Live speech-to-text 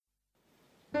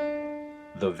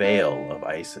The Veil of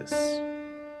Isis.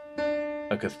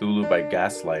 A Cthulhu by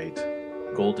Gaslight,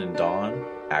 Golden Dawn,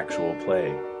 actual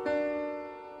play.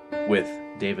 With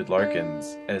David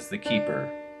Larkins as the keeper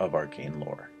of arcane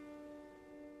lore.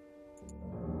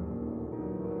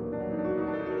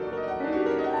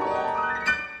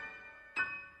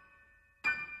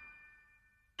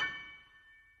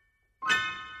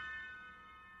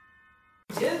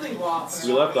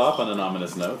 We left off on an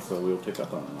ominous note, so we'll pick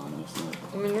up on an ominous note.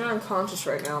 I mean, you're unconscious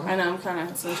right now. I know, I'm kind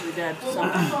of essentially dead. So.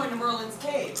 I'm going to Merlin's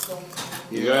cave, so...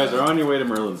 You guys are on your way to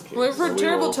Merlin's cave. We've heard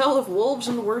terrible tale of wolves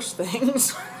and worse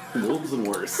things. Wolves and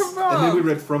worse. And then we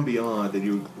read From Beyond, and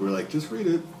you were like, just read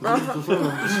it.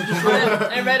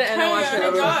 I read it and I watched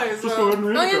it. Guys, Just go ahead and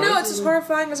read Oh, it, yeah, no, guys. it's as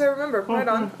horrifying as I remember. Right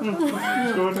on.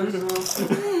 Just go ahead and read it.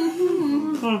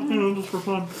 Just for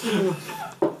fun.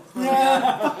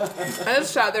 I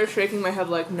just sat there shaking my head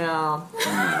like, no.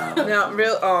 No,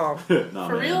 real. Oh. Nah,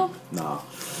 For man. real? Nah.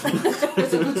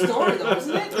 It's a good story, though,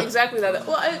 isn't it? Exactly that.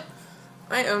 Well,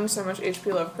 I own so much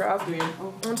H.P. Lovecraft.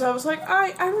 And so I was like,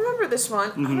 I remember this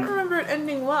one. I don't remember it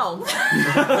ending well. Not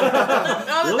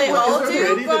that they all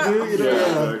do,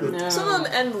 but Yeah. some of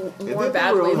them end Yeah, more they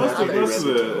badly were than all- others. Most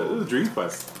of the Dream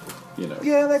Quest, you know.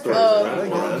 Yeah, that stories kind are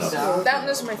of kind of stuff. grown up. That one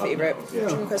is my favorite. Yeah.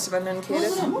 Dream Quest of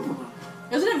Uneducated.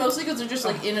 Isn't it mostly because they're just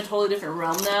like in a totally different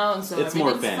realm now, and so It's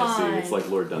more everything's fantasy. fine. It's like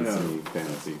Lord Dunsany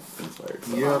fantasy inspired.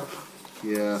 stuff.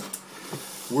 Yep. Yeah.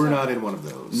 We're not in one of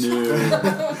those. No.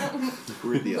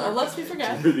 We're in the other Lest we kind.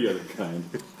 forget. We're the other kind.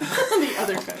 The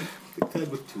other kind. The kind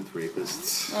with tooth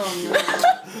rapists. Oh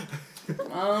no.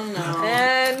 Oh no.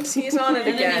 And he's on it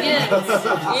And again. then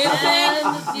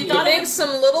You think some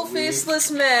little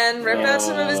faceless man ripped out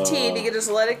some of his teeth, he could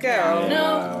just let it go.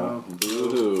 No.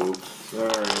 Boo-hoo.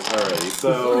 Alrighty,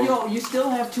 So, so... you still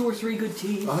have 2 or 3 good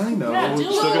teeth. I know. Yeah, You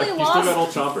still got old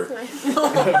Chomper. I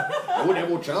wouldn't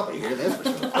have old choppy here, that's for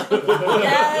sure.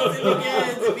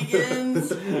 Yes, it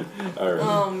begins. Alright.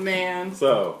 Oh man.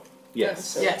 So, yes.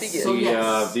 So Yes. it begins. So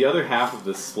yes. The other half of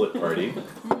this split party, you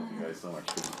guys so much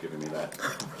for giving me that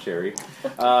cherry,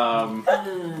 are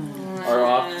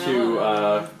off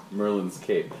to Merlin's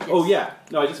cave. Oh yeah,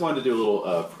 no, I just wanted to do a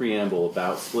little preamble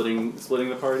about splitting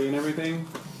the party and everything.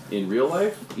 In real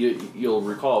life, you'll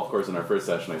recall, of course, in our first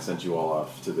session, I sent you all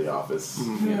off to the office.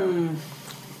 You know,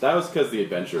 that was because the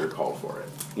adventurer called for it.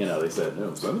 You know, they said,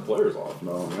 "No, send the players off."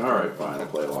 No, all right, fine, I'll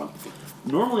play along.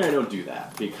 Normally, I don't do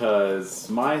that because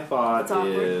my thought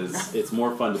is it's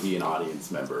more fun to be an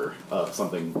audience member of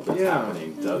something that's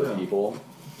happening to other people.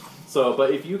 So,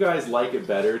 but if you guys like it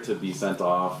better to be sent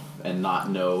off and not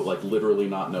know, like literally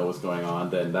not know what's going on,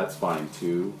 then that's fine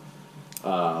too.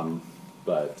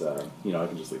 But you know, I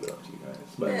can just leave it up to you guys.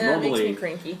 But Yeah, it makes normally, me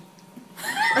cranky.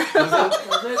 Does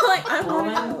it? Like, I want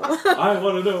to know. I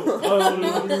want to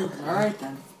know. Alright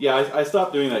then. Yeah, I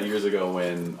stopped doing that years ago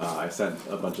when I sent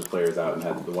a bunch of players out and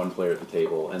had the one player at the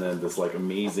table, and then this like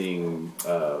amazing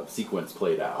sequence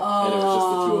played out, and it was just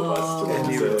the two of us to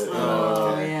And you- watch it.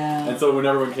 Oh, yeah. And so when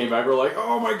everyone came back, we're like,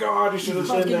 "Oh my God, you should have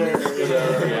been there! You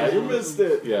know? Yeah, you missed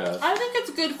it." Yeah. I think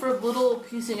it's good for little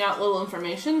piecing out little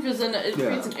information because then it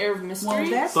creates an air of mystery. Well,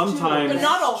 that's Sometimes- but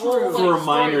not a whole true. like, For a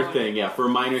minor storyline. thing, for a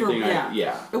minor For- thing,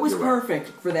 yeah. It was you're right. perfect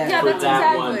for that. Yeah, For that's that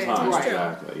exactly one it. time, Right.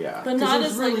 exactly, yeah. But Because not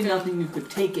there's as really like nothing you could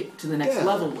take it to the next Yeah.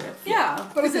 level with. Yeah.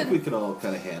 But I think we can all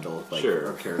kind of handle like Sure.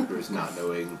 our characters not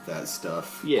knowing that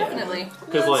stuff. Yeah, Definitely.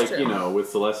 because That's like true. you know, with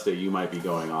Celeste, you might be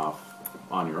going off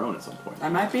on your own at some point, I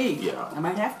might be. Yeah. I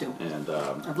might have to. and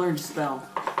I've learned to spell.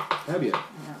 Have you?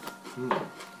 Yeah.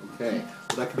 Okay.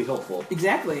 Well, that could be helpful.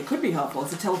 Exactly. It could be helpful.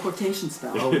 It's a teleportation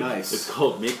spell. Oh, nice. it's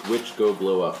called "Make Witch Go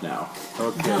Blow Up Now."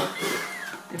 Okay.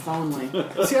 If only.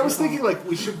 See, I was thinking like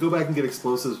we should go back and get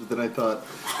explosives, but then I thought,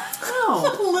 No.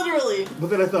 Literally.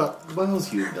 Miles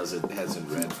Hume hasn't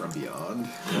read From Beyond.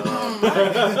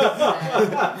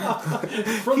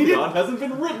 From Beyond hasn't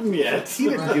been written yet. He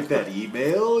didn't get that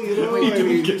email, you know. Wait, I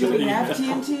mean, Do we have TNT? I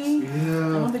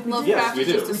yeah. don't think we do. Lovecraft Yes, we is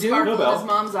do. just a We do? sparkle in Nobel, his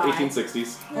mom's eye.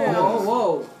 1860s. Oh,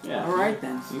 whoa. Yeah. All right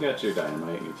then. You got your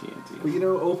dynamite and your TNT. But you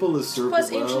know, Opal is served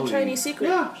Plus well. ancient Chinese secret.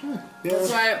 Yeah, sure. That's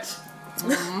Yeah. right.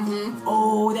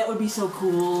 Oh, that would be so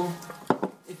cool.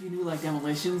 If you knew like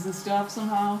demolitions and stuff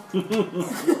somehow.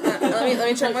 Let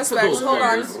me check my specs. Hold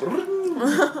on.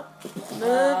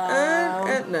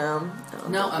 No,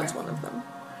 No, that's okay. one of them.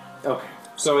 Okay.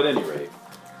 So at any rate,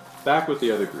 back with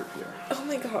the other group here. Oh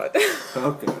my god.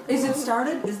 Okay. Is it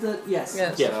started? Is the yes?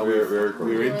 Yes. Yes, we're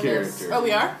recording. We're in character. Oh,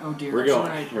 we are? Oh dear. We're that's going.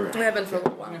 Right. Here we We go. have been for a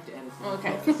little I'm gonna while. have to edit.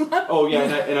 Okay. Oh yeah,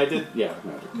 and I did. Yeah,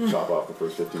 no, to chop off the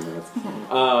first 15 minutes.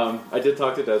 I did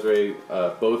talk to Desiree.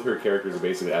 Both her characters are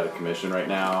basically out of commission right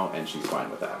now, and she's fine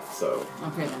with that. So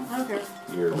Okay then. Okay.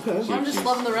 you're. Okay. I'm just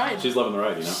loving the ride. She's loving the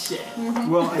ride, you know. Shit.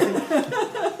 Well, I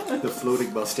think the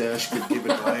floating mustache could give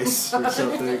advice or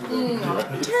something.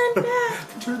 Turn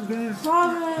back! Turn back.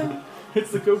 Robin!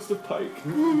 It's the ghost of Pike.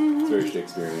 It's very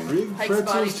Shakespearean. Bring Pike's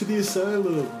pretzels body. to the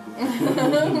asylum.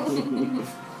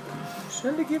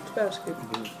 Send a gift basket.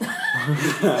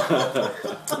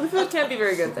 The food can't be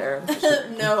very good there.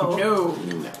 No. No.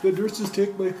 The nurses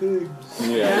take my things.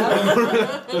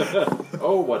 Yeah.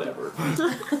 Oh, whatever.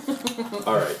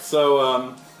 All right.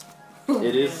 So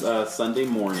it is Sunday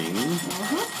morning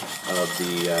of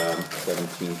the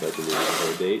 17th, I believe,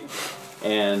 is the date,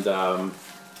 and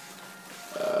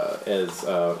as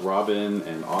Robin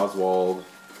and Oswald,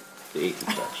 the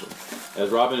 18th actually, as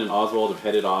Robin and Oswald have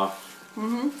headed off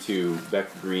to Beck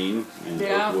Green and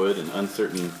Yeah. Oakwood and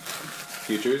uncertain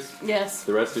futures, Yes.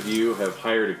 the rest of you have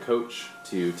hired a coach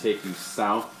to take you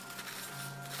south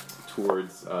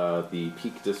towards the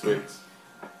Peak District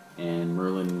and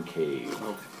Merlin Cave.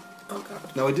 Oh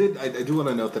god. Now I do want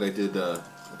to note that I did. I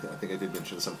think I did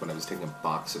mention at some point I was taking a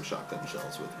box of shotgun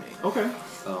shells with me. Okay.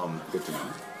 Good to know.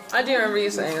 I do remember you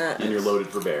saying that. And you're loaded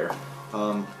for bear.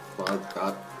 Well, I've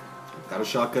got a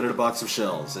shotgun and a box of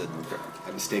shells, and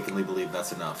I mistakenly believe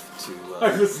that's enough to.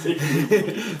 I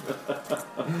mistakenly.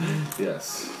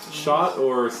 Yes. Shot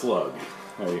or slug?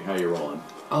 How you rolling?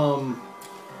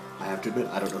 I have to admit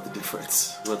I don't know the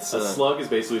difference. What's A slug is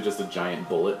basically just a giant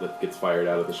bullet that gets fired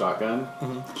out of the shotgun.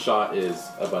 Shot is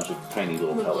a bunch of tiny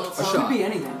little pellets. A It shot. could be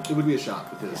anything. It would be a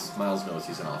shot because Miles knows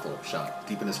he's an awful shot.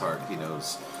 Deep in his heart, he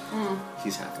knows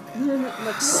he's half a man.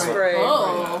 Like spray.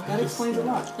 Oh. That explains a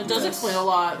lot. It does Yes. explain a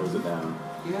lot. Close it down.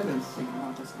 You have been thinking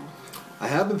about this now. I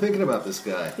have been thinking about this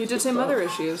guy. You did say mother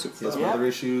issues. He has Yeah. mother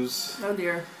issues. Oh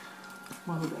dear.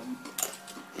 Well, who doesn't?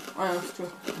 Oh, that's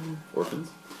true. Orphans.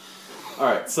 All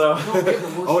right. So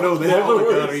Oh no, they have. Oh my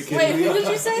god, are you kidding Wait, me? who did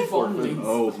you say? orphans.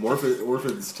 Oh,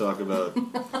 orphans talk about.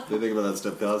 They think about that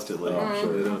stuff constantly. Oh,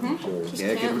 sure. They don't. Sure. Can't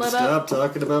get can't them to let stop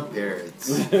talking about parents.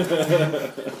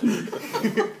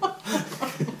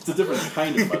 It's a different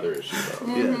kind of mother issue,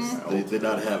 though. Yes, they're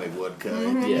not having one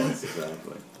kind. Yes,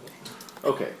 exactly.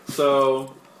 Okay,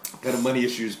 so Kind of money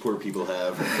issues poor people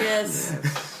have.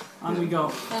 Yes. On we go.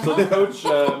 so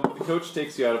the coach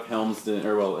takes you out of Helmsden,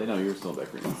 or well, no, you're still in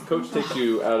Beck Green. The coach takes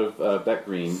you out of Beck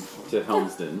Green to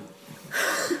Helmsden.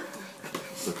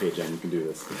 It's okay, Jen, you can do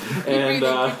this. And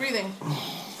Keep breathing.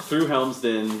 through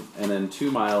Helmsden, and then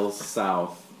 2 miles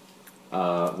south,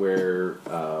 where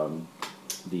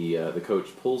the coach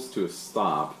pulls to a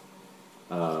stop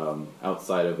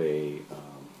outside of a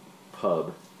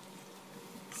pub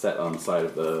set on the side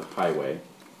of the highway.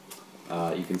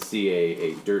 You can see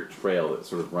a dirt trail that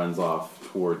sort of runs off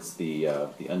towards the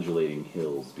undulating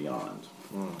hills beyond.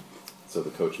 So the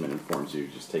coachman informs you,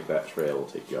 just take that trail, it'll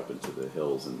take you up into the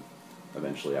hills and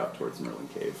eventually out towards Merlin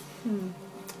Cave.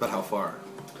 But how far?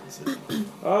 Is it-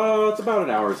 It's about an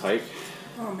hour's hike.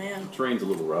 Oh man. Terrain's a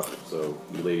little rough, so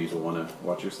you ladies will want to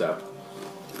watch your step.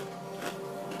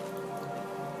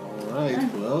 All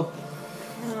right. Well,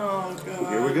 Oh god.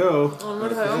 here we go.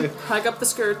 Onward Okay. home. Hike up the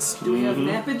skirts. Do we have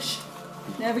mappage?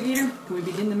 Navigator? Can we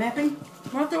begin the mapping?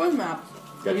 What if there was maps?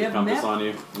 Got We your have a compass map? on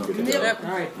you. You're good to go. Yep.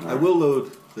 Alright. I will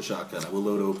load the shotgun. I will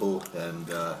load Opal and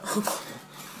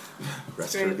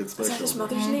rest her Great. against Is my that his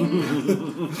shoulder. mother's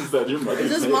name? Is that your mother's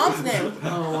Is his name? mom's name?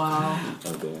 Oh wow.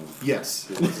 Oh, damn. Yes.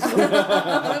 It is It's a Her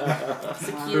cute,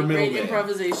 middle great name.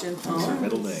 improvisation. her Oh.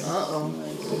 middle name. Uh-oh.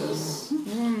 Yes.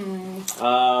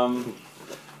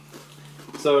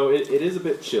 So it is a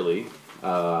bit chilly,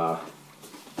 but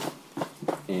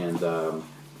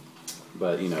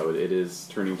you know it is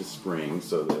turning to spring,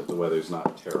 so the weather's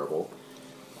not terrible.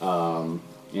 And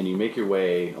you make your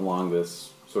way along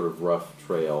this sort of rough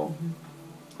trail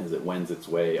as it wends its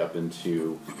way up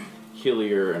into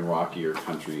hillier and rockier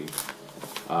country.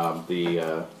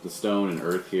 The stone and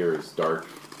earth here is dark,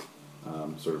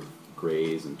 sort of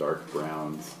grays and dark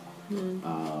browns. And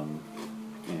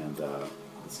the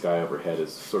sky overhead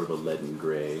is sort of a leaden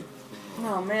gray.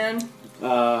 Oh man.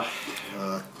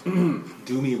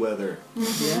 Doomy weather.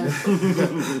 Yes.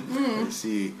 I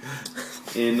see.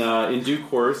 In due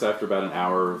course, after about an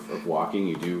hour of walking,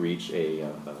 you do reach a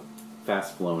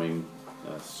fast-flowing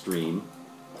stream.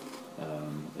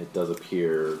 It does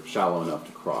appear shallow enough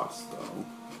to cross, though.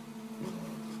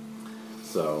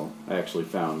 So I actually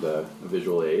found a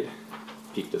visual aid,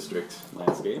 Peak District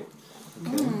landscape.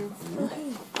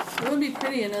 It would be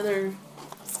pretty under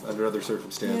other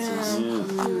circumstances.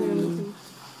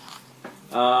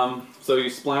 So you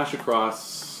splash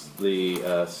across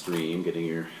the stream, getting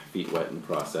your feet wet in the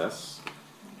process,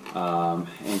 and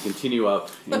continue up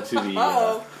into the.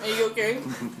 Are you okay?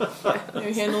 Are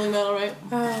you handling that all right?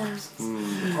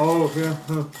 Oh yeah.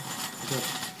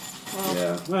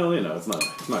 Yeah. Well, it's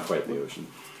not quite the ocean.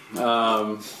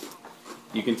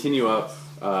 You continue up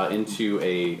into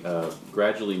a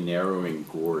gradually narrowing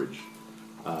gorge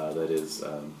that is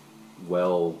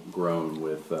well grown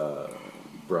with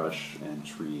brush and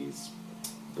trees,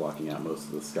 blocking out most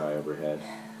of the sky overhead.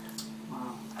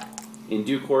 Wow. In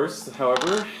due course,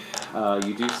 however,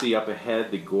 you do see up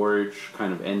ahead the gorge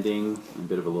kind of ending in a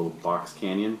bit of a little box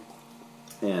canyon,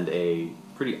 and a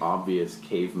pretty obvious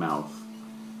cave mouth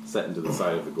set into the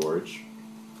side of the gorge.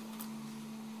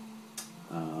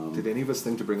 Did any of us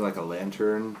think to bring like a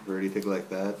lantern or anything like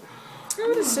that? I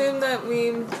would assume that we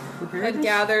had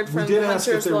gathered from did the ask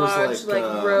if Hunter's there was, Lodge,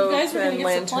 like, ropes You guys were gonna and get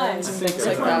lanterns supplies. and I think things I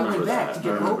like remember that. back to I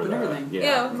get remember rope and that. everything.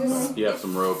 Yeah, 'cause You have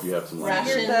some rope, you have some Rations.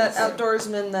 you're lanterns. that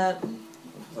outdoorsman that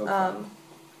Okay.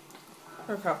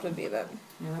 Warcraft would be that.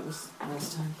 Yeah, that was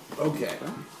last time. Okay.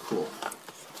 Cool.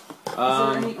 Is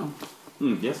there any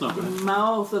Yes, no, go ahead.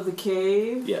 mouth of the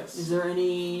cave? Yes. Is there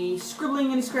any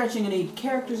scribbling, any scratching, any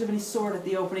characters of any sort at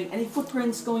the opening? Any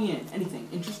footprints going in? Anything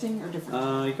interesting or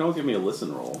different? You can all give me a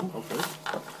listen roll. Okay.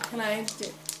 Can I do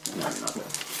No, you're not there.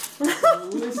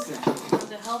 Listen.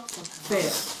 to help somehow? Fail.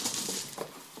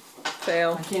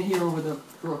 Fail. I can't hear over the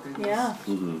brook. I guess. Yeah.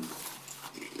 Mm-hmm.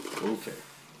 Okay.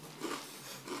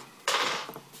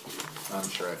 I'm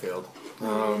sure I failed.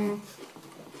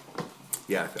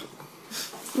 Yeah, I failed.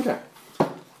 Okay.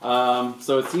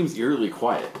 So it seems eerily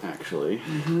quiet, actually.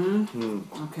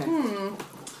 Okay.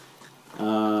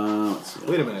 Let's see.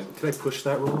 Wait a minute. Can I push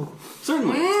that roll?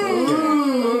 Certainly.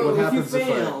 Okay. What happens if I?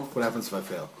 fail. What happens if I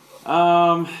fail?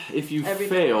 If you Every-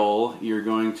 fail, you're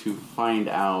going to find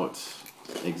out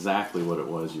exactly what it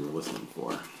was you were listening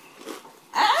for.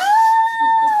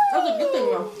 That's a good thing,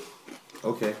 though.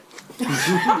 Okay.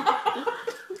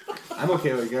 I'm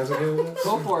okay with it. You guys okay with that?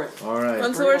 Go for it. All right.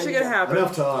 When's the worst that could happen?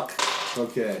 Enough talk.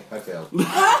 Okay, I failed.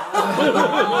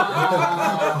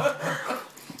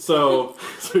 So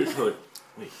you're like,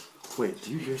 wait,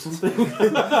 do you hear something?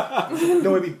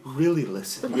 No, I mean really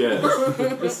listen. Yes.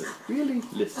 Listen. Really?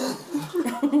 Listen.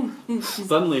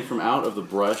 Suddenly, from out of the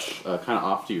brush, kind of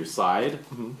off to your side,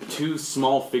 two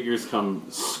small figures come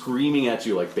screaming at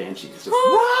you like banshees. Just,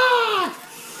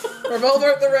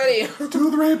 Revolver at the ready. To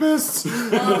the rapists.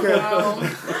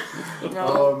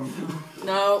 No.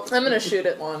 No. I'm gonna shoot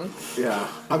at one. Yeah,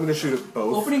 I'm gonna shoot at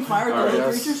both. Opening fire at All the right,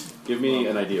 little yes. creatures? Give me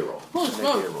an idea roll. Holy An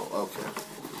idea smoke. roll. Okay.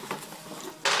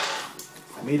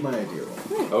 I made my idea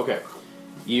roll. Okay.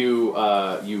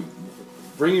 You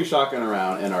bring your shotgun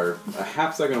around and are a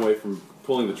half second away from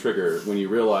pulling the trigger when you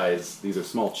realize these are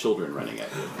small children running at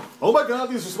you. Oh my God,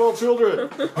 these are small children.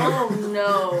 Oh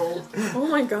no. Oh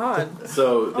my god.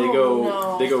 So they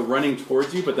Oh, no. go running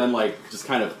towards you, but then like just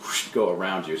kind of whoosh, go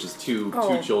around you. It's just two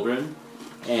children,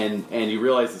 and you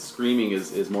realize the screaming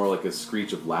is more like a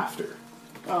screech of laughter.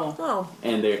 Oh. Oh.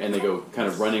 And they go kind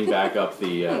of running back up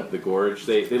the gorge.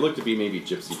 They look to be maybe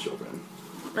gypsy children.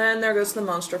 And there goes the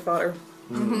monster fodder.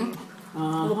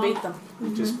 We'll beat them.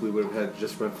 We would have had to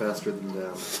just run faster than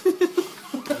them.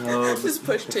 Just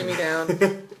push Timmy down.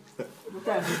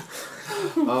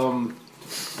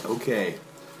 Okay.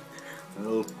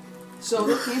 Well, So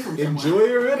that came from somewhere. enjoy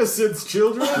your innocence,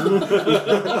 children.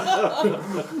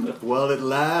 While it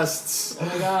lasts. Oh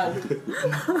my god.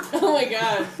 Oh my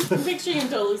god. I'm picturing him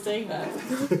totally saying that.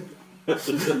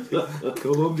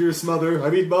 Go home to your smother. I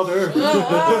mean mother.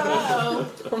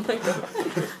 Oh. Oh my god.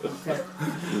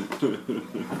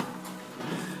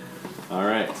 All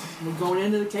right. We're going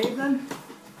into the cave then?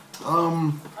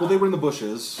 Well, they were in the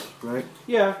bushes, right?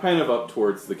 Yeah, kind of up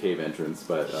towards the cave entrance,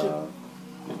 but you know.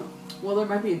 Well, there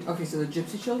might be. Okay, so the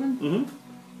gypsy children? Mm-hmm.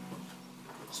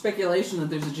 Speculation that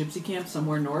there's a gypsy camp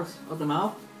somewhere north of the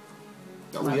mouth.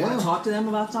 Oh, Might yeah. want to talk to them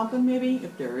about something, maybe,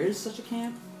 if there is such a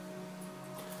camp.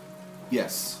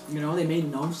 Yes. You know, they may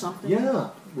know something. Yeah.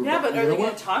 Yeah, but You are know they going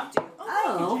what? to talk to you?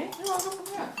 Oh.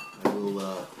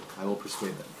 I will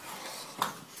persuade them.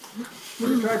 We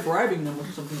can try bribing them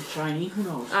with something shiny. Who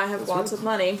knows? I have lots of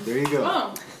money. There you go.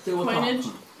 Oh. They will Coinage.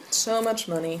 talk. So much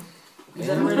money. Is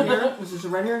that a red herring? Is this a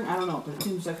red herring? I don't know, but it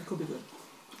seems like it could be good.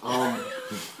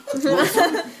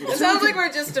 It sounds like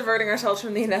we're just diverting ourselves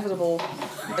from the inevitable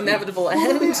end.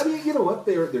 I mean, you know what?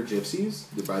 They're gypsies.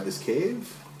 They're by this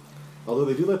cave. Although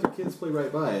they do let their kids play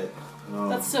right by it.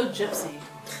 That's so gypsy.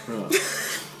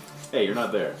 Hey, you're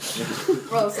not there.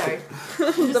 Oh, sorry.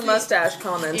 The mustache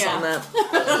comments on that.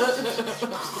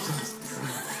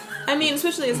 I mean,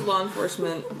 especially as a law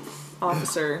enforcement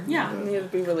officer. Yeah.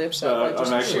 You'd be really upset by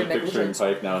just I'm actually sheer picturing negligence.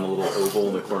 Pike now in a little oval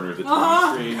in the corner of the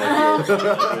TV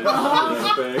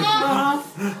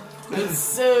screen. It's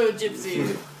so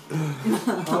gypsy.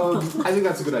 I think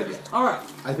that's a good idea. All right.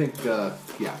 I think,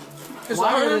 yeah.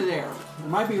 Why are they there? There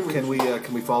might be a reason.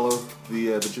 Can we follow the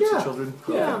gypsy children?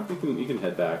 Yeah, you can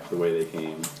head back the way they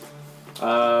came.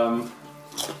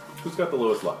 Who's got the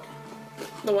lowest luck?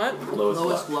 The what?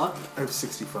 Lowest luck? I have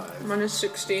 65. Mine is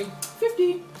 60.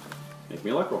 50. Make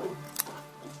me a luck roll.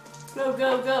 Go,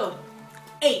 go, go.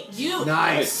 8. You.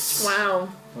 Nice. Wow.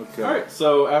 Okay. All right.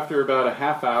 So after about a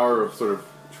half hour of sort of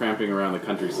tramping around the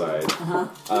countryside,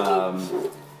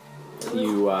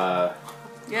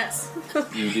 Yes.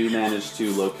 you do manage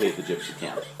to locate the gypsy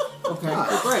camp. Okay,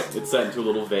 great. It's set into a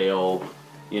little vale,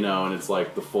 and it's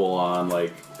like the full-on,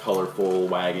 like, colorful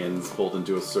wagons pulled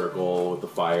into a circle with the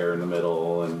fire in the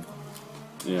middle, and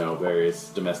various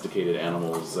domesticated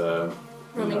animals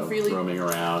roaming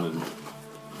around, and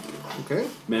Okay.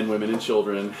 men, women, and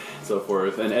children, and so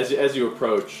forth. And as you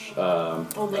approach,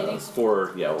 Old ladies.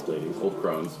 old ladies, old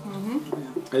crones.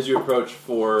 As you approach,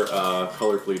 4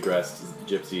 colorfully dressed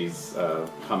gypsies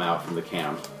come out from the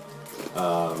camp.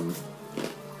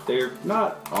 They're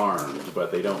not armed,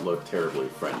 but they don't look terribly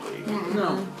friendly.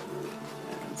 No.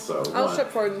 And so I'll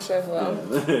step forward and say hello.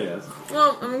 yes.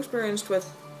 Well, I'm experienced with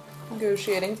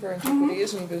negotiating for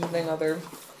antiquities and visiting other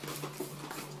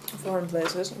foreign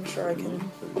places. I'm sure I can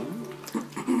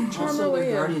charm my Also, way they're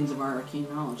in. guardians of our arcane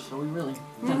knowledge, so we really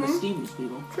have to esteem these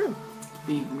people. True.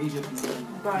 Being from Egypt and everything.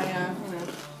 By,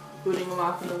 booting them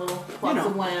off into little plots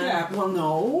of land. Yeah, well,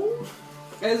 no.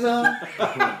 As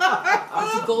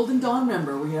a Golden Dawn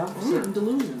member, we have certain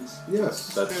delusions.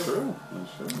 Yes. That's true.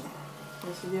 That's true.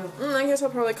 Yes, you do. I guess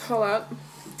I'll probably call out.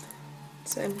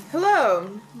 Say,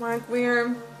 hello. Like,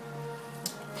 we're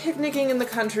picnicking in the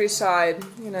countryside,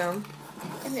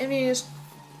 And you just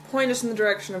point us in the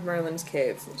direction of Merlin's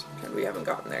cave. Let's pretend we haven't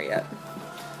gotten there yet.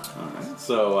 All right.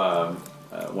 So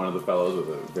one of the fellows with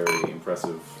a very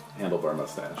impressive handlebar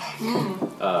mustache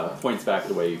points back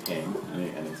the way you came,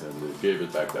 and he says, "The cave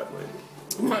is back that way."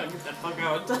 Get the fuck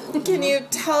out. Can you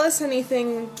tell us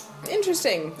anything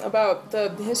interesting about the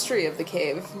history of the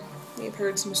cave? We've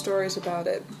heard some stories about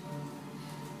it.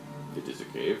 It is a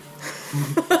cave.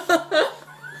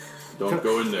 Don't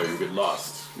go in there, you get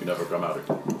lost. You never come out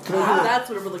again. That's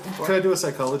what we're looking for. Can I do a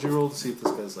psychology roll to see if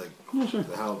this guy's like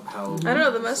how I don't know,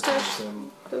 the mustache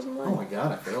doesn't Oh my like.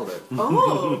 god, I failed it.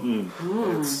 Oh.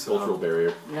 It's Cultural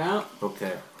barrier. Yeah.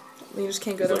 okay. You just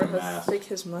can't get It's over like a how mask. thick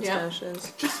his mustache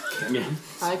is. Yeah.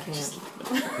 I can't.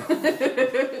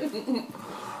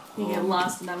 You get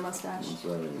lost in that mustache. That's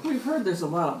right. We've heard there's a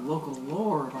lot of local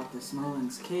lore about this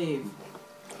Merlin's cave.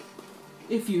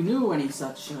 If you knew any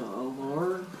such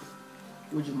lore,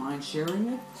 would you mind sharing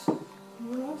it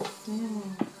with us?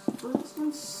 For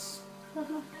instance?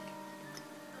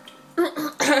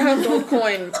 Gold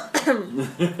coin.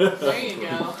 There you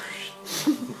go.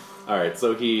 All right,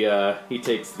 so he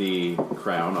takes the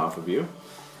crown off of you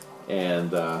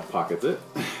and pockets it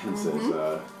and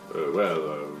says,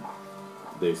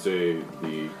 they say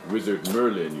the wizard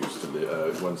Merlin used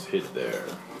to once hid there.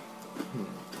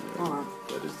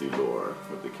 That is the lore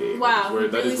of the cave. Wow,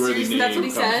 That is where really the serious? That's name what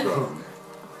he comes said? from.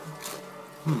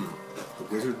 The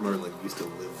wizard Merlin used to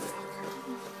live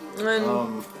there. And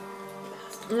I'm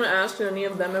gonna ask, did any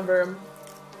of them ever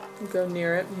go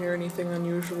near it, hear anything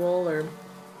unusual, or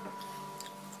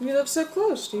you live so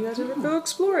close? Do you guys ever go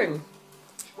exploring?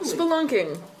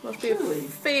 Spelunking must be a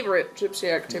favorite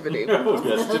gypsy activity. Oh,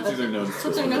 yes, gypsies are known That's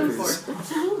what they're known for.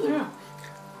 Absolutely.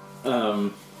 Yeah.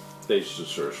 They just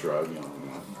sort of shrug,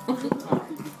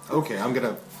 Okay, I'm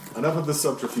gonna. Enough of this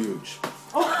subterfuge.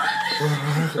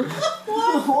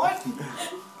 What?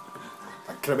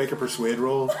 Can I make a persuade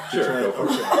roll? Sure, go for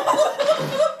it.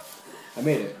 I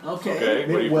made it. Okay. Okay,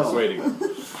 what are you Well. persuading them?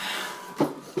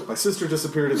 My sister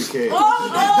disappeared in the cave.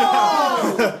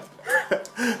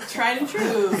 Tried and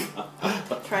true.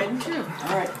 Tried and true.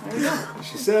 Alright, there we go.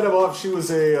 She said she was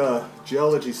a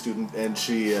geology student and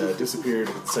she disappeared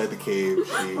inside the cave.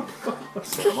 She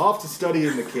said, I'm off to study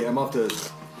in the cave. I'm off to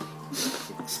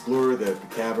explore the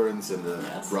caverns and the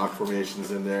rock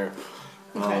formations in there.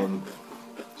 Okay.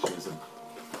 She was a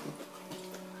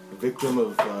victim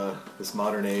of this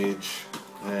modern age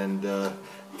and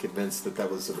convinced that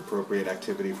was an appropriate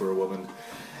activity for a woman.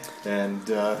 And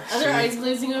Are their eyes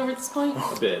glazing over at this point?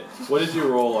 A bit. What did you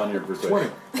roll on your persuade?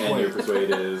 20. And your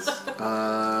persuade is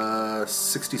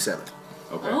 67.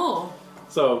 okay. Oh.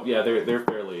 So yeah, they're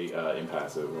fairly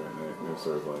impassive. They're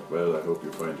sort of like, well, I hope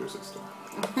you find your sister.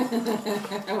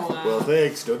 Wow. Well,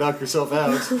 thanks. Don't knock yourself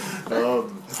out. We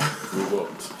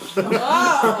won't.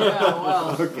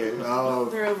 Well, Okay.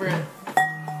 they're over it.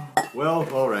 Well,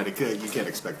 all right. You can't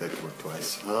expect that to work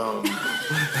twice.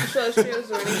 Celestia, is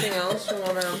there anything else you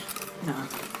want to... No.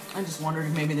 I just wondered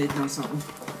if maybe they'd know something.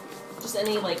 Just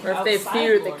any like. Or if they outside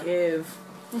feared the lore. cave.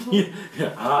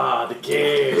 Ah, the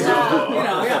cave. You know,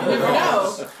 yeah. You never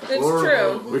know. It's Or-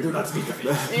 true. We do not speak of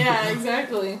it. Yeah,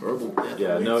 exactly.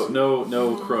 Yeah,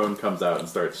 no crone comes out and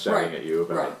starts shouting Right. at you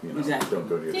about, Right. don't Exactly.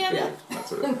 go near the Damn cave. it. That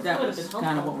sort of thing. That Would've was been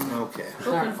kind of what helpful.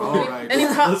 we're... Okay. Alright. All right. Any,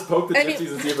 Let's poke the any-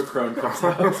 gypsies and see if a crone comes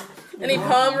out. any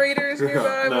palm readers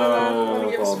nearby? No, Want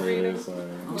to give us Paul a reading? is,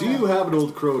 Do you have an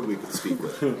old crone we can speak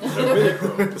with? There are many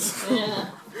crones. Yeah.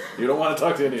 You don't want to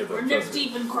talk to any of them. We're trust nip me.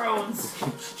 deep in crones.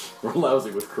 We're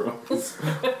lousy with crones. That's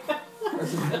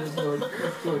good.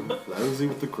 That's good. Lousy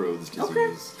with the crow's disease.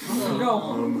 Okay. No.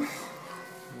 All right.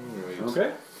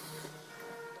 Okay.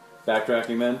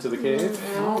 Backtracking then to the cave.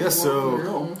 Guess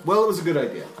so. Well, it was a good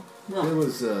idea. No. It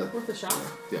was, Worth a shot.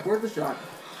 yeah. Worth a shot.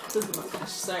 This is the mustache.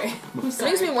 Sorry. I'm It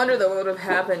sorry. makes me wonder though what would have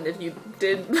happened if you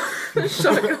did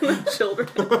shotgun the children.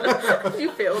 If you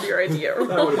failed your idea. That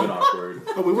would have been awkward.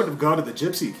 Oh, we wouldn't have gone to the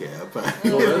gypsy camp. Well,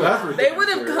 that's for They damn would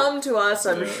have sure. come to us,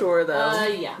 I'm Yeah. sure, though.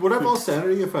 Yeah. Would I have all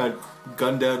sanity if I had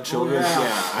gunned down children?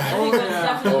 yeah. I think that's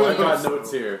definitely. Oh, I got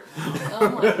notes here. Oh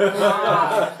my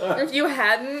god. If you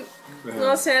hadn't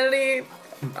lost sanity,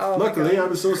 oh my Luckily, god.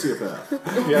 I'm a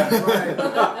sociopath. Yeah.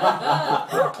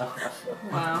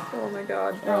 Wow. Oh my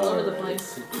god. They're all over the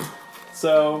place.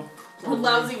 So, We're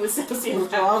lousy with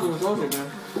sociopaths.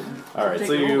 all right.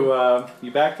 So you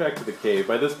backtrack to the cave.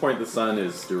 By this point, the sun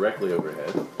is directly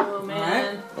overhead, Oh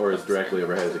man. or as directly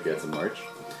overhead as it gets in March.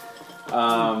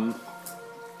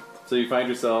 So you find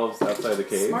yourselves outside the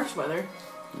cave. March weather.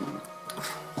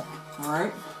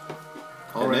 Alright.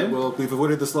 All And right, then? well, we've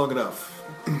avoided this long enough.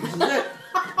 This is it.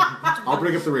 I'll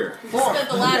bring up the rear. Spent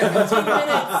the last 15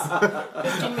 minutes.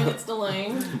 15 minutes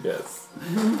delaying. Yes.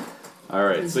 All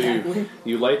right. So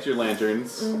you light your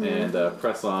lanterns and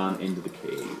press on into the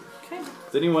cave. Okay.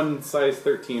 Is anyone size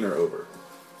 13 or over?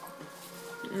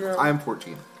 No. I am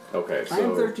 14. Okay. So I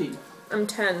am 13. I'm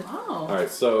 10. Oh. all right.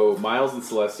 So Miles and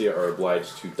Celestia are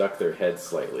obliged to duck their heads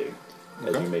slightly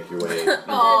as you make your way. into the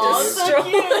Oh, cave. so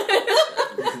cute.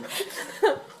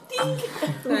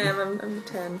 I am. I'm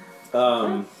 10.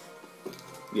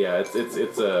 Yeah, it's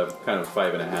a kind of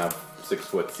 5.5, 6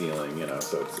 foot ceiling,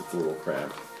 so it's a little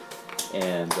cramped,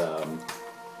 and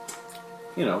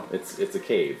it's a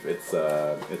cave.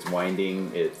 It's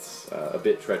winding. It's a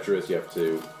bit treacherous. You have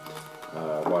to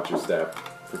watch your step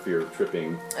for fear of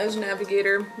tripping. As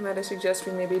navigator, might I suggest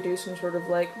we maybe do some sort of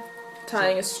like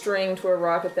tying a string to a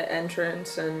rock at the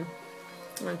entrance and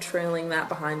trailing that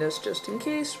behind us just in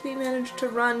case we manage to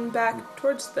run back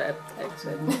towards the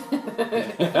exit.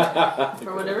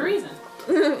 For whatever reason.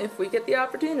 If we get the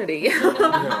opportunity.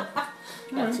 That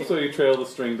too. So you trail the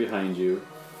string behind you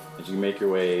as you make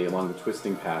your way along the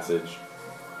twisting passage.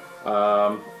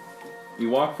 You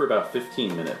walk for about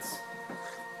 15 minutes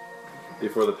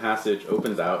before the passage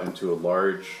opens out into a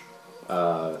large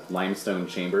limestone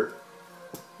chamber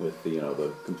with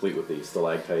the complete with the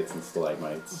stalactites and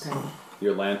stalagmites. Okay.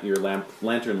 Your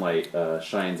lantern light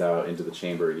shines out into the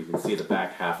chamber, and you can see the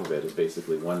back half of it is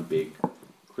basically one big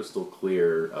crystal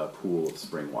clear pool of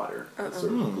spring water that's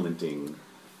sort of glinting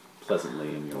pleasantly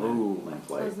in your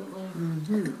lamplight.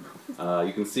 Pleasantly.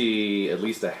 You can see at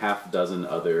least a half dozen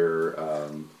other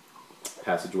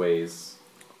passageways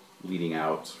leading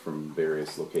out from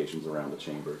various locations around the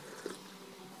chamber.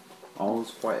 All is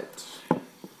quiet.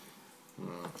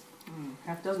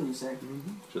 Half dozen, you say?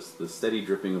 Just the steady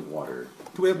dripping of water.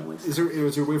 Do we have? Is there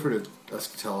a way for us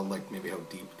to tell, like, maybe how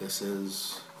deep this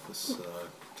is? This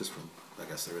just from, I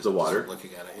guess there is The water? just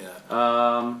looking at it,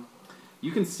 yeah.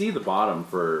 You can see the bottom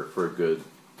for a good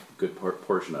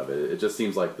portion of it. It just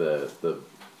seems like the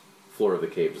floor of the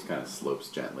cave just kind of slopes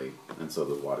gently, and so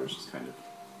the water's just kind of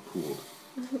cooled.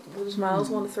 Does Miles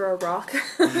want to throw a rock?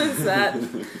 Is that...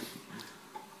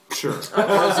 Sure. Shoot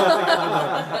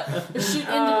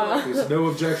into There's no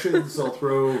objections. I'll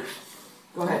throw.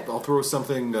 Go ahead. I'll throw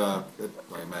something. I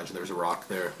imagine there's a rock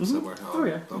there somewhere. Oh,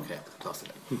 yeah. Okay, toss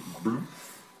it in.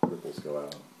 Ripples go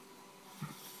out.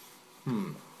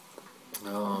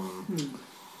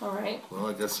 Alright. Well,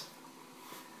 I guess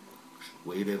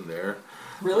wade in there.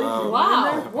 Really?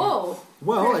 Wow. Whoa.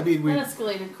 Well, I mean, That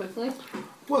escalated quickly.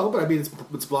 but I mean,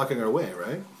 it's blocking our way,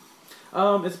 right?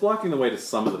 It's blocking the way to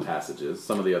some of the passages.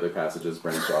 Some of the other passages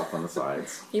branch off on the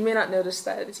sides. You may not notice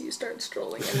that as you start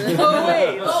strolling. And then, oh,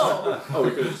 wait! Oh,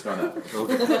 we could have just gone that way.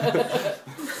 Okay.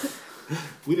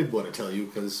 We didn't want to tell you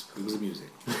because it was amusing.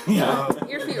 Yeah.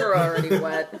 Your feet are already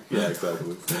wet. Yeah,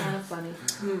 exactly. Kind of funny.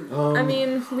 I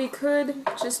mean, we could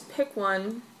just pick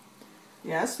one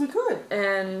Yes, we could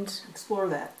and explore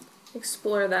that.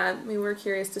 explore that. We were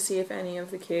curious to see if any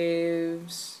of the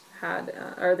caves had,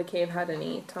 or the cave had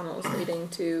any tunnels leading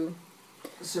to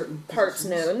Certain parts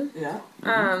positions. known.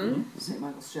 Yeah. St.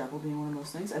 Michael's Chapel being one of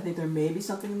those things. I think there may be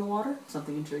something in the water,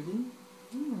 something intriguing.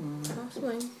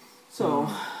 Possibly. So,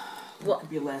 Well- could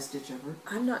be a last ditch effort.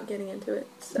 I'm not getting into it.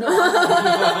 So.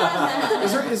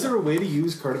 Is there a way to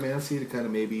use cartomancy to kind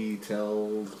of maybe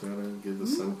tell, kind of give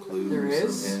us some clues? There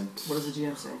is. Some hints? What does the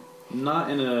GM say? Not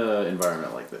in an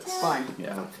environment like this. Fine.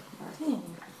 Yeah.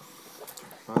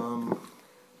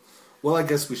 Well, I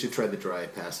guess we should try the dry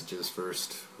passages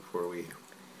first before we.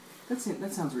 That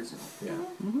sounds reasonable. Yeah.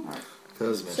 All right.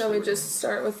 Shall we just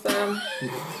start with the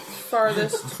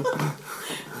farthest,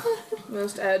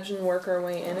 most edge and work our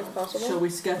way in if possible? Shall we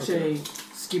sketch a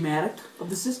schematic of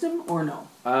the system or no?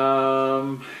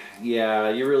 Yeah,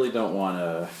 you really don't want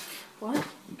to What?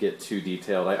 get too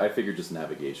detailed. I figured just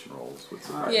navigation rolls would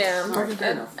suffice. Yeah, Alright,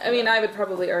 fair enough. I mean, I would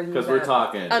probably argue Because that we're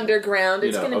talking underground.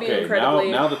 It's going to be okay, incredibly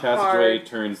now the passageway hard.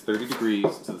 turns 30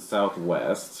 degrees to the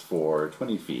southwest for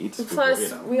 20 feet.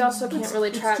 Plus, we also can't really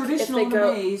track if they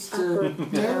go maze up or to.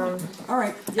 down. All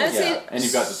right. I'd Yes. say and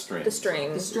you've got the string. The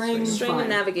string. The string. String fine. and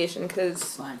navigation, because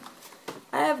Fine.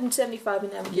 I have 75 in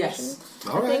navigation. Yes.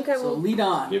 I All think right. I So will lead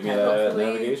on. Give me Yeah, that hopefully-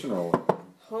 navigation roll.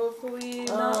 hopefully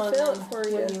Oh, not fail it for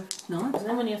when you. No. And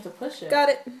then when you have to push it. Got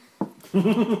it.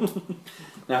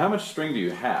 Now, how much string do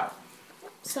you have?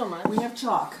 So much. We have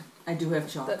chalk. I do have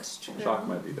chalk. That's true. Chalk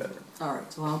might be better. All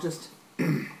right. So I'll just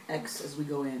X as we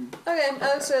go in. Okay,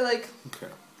 I would say like, Okay.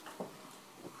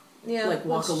 yeah. Like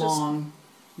walk let's just- along,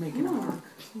 make an arc.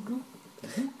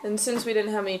 And since we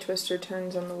didn't have any twister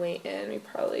turns on the way in, we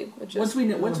probably would just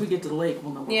Once we get to the lake,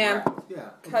 we'll know where Yeah. we're at. Yeah.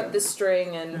 cut the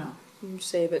string and Yeah.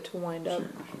 save it to wind up.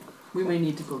 We may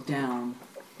need to go down.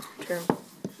 Sure.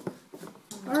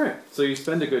 All right. So you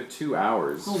spend a good 2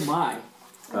 hours Oh my.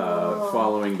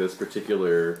 following this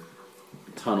particular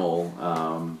tunnel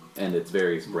and its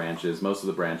various branches. Most of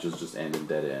the branches just end in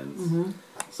dead ends.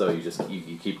 So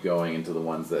you keep going into the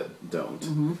ones that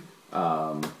don't.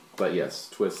 But yes,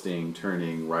 twisting,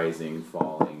 turning, rising,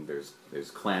 falling.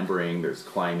 There's clambering. There's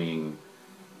climbing.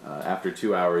 After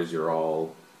 2 hours, you're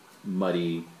all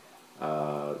muddy.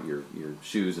 Your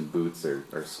shoes and boots are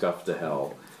scuffed to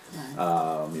hell.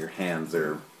 Your hands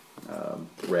are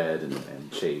red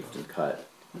and chafed and cut.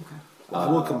 I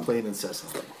will complain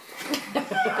incessantly.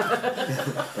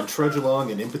 And trudge along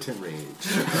in impotent rage.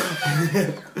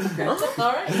 Okay. All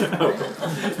right.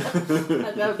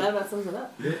 that sums it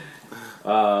up.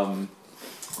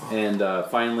 And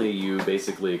finally, you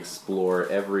basically explore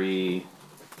every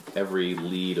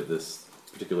lead of this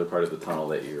particular part of the tunnel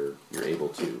that you're able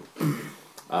to.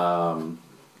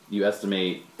 You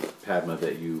estimate, Padma,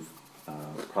 that you've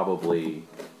probably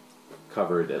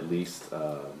covered at least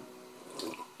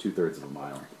 2/3 of a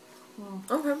mile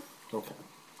Okay. Okay.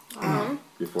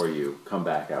 before you come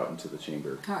back out into the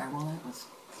chamber. All right. Well, that was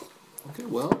Okay.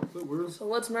 Well, but we're So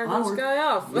let's mark this Onward. guy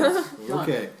off. done.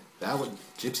 okay. That one,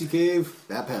 Gypsy Cave.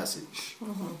 That passage.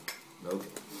 Okay.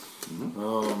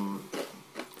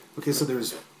 Okay. So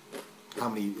there's how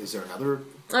many? Is there another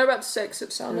Or about 6,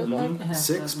 it sounded like. A half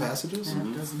 6 dozen. passages? A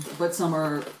half dozen. But some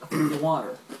are through the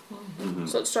water.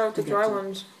 So let's start with the dry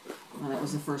ones. And that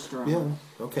was the first drum.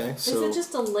 Yeah. Okay. Is So it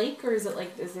just a lake or is it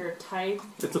like, is there a tide?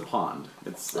 It's a pond.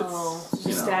 It's Just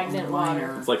you know, stagnant water.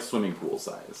 minor. it's like swimming pool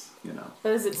size. You know,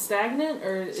 But is it stagnant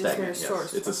or is there a stagnant.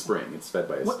 source? Yes, it's a spring. It's fed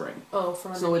by a What? spring. Oh,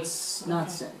 from So underneath. it's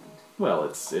not stagnant. Well,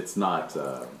 it's not.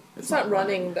 It's not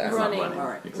running, though. It's not Running. running.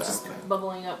 Alright. Exactly.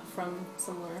 bubbling up from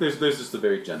somewhere. There's just a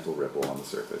very gentle ripple on the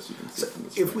surface. You can see from the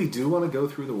if spring. we do want to go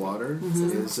through the water,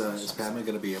 is Padma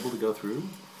going to be able to go through?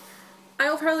 I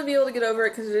will probably be able to get over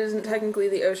it because it isn't technically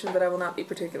the ocean, but I will not be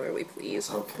particularly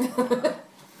pleased. Okay.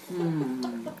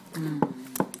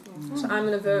 So I'm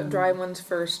going to vote dry ones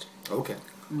first. Okay.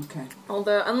 Okay.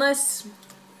 Although, unless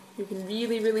you can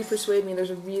really, really persuade me there's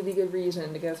a really good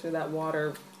reason to go through that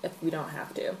water if we don't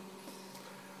have to.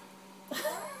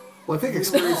 Well, I think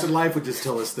experience in life would just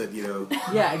tell us that, you know,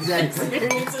 Yeah, exactly.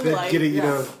 Experience in that life. getting, you yeah.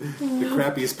 know, the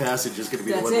crappiest passage is going to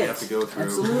be the That's one we it. have to go through.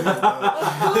 Absolutely.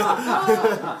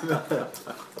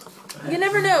 You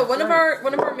never know. One of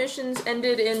our missions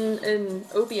ended in an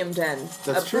opium den.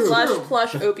 That's a true.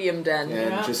 plush opium den.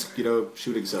 And just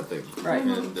shooting something. Right.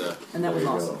 And that was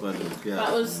awesome. But, yeah.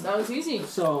 That was easy.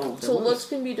 So looks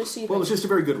can be deceiving. Well, it was just a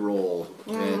very good roll,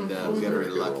 and we got very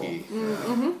lucky.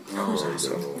 I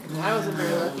wasn't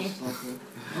very lucky.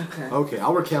 Okay. Okay,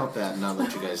 I'll recount that and not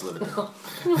let you guys live it down.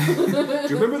 Do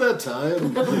you remember that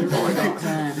time?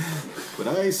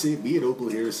 When me and Opal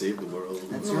here saved the world.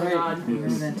 That's Oh my right. God.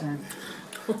 Remember that time?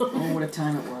 Oh, what a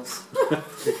time it was.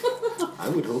 I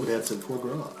would hope it had some foie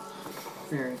gras.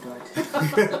 Very good.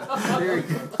 Very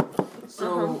good.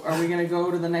 So, are we going to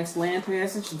go to the next land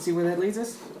passage and see where that leads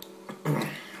us?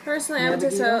 Personally, I would say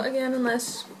so again,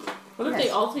 unless. What if they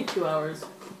all take 2 hours?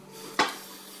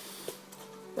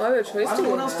 Well, I have a choice I to don't know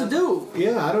what else to do.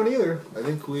 Yeah, I don't either. I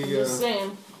think we. Just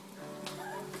saying.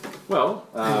 Well,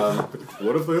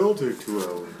 what if they all take 2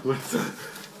 hours?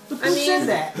 I mean, Who said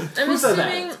that? I'm Who said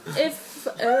assuming if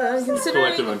collective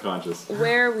considering unconscious.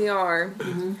 where we are,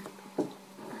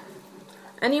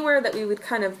 anywhere that we would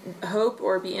kind of hope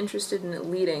or be interested in it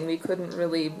leading, we couldn't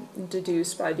really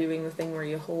deduce by doing the thing where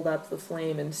you hold up the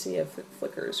flame and see if it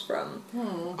flickers from,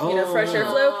 fresh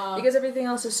airflow, because everything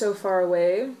else is so far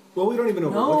away. Well, we don't even know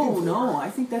what we're looking for. No, I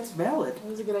think that's valid. That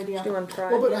was a good idea. Do you want to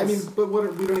try? Well, but Yes. I mean,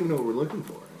 we don't even know what we're looking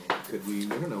for. I mean, could we? We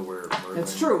don't know where. Merlin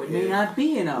That's true. It may is. not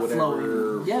be enough Whatever,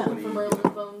 flowing. Yeah, what he- For Merlin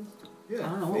bones. Yeah, I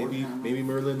don't know what maybe we're doing. maybe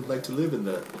Merlin liked to live in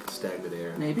the stagnant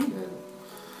air. Maybe. And,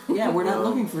 yeah. We're not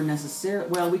looking for necessarily.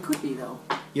 Well, we could be though.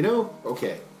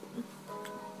 Okay,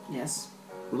 Yes.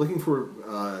 we're looking for.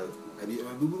 I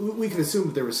mean, we can assume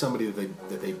that there was somebody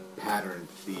that they patterned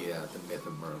the myth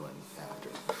of Merlin after,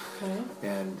 Okay.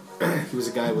 and he was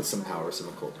a guy with some power, some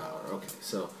occult power. Okay,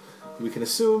 so we can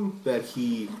assume that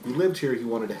he lived here. He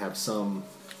wanted to have some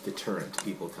deterrent to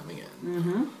people coming in.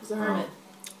 Mm-hmm. He's a hermit.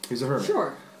 He's a hermit.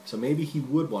 Sure. So maybe he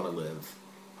would want to live.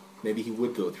 Maybe he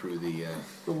would go through the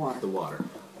water. The water.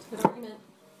 Good argument.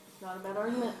 Not a bad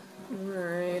argument.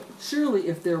 Alright. Surely,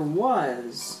 if there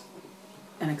was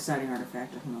an exciting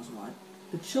artifact, or who knows what,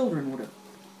 the children would have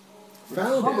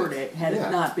Found recovered it had Yeah.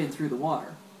 it not been through the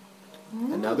water.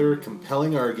 Another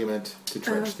compelling argument to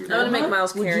trench through. I'm gonna make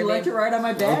Miles Would carry you like me. to ride on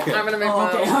my back? Okay. I'm gonna make Oh,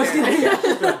 Miles okay. I was carry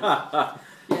gonna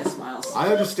Yes, Miles. I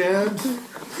understand.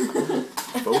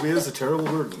 Phobia is a terrible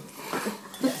burden.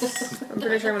 I'm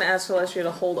pretty sure I'm gonna ask Celestia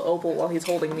to hold Opal while he's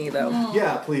holding me, though.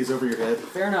 Yeah, please, over your head.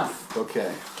 Fair enough.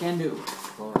 Okay. Can do.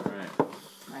 Alright.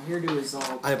 My hairdo is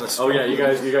all. I have a. Oh yeah, you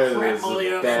guys, this Crample is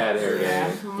you. bad hair day.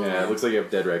 Yeah. Yeah, it looks like you have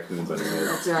dead raccoons on your head.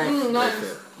 That's right.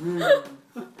 Nice. Mm.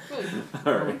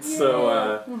 Alright,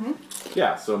 so,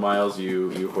 yeah, so Miles,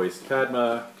 you hoist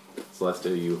Padma,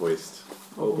 Celestia, you hoist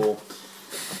Opal,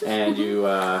 and you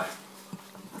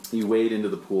wade into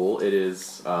the pool. It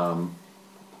is,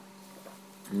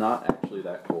 not actually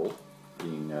that cold,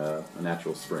 being a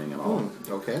natural spring and all.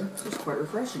 Okay. It's quite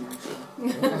refreshing, actually.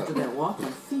 After that walk, my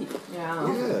feet.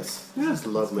 Yeah. Yes. This is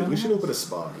lovely. We should open a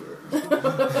spa here.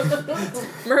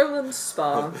 Merlin's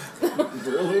Spa.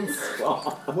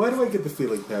 Why do I get the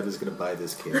feeling Pat is going to buy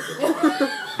this cake?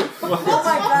 Oh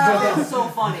my god, that's so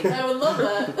funny. I would love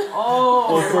that.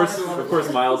 Oh, Well, of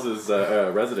course, Miles's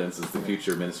residence is the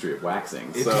future Ministry of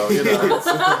Waxing. So you know,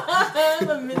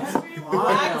 The Ministry of Wow.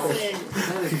 Waxing.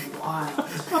 that is wild.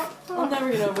 I'll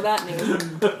never get over that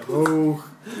name. Oh,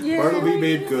 Bartleby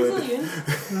made good.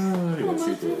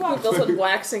 We built a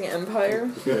waxing empire.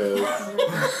 yes.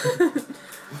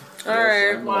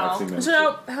 Alright. Wow. Waxing ministry.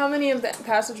 So now, how many of the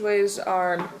passageways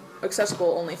are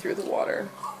accessible only through the water?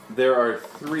 There are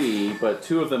 3, but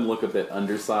 2 of them look a bit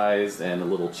undersized and a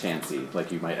little chancy,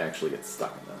 like you might actually get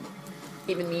stuck in them.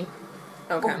 Even me.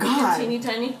 Okay. God. Teeny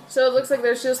tiny. So it looks like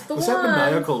there's just the Was one. that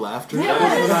maniacal laughter?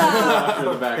 After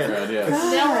the background, yes.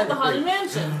 Now we're at the Haunted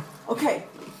Mansion. Okay,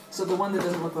 so the one that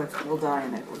doesn't look like we'll die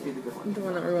in it would be the good one. The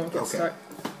one that we won't get Okay. stuck.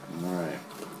 Alright.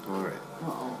 All right.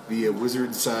 Uh-oh. The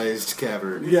wizard-sized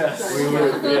cavern. Yes.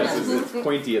 Yes, it's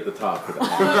pointy at the top for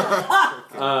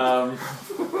that.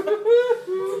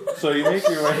 So you make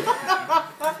your way.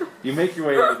 You make your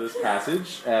way into this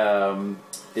passage.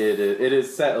 It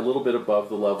is set a little bit above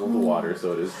the level of the water,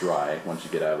 so it is dry once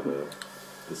you get out of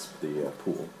the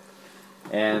pool.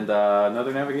 And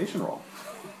another navigation roll.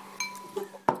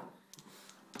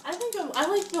 I think I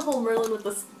like the whole Merlin with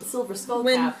the silver skull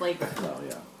When- cap. Like, Oh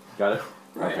yeah, got it.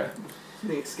 Right. Okay.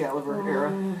 The Excalibur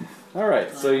era. All right.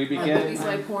 So you at begin. least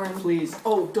my porn. Please.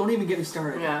 Oh, don't even get me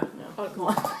started. Yeah. No. Oh, come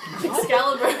on.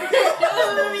 Excalibur.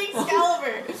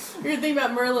 Excalibur. You're think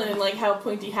about Merlin and like how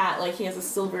pointy hat, like he has a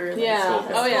silver. Like, Yeah.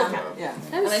 skull Oh, yeah. cap. Yeah.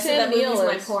 And I said that movie's Neill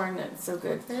my is- porn. It's so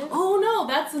good. Oh no,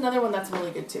 that's another one that's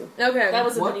really good too. Okay. That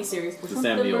was a What? miniseries. The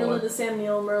Sam Neill Merlin, one. the Sam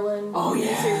Neill Merlin. Oh,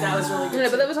 yeah. miniseries. That was really good. Yeah,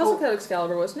 but that was also Oh, called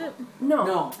Excalibur, wasn't it? no.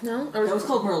 No. No? That was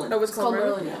called Merlin. Oh, it was It's called called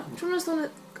Merlin? Merlin. Yeah. Which one was the one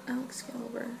that...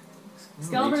 Excalibur.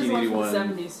 Excalibur is the one from the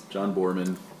 1981. 70s. John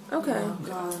Borman. Okay. Oh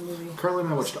god, movie. Carly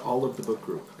and I watched all of the book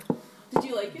group. Did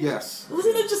you like it? Yes.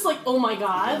 Wasn't it just like, oh my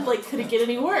god, like could it get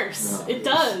any worse? No. It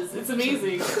does. It's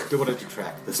amazing. Don't want to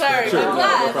detract this. Sorry, Sure, I'm no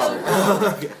glad.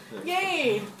 problem.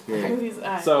 Yay! Yeah. Movies,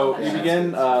 So I you love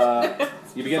begin that.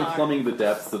 Sorry. plumbing the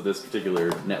depths of this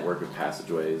particular network of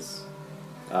passageways.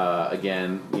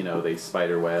 Again, they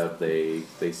spider web, they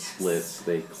split,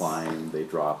 they climb, they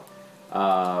drop.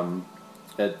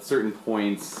 At certain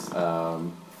points,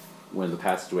 when the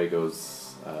passageway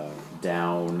goes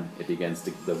down, it begins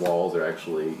to. The walls are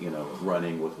actually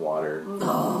running with water.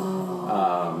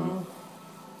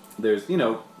 There's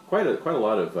quite a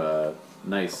lot of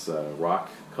nice rock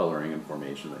coloring and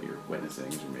formation that you're witnessing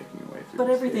as you're making your way through. But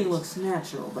this everything phase. looks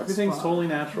natural. Thus Everything's far. totally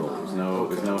natural.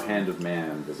 There's no hand of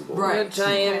man visible. Right. A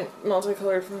giant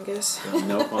multicolored fungus.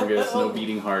 No fungus, no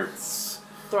beating hearts,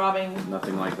 Throbbing.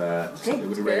 nothing like that. They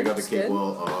would have read on the It's good. cake.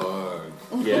 Well,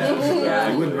 Yeah, exactly.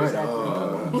 I wouldn't write.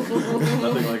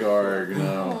 Nothing like ARG,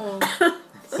 no.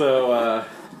 So,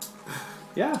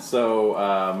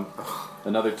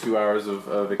 another 2 hours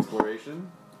of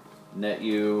exploration. Net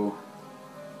you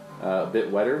a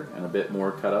bit wetter and a bit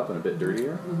more cut up and a bit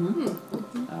dirtier.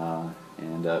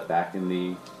 And back in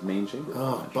the main chamber.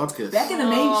 Oh, Butkus. Back in the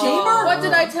main chamber? What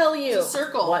did I tell you? It's a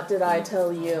circle. What did I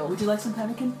tell you? Would you like some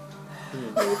pemmican?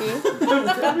 Maybe.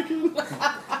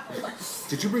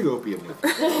 Did you bring opium with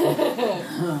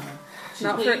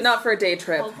you? Not for a day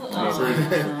trip. It's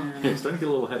starting to get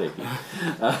a little headachy.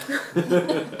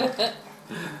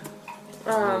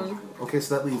 Okay,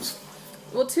 so that leaves.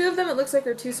 Well, 2 of them it looks like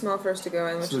are too small for us to go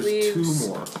in, which So there's leaves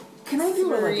 2 more. Can I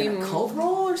do like an Three. occult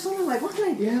roll or something? Like, what can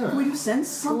I do? Yeah. Can we do sense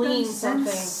something? Glean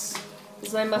Sense.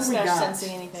 Is my What do we mustache got?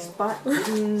 sensing anything? Spot.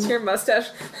 It's your mustache.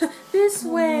 This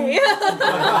way. I'm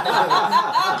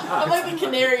like the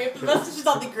canary. If the mustache is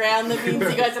on the ground, that means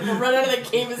you guys have to run out of the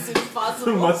cave as soon as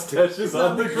possible. Mustache is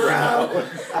on the ground.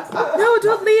 No,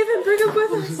 don't leave him. Bring him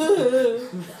with us.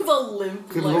 It's all limp.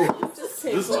 Good Like, lord. just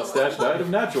This mustache died of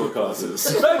natural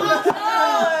causes.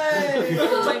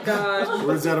 Oh my god.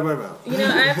 Words out of my mouth. I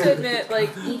have to admit,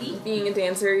 like, being a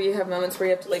dancer, you have moments where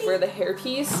you have to, like, wear the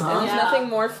hairpiece, and there's Yeah. nothing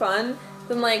more fun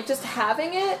than, like, just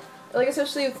having it. Like,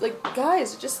 especially with, like,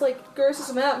 guys, it just, like, grosses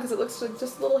them out because it looks like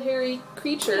just a little hairy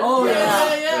creature. Oh,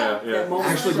 yeah. yeah.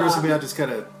 Actually, grossing me out just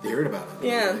kind of hearing about it.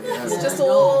 Yeah. It's Yeah. just a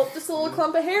little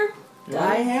clump of hair.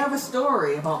 I have a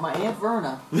story about my Aunt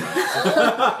Verna.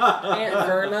 Aunt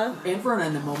Verna. Aunt Verna,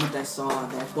 in the moment I saw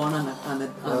that bun on the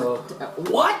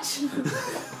what?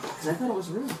 Because I thought it was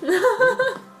real. She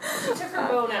took her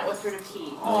bone out with her to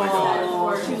pee. Oh my god.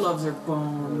 Oh, she loves her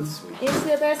bones. It's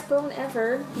the best bone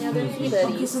ever. Now they're Okay,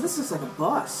 buddies. so this looks like a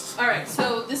bust. Alright,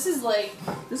 so this is like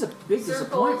This is a big circles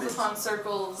disappointment. upon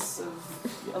circles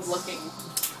of looking.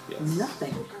 Yes.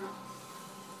 Nothing.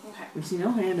 Okay. We see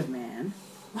no hand of man.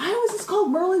 Why was this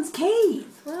called Merlin's Cave?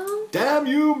 Well, Damn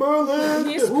you, Merlin!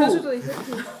 he supposedly hit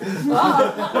me.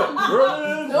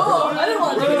 Merlin! No, I didn't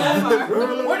want to take it that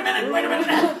far. Wait a minute.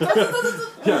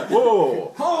 Yeah,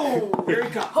 whoa! Oh, here he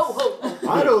comes. Ho, ho.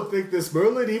 I don't think this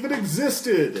Merlin even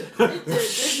existed.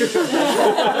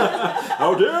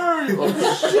 How dare you!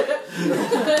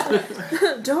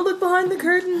 Don't look behind the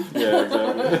curtain. Yeah,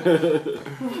 exactly.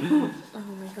 Oh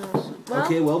my gosh. Well,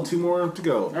 Okay, well, 2 more to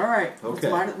go. All right. Okay.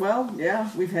 Well, yeah,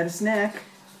 we've had a snack.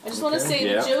 I just want to say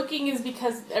Yeah. the joking is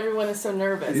because everyone is so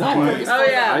nervous. No, I'm I- nervous. Oh,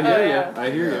 yeah. I hear Oh, you. yeah. I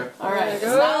hear you. All right. It's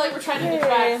Oh, not like we're trying to okay.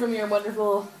 detract from your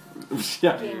wonderful.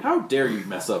 Yeah. How dare you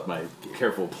mess up my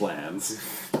careful plans?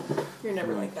 You're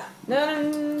never like that.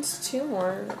 no, it's 2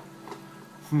 more.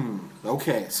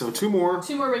 Okay, so 2 more.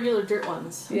 2 more regular dirt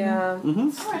ones. Yeah. Mm-hmm. All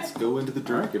right. Let's go into the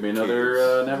dirt. Alright, give me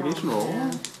another navigation roll.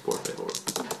 Yeah. Por favor.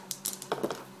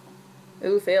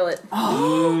 Ooh, fail it.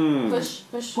 Push,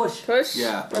 push, Push. Push.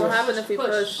 Yeah, What'll push. happen if we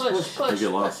push? You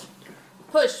get lost.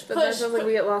 Push, But that push, sounds like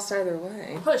we get lost either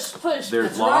way. push, push. There's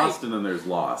That's lost and then there's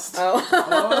lost. Oh.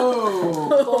 Oh.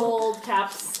 Right. Bold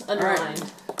caps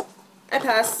underlined. I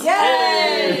pass.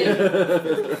 Yay!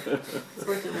 It's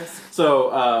worth the risk.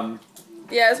 So,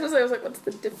 Yeah, I suppose I was like, what's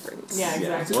the difference? Yeah,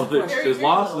 yeah. exactly. Well, there's Very lost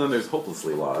little. and then there's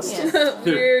hopelessly lost. Yeah.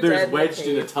 We're There's dead wedged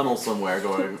in a cave. tunnel somewhere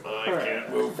going, I can't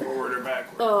move forward or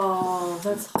backward. Oh,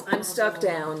 that's. I'm stuck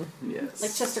down. Yes.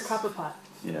 Like Chester Copperpot.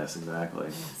 Yes, exactly.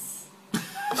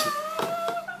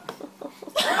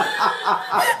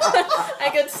 I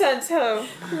good sense how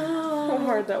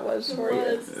hard that was for you.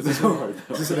 Is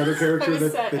this another character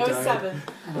that I was died? 7.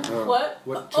 Oh. What?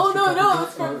 What Oh, Chester no,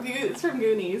 Copperfield? it's from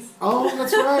Goonies. Oh,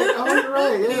 that's right. Oh, you're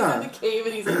right. He's in Yeah. the cave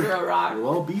and he's under a rock.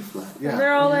 Well, B flat. Yeah. And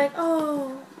they're all like,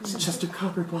 oh. It's Chester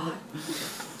Copperpot.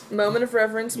 Moment of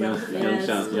reverence. Young, Moment of young, Yes,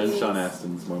 Sean, young please. Sean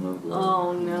Astin's moment of glory.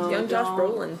 Oh no. Young Josh don't.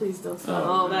 Brolin. Please don't stop.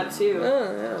 Oh, Oh, that too.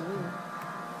 Oh,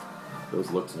 Those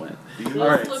looks went. Those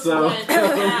Alright, looks so. went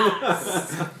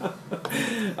fast.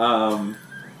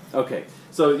 Okay,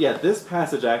 so yeah, this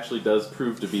passage actually does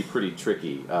prove to be pretty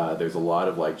tricky. There's a lot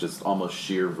of like just almost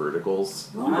sheer verticals.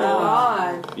 Oh my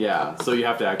god. Yeah, so you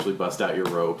have to actually bust out your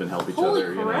rope and help each Holy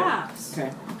other, craps.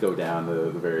 Okay. go down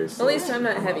the various. At least I'm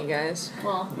not heavy, guys.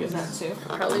 Well, Yes. that too.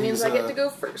 Probably means He's, I get to go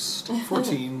first.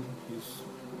 14.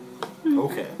 He's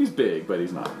okay. He's big, but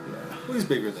he's not. Well, he's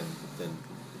bigger than.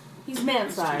 He's man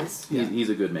size. Yeah. He's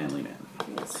a good manly man.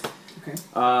 Yes. Okay.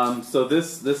 So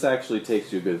this actually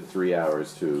takes you a good 3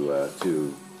 hours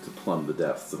to plumb the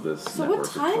depths of this. So network what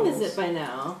of time is tunnels. it by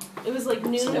now? It was like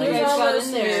noon It when you was guys got almost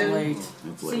in there. noon. Late.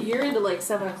 It's So late. you're into like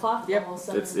 7 o'clock. Yep. Almost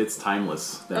 7. It's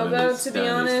timeless. Down Although, in these, to be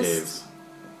down in these honest- caves.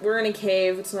 We're in a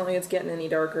cave. It's not like it's getting any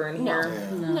darker in No. here.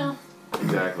 Yeah. No.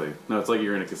 Exactly. No, it's like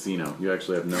you're in a casino. You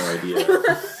actually have no idea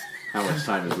how much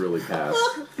time has really passed.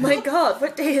 My God,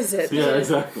 what day is it? Yeah,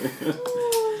 exactly.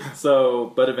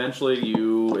 So, but eventually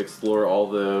you explore all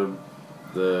the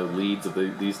leads of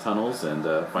these tunnels and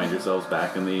find yourselves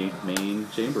back in the main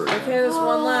chamber. again. Okay, there's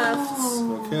one left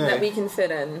Okay. that we can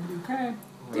fit in. Okay.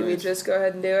 Do we Right. just go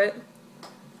ahead and do it?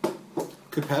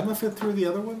 Could Padma fit through the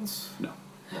other ones? No.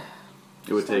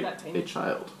 It would It's not take that tiny. a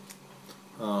child.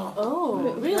 Oh. Oh, You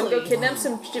wanna really? go kidnap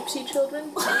some gypsy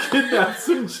children? Kidnap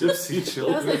some gypsy That was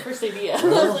children. my first idea. I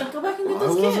was like, go back and get I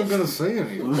those wasn't kids. going to say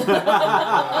anything.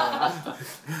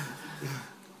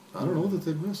 I don't know that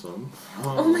they'd miss them.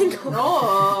 Oh my God. It's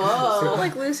Oh. not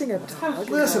like losing a dog.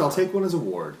 Listen, I'll take one as a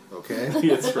ward, okay?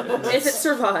 That's right. If it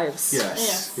survives.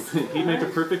 Yes. He'd make a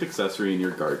perfect accessory in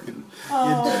your garden.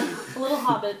 Oh, a little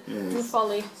hobbit Yes. with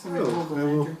Folly. Somebody Oh, hold the I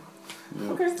will- lantern.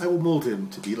 Okay. I will mold him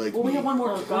to be like Well, we me. have one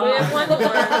more. Oh, We God. have one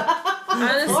more.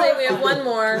 Honestly, we have one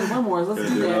more. One more. Let's Gonna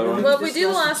do do that. another one? Well, if we do the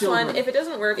Discuss last children. one, if it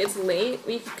doesn't work, it's late.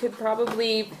 We could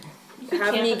probably could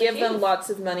have camp me in the give them cave. lots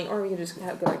of money, or we could just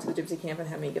go back to the gypsy camp and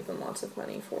have me give them lots of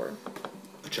money for.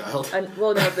 A child.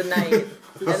 Well, no, the night,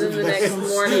 and then the next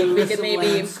morning we could Some maybe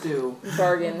lamb stew.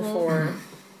 bargain for,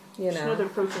 you Another know,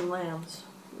 approaching lambs.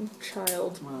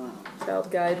 child Wow.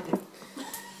 guide.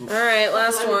 All right,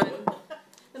 last one.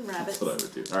 And rabbits. That's what I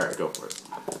would do. All right, go for it.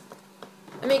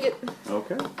 I make it.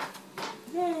 Okay.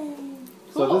 Yay.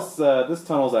 So Cool. this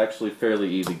tunnel is actually fairly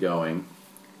easy going.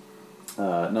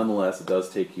 Nonetheless, it does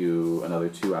take you another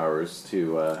 2 hours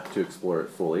to explore it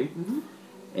fully,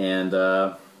 and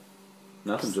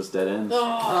nothing, just dead ends.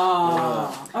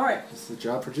 Oh. All right. It's the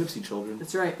job for gypsy children.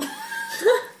 That's right.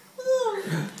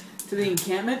 To the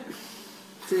encampment.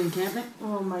 To the encampment.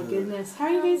 Oh my goodness. How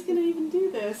are you guys gonna even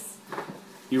do this?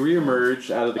 You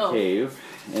reemerge out of the Oh. cave,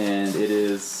 and it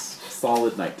is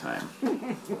solid nighttime.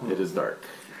 It is dark.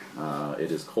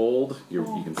 It is cold. You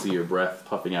can see your breath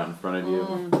puffing out in front of you.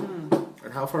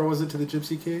 And how far was it to the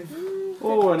gypsy cave?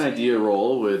 Oh, an idea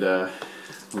roll would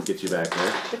get you back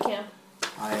there. The camp.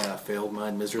 I failed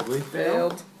mine miserably.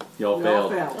 Failed. Y'all We all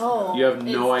failed. failed. Oh. You have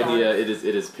no it's idea. dark.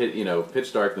 It is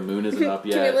pitch dark. The moon isn't up Can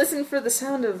we yet. listen for the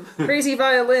sound of crazy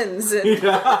violins and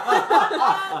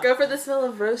go for the smell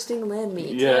of roasting lamb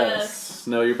meat? Yes.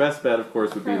 No, your best bet, of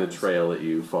course, would be the Crows. trail that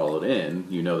you followed in.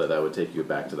 You know that would take you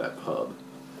back to that pub.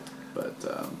 But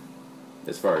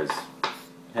as far as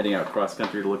heading out cross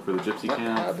country to look for the gypsy What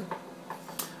camp,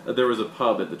 pub? there was a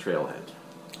pub at the trailhead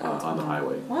on the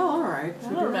highway. Well, all right. I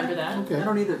don't remember that. Okay. I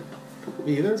don't either.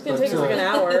 Me either. It's gonna take us like an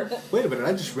hour. Wait a minute,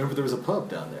 I just remembered there was a pub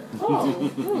down there.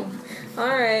 Oh. All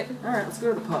right. All right. Let's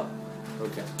go to the pub.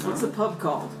 Okay. What's the pub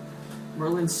called?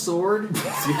 Merlin's sword.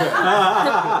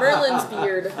 Merlin's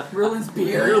beard. Merlin's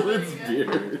beard. Merlin's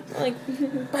beard.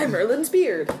 Like, by Merlin's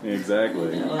beard.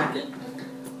 Exactly. I like it.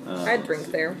 I'd drink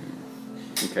there.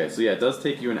 Okay, so yeah, it does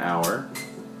take you an hour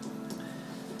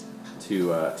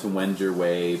to wend your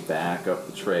way back up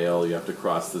the trail. You have to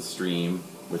cross the stream,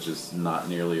 which is not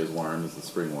nearly as warm as the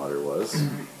spring water was.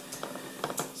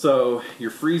 So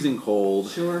you're freezing cold.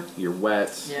 Sure. You're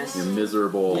wet. Yes. You're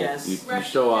miserable. Yes. You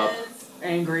show up.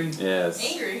 Angry. Yes.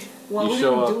 Angry. Well, You we show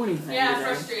didn't up- do anything. Yeah, today.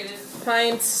 frustrated.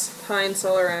 Pints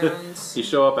all around. You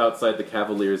show up outside the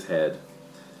Cavalier's Head.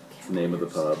 It's the name of the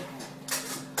pub.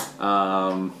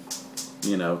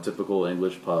 Typical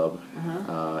English pub.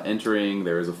 Entering,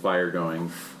 there is a fire going,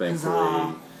 thankfully.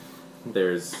 Huzzah.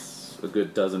 There's a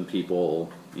good dozen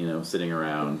people, sitting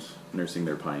around, nursing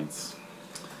their pints.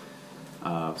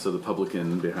 So the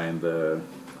publican behind the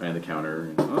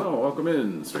counter. Oh, welcome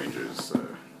in, strangers. Take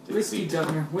a Whiskey seat."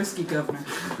 governor. Whiskey governor.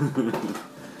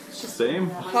 Same.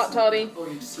 Hot toddy. Oh,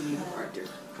 you just need a part, dude.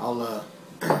 I'll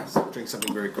drink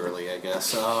something very girly, I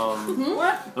guess.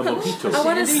 What? A mojito. I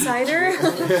want a cider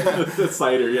The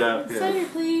cider, yeah. Cider,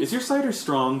 please. Is your cider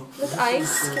strong? with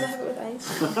ice. Can I have it with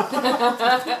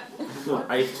ice?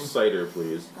 Iced cider,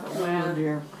 please. Oh,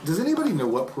 dear. Does anybody know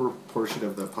what proportion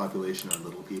of the population are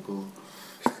little people?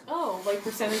 Oh, like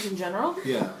percentage in general?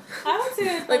 Yeah. I would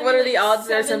say Like, what are the odds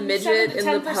there's a 7 midget to in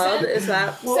the 10%. pub? Is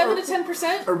that 7 to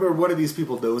 10%? Or one of these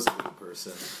people knows a little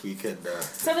person. We can.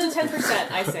 7 to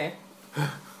 10%, I say.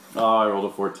 Oh, I rolled a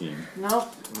 14.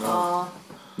 Nope. No.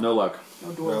 No luck. No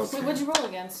No. dwarves. Wait, what'd you roll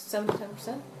against? 7 to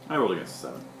 10%? I rolled against a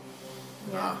 7.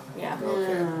 Yeah. Yeah.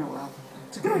 Okay. Well,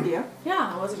 it's a good idea.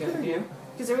 Yeah, it was a good idea.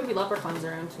 Because there would be leprechauns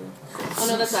around too. Oh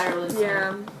no, that's Ireland.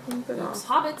 yeah? There's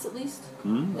hobbits at least.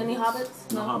 Hmm? Any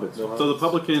hobbits? No hobbits. So the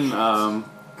publican,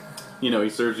 he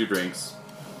serves you drinks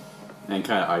and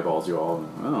kind of eyeballs you all.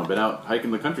 Oh, been out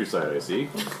hiking the countryside, I see.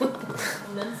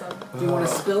 And then some. Do you want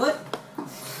to spill it?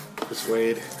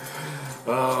 Persuade.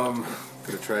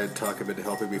 Gonna try and talk him into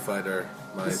helping me find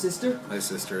my sister? My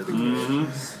sister. The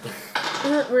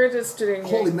We're just doing.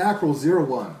 Holy mackerel,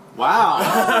 0-1.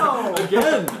 Wow!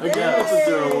 Again, it's a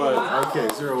 0-1. Okay,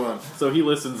 0-1. So he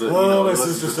listens. Oh, my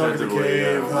listens sister's stuck in the attentively,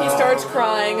 cave. He starts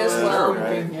crying as well.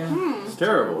 Right. Yeah. It's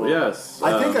terrible. Yes.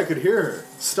 I think I could hear her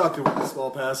stuck in one of the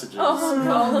small passages.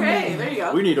 Oh, okay, there you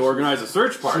go. We need to organize a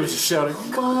search She party. was just shouting,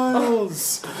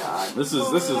 Miles! This is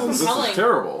Compelling.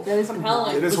 terrible. That is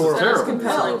Compelling. It is This is horrible. terrible. It's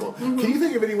Compelling. horrible. Can you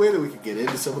think of any way that we could get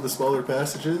into some of the smaller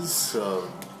passages?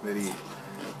 Any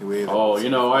way that Oh,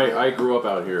 I grew up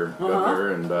out here,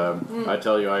 Governor, and I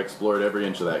tell you, I explored every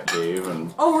inch of that cave,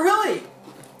 and Oh, really?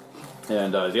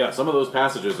 some of those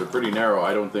passages are pretty narrow.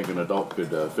 I don't think an adult could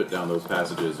fit down those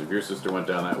passages. If your sister went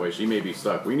down that way, she may be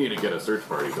stuck. We need to get a search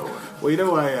party going.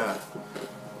 Well,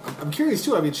 I'm curious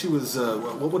too. I mean, she was.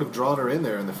 What would have drawn her in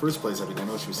there in the first place? I mean, I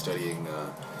know she was studying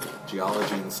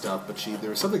geology and stuff, but there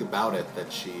was something about it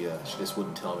that she just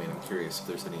wouldn't tell me, and I'm curious if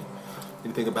there's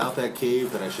anything about that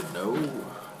cave that I should know.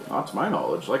 Not to my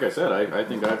knowledge. Like I said, I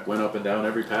think I went up and down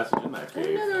every passage in that I didn't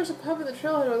cave. know there was a pub at the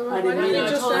trailhead. I Why didn't didn't know. you I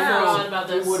just totally forgot ask? about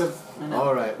They this. would have.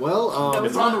 All right. Well,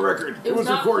 It's on the record. It was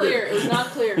not recorded. clear. It was not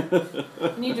clear.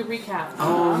 You need to recap.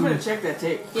 I'm gonna check that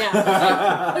tape. Yeah.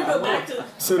 Go back to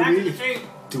So back do to we- the tape.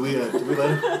 do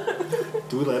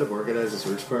we let him organize a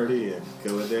search party and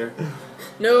go in there?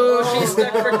 No, she's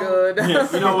stuck for good.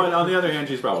 Yeah, you know what? On the other hand,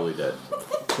 she's probably dead.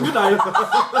 Good night.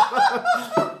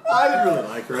 I didn't really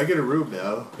like her. I get a room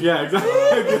now. Yeah, exactly.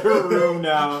 Get her a room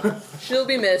now. She'll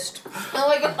be missed. Oh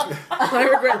my god. I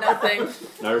regret nothing.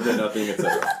 I regret nothing,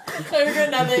 etc. I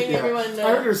regret nothing. Everyone I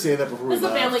heard her knows. say that before we It's the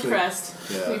left. family and- crest.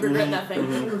 Yeah. We regret I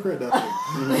nothing. regret nothing.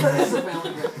 It's a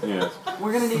family group. Yes.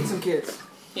 We're gonna need some kids.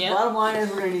 Yeah. Bottom line is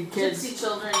we're gonna need kids. Gypsy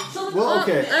children. Well,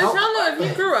 okay. I found that if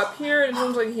he grew up here, it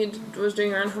sounds like he was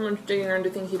digging around. How much digging around do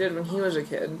you think he did when he was a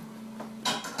kid?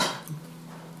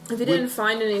 If he didn't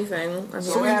find anything, I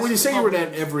So mean, when you say you were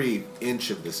at every inch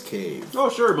of this cave, Oh,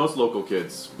 sure. Most local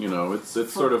kids,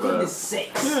 it's sort of a. Goodness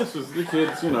sakes. Yeah, it's just the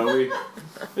kids,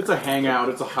 it's a hangout,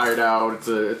 it's a hideout,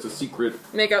 it's a secret.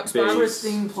 make out Base. spots.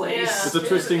 Interesting place. Yeah. It's a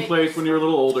twisting place when you're a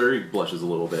little older. He blushes a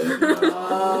little bit.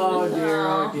 Oh dear,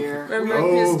 oh dear. Remember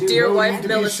oh, his dear no wife need to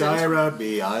be Millicent. shy around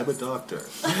me. I'm a doctor.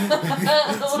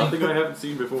 Something I haven't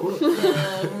seen before.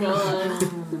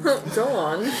 Go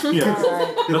on. Yes.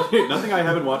 Nothing I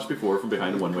haven't watched before from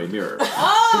behind a one-way mirror.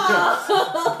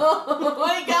 Oh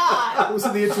my god. That was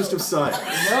in the interest of science.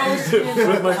 No skin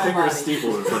With my on finger body.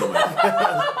 steepled in front of my.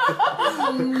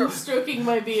 Stroking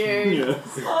my beard.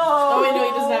 Yes. Oh wait, no,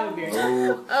 he doesn't have a beard.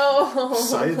 Oh, Oh.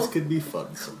 science can be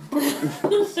fun sometimes.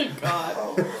 Oh god.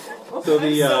 So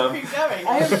the So creeped out right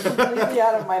I now. am completely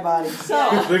out of my body. So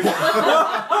I'm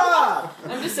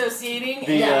dissociating.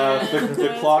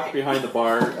 the clock behind the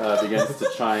bar begins to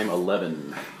chime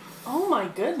 11. Oh my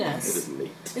It goodness. is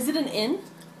late. Is it an inn?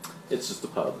 It's just a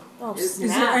pub. Oh, is snap.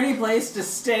 there any place to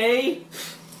stay?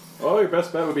 Oh, your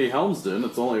best bet would be Helmsden.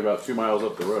 It's only about 2 miles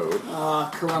up the road.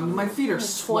 Caramba, my feet are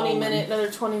swollen. Another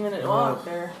 20-minute walk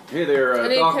there. Hey there,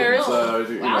 Any Dawkins. carriage?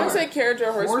 Wow. I would say carriage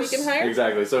or horse we Horse? can hire.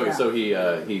 Exactly. So Yeah. so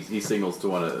he signals to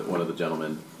one of the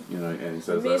gentlemen, and he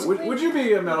says, Basically- would you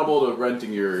be amenable to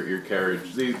renting your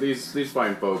carriage? These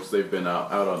fine folks, they've been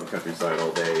out on the countryside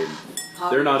all day, and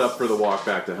they're not up for the walk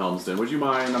back to Helmsden. Would you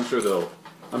mind? I'm sure they'll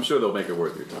make it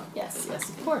worth your time. Yes,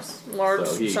 of course. Large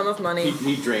So sum of money.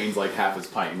 He drains like half his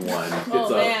pint in one, gets Oh,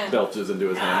 up, man. belches into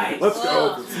his hand. Nice. Let's go.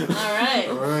 All right.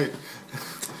 All right.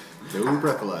 No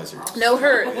breathalyzers. No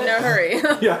hurry.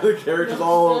 Yeah, the carriage is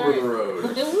all over the road.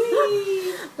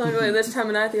 Luckily, this time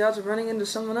of night, the odds of running into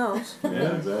someone else.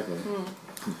 Yeah, exactly.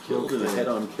 Killed in a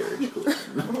head-on carriage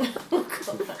collision.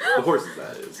 The horses,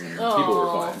 that is. And people were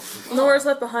fine. The horse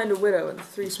left behind a widow and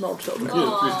 3 small children. 3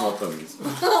 small ponies.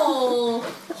 Oh.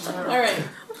 Alright.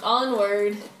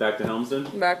 Onward. Back to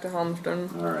Helmsden? Back to Helmsden.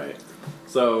 Alright.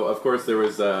 So, of course, there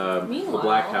was the Meanwhile-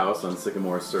 Black House on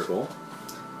Sycamore Circle.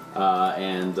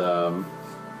 And The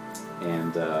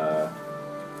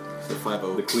 5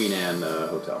 Oaks. the Queen Anne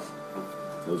Hotel.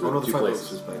 Those Oh, were no, the the 2 5 Oaks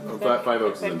places. is Beck. Okay. Five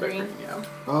Oaks is in Beck Beck Green. Green, yeah.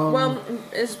 Well,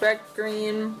 is Beck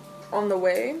Green on the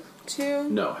way to?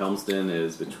 No, Helmsden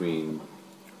is between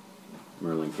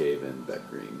Merlin Cave and Beck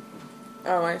Green.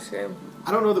 Oh, I see.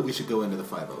 I don't know that we should go into the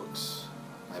 5 Oaks.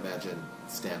 I imagine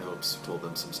Stanhope's told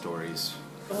them some stories.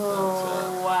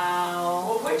 Oh,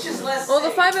 wow. Well, which is less Well, the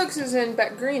safe? 5 Oaks is in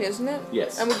Beck Green, isn't it?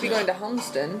 Yes. And we'd be going to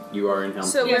Helmsden. You are in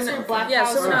Helmsden. So Yes, we're sir, not. Black Yeah,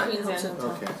 House so we're or not in Queen's Helmsden.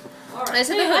 Inn. Okay. All I right.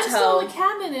 said Hey, the I'm still in hotel. the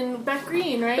cabin in Beck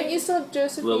Green, right? But you still have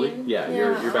Josephine. Lily? Yeah,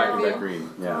 Yeah. you're back in Oh. Beck Green.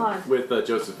 Yeah. God. With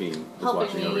Josephine is helping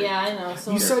watching over me. you. Yeah, I know.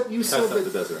 So You said That's not the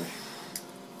that. Desiree.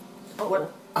 Oh.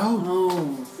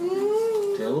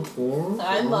 Oh. Teleport.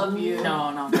 I love you.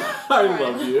 No. I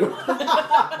love you.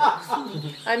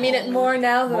 I mean it more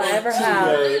now than I ever have.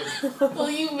 Okay. Will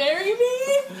you marry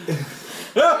me?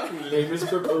 Neighbor's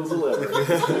proposal ever.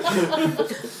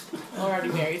 Already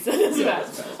married, so that's bad.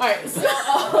 Alright,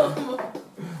 so,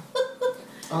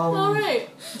 alright.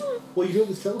 Well, you do have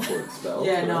this teleport spell.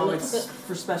 Yeah, no, right? it's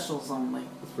for specials only.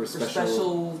 for For special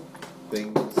special.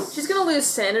 things. She's gonna lose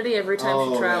sanity every time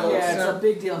Oh, she travels. Yeah, it's so- a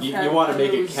big deal. You I want to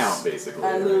make it lose- count, basically.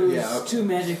 I lose Yeah, okay. 2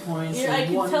 magic points. I and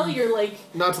can 1 tell you're like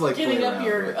Not to like giving play up around,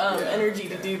 your but, yeah, energy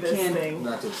to okay. do this Can't- thing.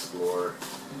 Not to explore.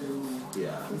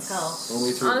 Yeah. Tell.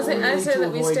 Only to Honestly, avoid. I Only say to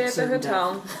that we avoid stay at the certain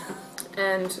hotel,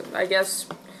 and I guess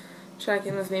check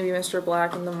in with maybe Mr.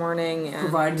 Black in the morning. And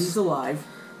Provided he's alive,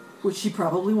 which he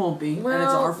probably won't be, well, and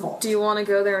it's our fault. do you want to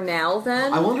go there now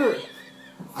then? I wonder.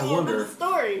 I The wonder.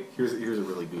 story. Here's a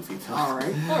really goofy thought. All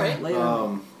right. Alright. Lay it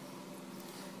on.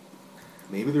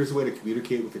 Maybe there's a way to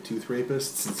communicate with the tooth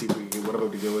rapists and see if we can get one of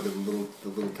them to go into the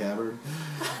little cavern.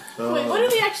 Wait, what are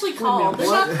they actually called? They're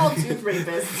What? not called tooth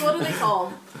rapists. What are they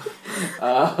called?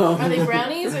 Are they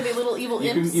brownies? Are they little evil You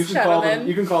imps? can Shut call up, them. Ed.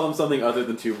 You can call them something other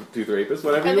than tooth rapists,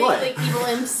 whatever Are you they like. like evil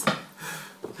imps?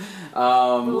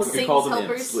 You Satan's can call them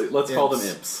helpers? imps. Let's call them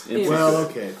Imps. imps. Imps. Well,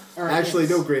 okay. All right, Actually,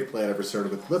 yes. no great plan ever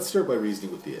started with. Let's start by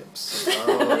reasoning with the imps.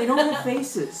 They don't have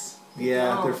faces.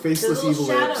 Yeah, No. they're faceless They're little evil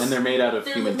shadows. imps. And they're made out of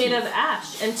They're human made teeth. out of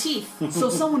ash and teeth. So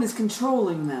someone is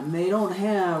controlling them. They don't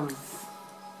have.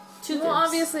 Tooth well, imps.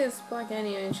 obviously it's Black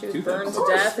Annie and she was Tooth burned imps. to Of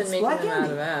course, death and it's making Black them out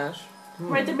Annie. of ash.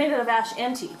 Right, they're made out of ash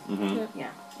and teeth. Mm-hmm. Yeah.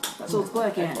 So it's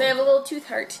Black Ant. They have a little tooth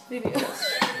heart. They do.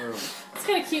 It's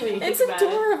kind of cute when you It's think about it.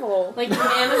 adorable. Like in an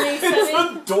anime setting.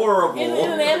 It's adorable. In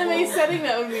an anime setting,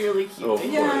 that would be really cute. Oh,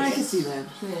 Yeah, I can see that.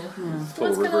 Yeah. Yeah. Total It's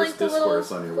kind of reverse like the little,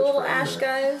 discourse on your the little witchcraft ash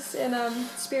there. guys in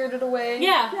Spirited Away.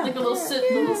 Yeah, Yeah. like the little soot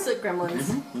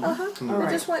gremlins. Uh-huh. All They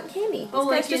right. just want candy. Oh, These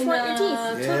like guys just in, want your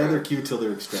teeth. Yeah, they're cute till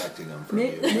they're extracting them from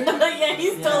you. Yeah,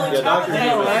 he's totally Yeah, Dr.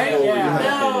 traumatized. Who is right? totally Yeah. my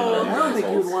No. opinion on I don't think you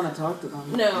assholes. would want to talk to them.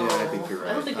 No. Yeah, I think you're I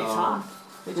don't right. think they talk.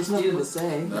 There's nothing to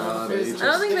say. No, There's- they I don't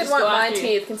just- think They they'd just want go my after you.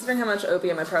 teeth, considering how much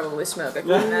opium I probably smoke. I can't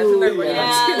imagine they're really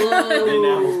Yeah. The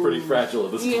enamel's pretty fragile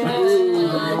at this point.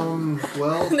 Yeah.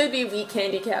 well, They'd be weak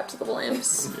handicapped to the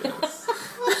lamps.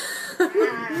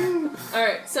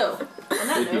 Alright, so, on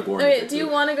that They'd be note, born Okay, addicted. do you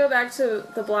want to go back to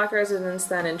the Black residence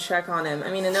then and check on him?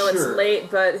 I mean, I know Sure. it's late,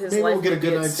 but his Maybe life we'll get a could be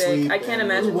good at night's stake. sleep I can't and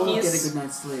imagine We won't get a he's. good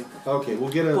night's sleep. okay, we'll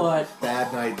get a But-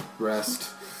 bad night rest.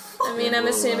 I mean, I'm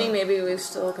We'll, assuming maybe we've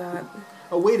still got.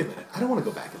 Oh, wait a minute. I don't want to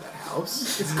go back in that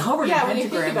house. It's covered Yeah, in when you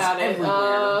think pentagrams about it,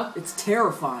 everywhere. It's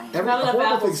terrifying. Not enough Horrible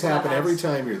apples things for that happen every house.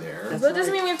 time you're there. That's That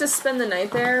doesn't right. mean we have to spend the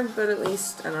night there, but at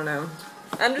least, I don't know.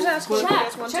 I'm just asking if you Check.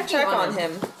 guys want to Checking check on on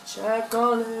him. check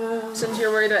on him. Since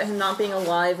you're worried about him not being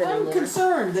alive I'm anymore.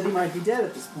 concerned that he might be dead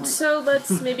at this point. So let's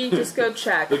maybe just go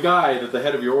check. The guy that the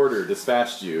head of your order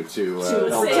dispatched you to To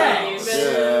help save.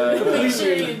 out. Yeah. Make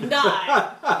sure you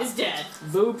die. Is dead.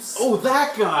 Oops. Oh,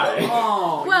 that guy!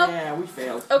 Oh, Well- yeah, we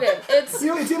failed. Okay, it's. You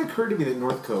know, it did occur to me that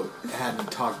Northcote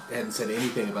hadn't said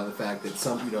anything about the fact that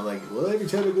some, well, every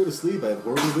time I go to sleep, I have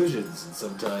horrible visions, and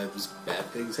sometimes bad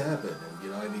things happen.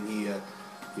 And I mean,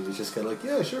 he was just kind of like,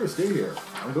 yeah, sure, stay here.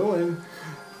 I'm going.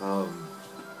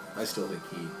 I still think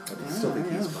he's Yeah.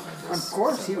 behind this. Of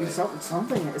course, he was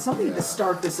something Yeah. to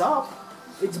start this up.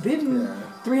 It's been Yeah.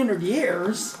 300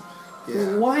 years.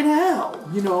 Yeah. Why now?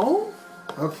 You know?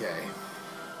 Okay.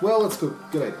 Well, let's go.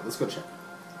 Good idea. Let's go check.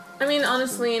 I mean,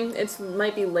 honestly, it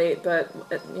might be late, but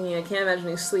I can't imagine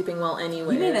he's sleeping well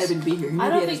anyway. He may not even be here. He may I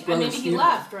be don't at his think. brother's Maybe he funeral.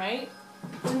 left, right?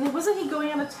 Wasn't he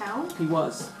going out of town? He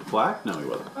was. Black? No, he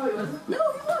wasn't. Oh, he wasn't.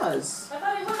 No, he was. I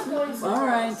thought he was going somewhere. All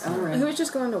right, else. all He right. was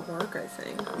just going to work, I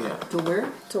think. Yeah. To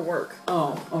where? To work.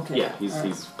 Oh, okay. Yeah, All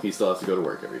right. he still has to go to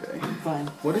work every day. Fine.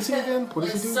 What is he again? What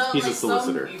does he do? He's a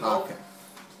solicitor. Oh, okay.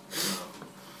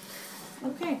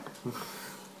 Okay.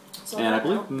 So And I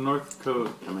believe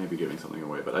Northcote, I might be giving something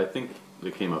away, but I think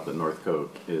it came up that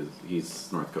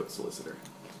he's Northcote's solicitor.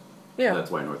 Yeah.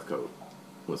 That's why Northcote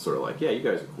was sort of like, yeah, you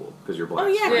guys are cool, because you're black. Oh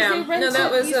yeah, Yeah. because No,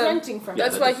 that was, he's renting from. Yeah,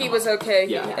 That's that why did he come was up. okay.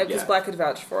 Yeah, Because yeah. Black could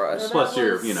vouch for us. That Plus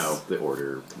your, was- the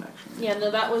order connection. Yeah, no,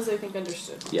 that was I think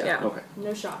understood. Yeah, Yeah. okay.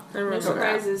 No shock. I No remember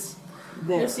surprises.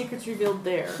 No There. secrets revealed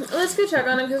there. Let's go check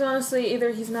on him because honestly,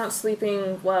 either he's not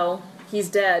sleeping well, he's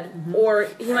dead, or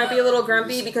he might be a little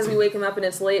grumpy because we wake him up and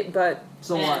it's late. But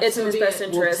So Yeah. what? it's in his So be best it.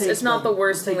 interest. We'll take It's not the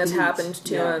worst we'll thing that's take the happened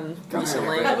to Yeah. him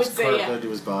recently. I would say, yeah. to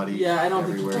his body. Yeah, I don't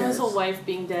think he everywhere. His whole wife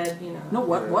being dead, you know. No,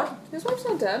 what? What? His wife's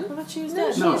not dead. I thought she was No,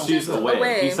 dead. No, She's she's just away.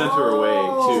 away. He sent her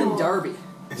away He's in to Derby.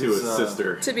 his His,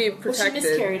 sister. To be Well, she protected.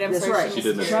 miscarried. I'm That's sorry. right. She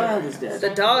did The miscarry. child is dead. The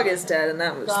dog is dead, and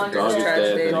that was Dog the Dog biggest is dead,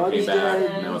 tragedy. then Dog he is came back.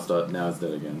 dead. Now it's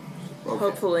dead again. Okay.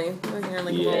 Hopefully, we're hearing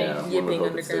like Yeah, a well, little we yipping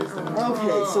hope it stays underground.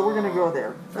 there. Okay, so we're gonna go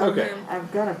there. Okay.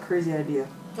 I've got a crazy idea.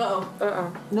 Uh-oh.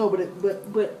 Uh-oh. No,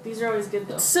 but These are always good,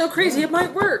 though. So crazy, it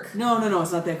might work. no,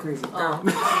 it's not that crazy. Oh.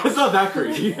 It's not that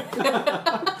crazy.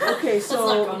 Okay, Let's not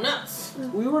go so nuts.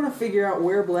 we want to figure out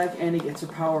where Black Annie gets her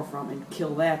power from and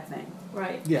kill that thing.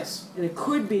 Right. Yes. And it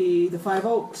could be the Five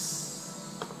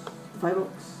Oaks. The Five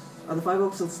Oaks. Are the Five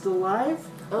Oaks still alive?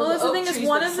 Well, that's the oak thing is, trees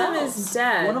one of them themselves. is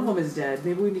dead. One of them is dead.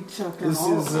 Maybe we need to check on This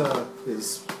all is of them.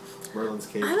 is Merlin's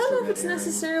cave. I don't know still if it's got Aaron.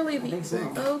 necessarily I think the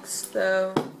so. oaks,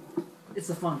 though. It's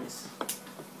the fungus.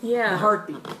 Yeah. The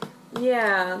heartbeat.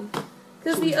 Yeah.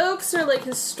 Because the oaks are like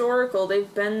historical.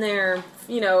 They've been there,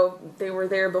 they were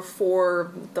there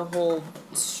before the whole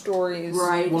stories.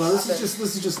 Right. Well, this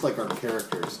is just like our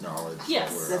characters' knowledge.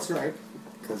 Yes. That's right.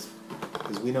 Because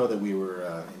we know that we were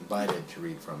invited to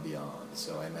read from beyond,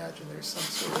 so I imagine there's some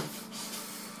sort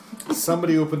of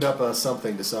somebody opened up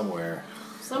something to somewhere.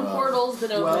 Some portal's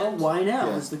been opened. Well, why now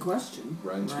Yeah. is the question.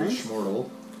 Runs right? for Schmortle.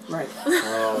 Right.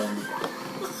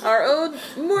 Our ode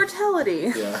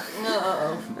mortality. Yeah.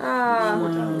 Ah.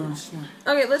 Mortality.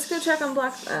 Okay, let's go check on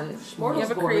Black then. You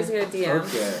have a boring. crazy idea.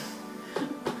 Okay.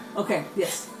 Okay,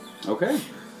 yes. Okay.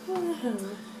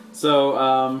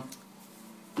 So,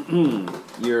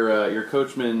 your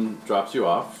coachman drops you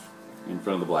off in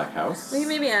front of the Black House. We can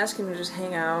maybe ask him to just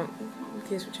hang out in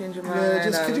case we change our mind. Yeah,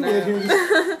 just I could don't you wait know.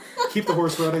 here? Just keep the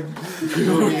horse running.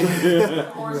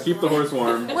 Keep the horse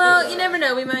warm. Well, you never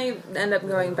know. We might end up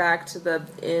going back to the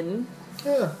inn.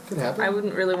 Yeah, could happen. I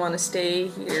wouldn't really want to stay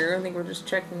here. I think we're just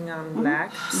checking on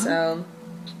Black. So,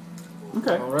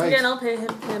 Okay. All right. again, I'll pay him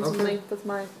handsomely Okay. with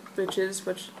my riches,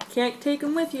 which can't take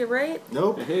him with you, right?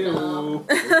 Nope. Hey-o.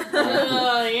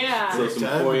 Yeah. So some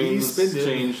Time to be coins spending.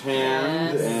 change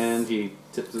hands, Yes. and he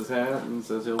tips his hat and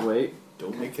says he'll wait.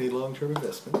 Don't make any long-term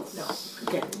investments. No.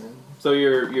 Okay. So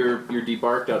you're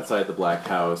debarked outside the Black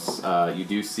House. You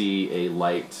do see a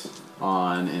light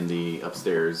on in the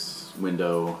upstairs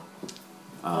window.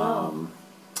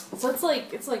 So it's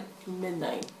like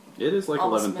midnight. It is like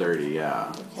Almost 11:30.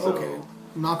 Yeah. So, Okay.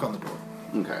 Knock on the door.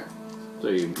 Okay. So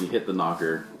you hit the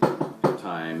knocker 2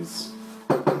 times.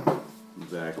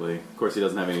 Exactly. Of course, he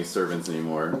doesn't have any servants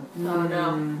anymore. Oh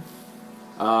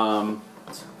no.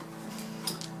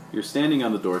 You're standing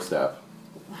on the doorstep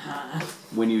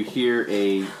when you hear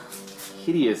a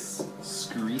hideous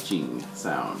screeching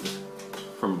sound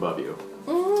from above you.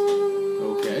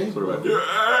 Okay. Sort of a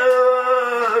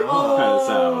kind of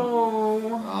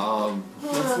sound.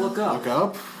 Let's look up. Look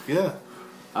up. Yeah.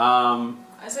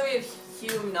 I say we have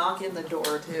Hume knock in the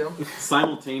door, too.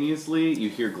 Simultaneously, you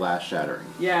hear glass shattering.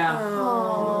 Yeah.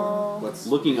 What's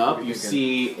Looking what up, are you thinking?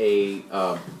 see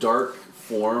a dark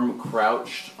form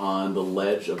crouched on the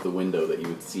ledge of the window that you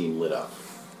had seen lit up.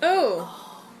 Oh,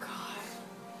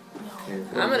 Okay,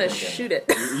 what I'm are gonna you thinking? shoot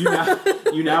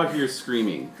it. You now hear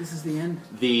screaming. This is the end.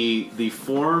 The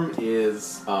form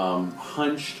is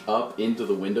hunched up into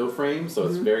the window frame, so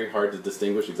it's very hard to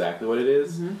distinguish exactly what it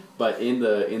is. But in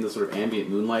the sort of ambient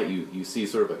moonlight, you see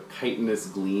sort of a chitinous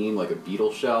gleam, like a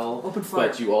beetle shell. Open fire.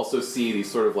 But you also see these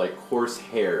sort of like coarse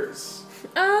hairs.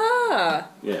 Ah!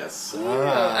 Yes.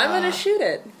 I'm gonna shoot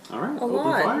it. All right. A Open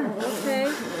lot. fire.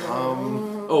 Okay.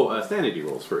 Sanity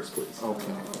rolls first, please.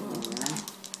 Okay.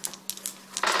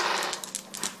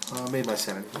 Made my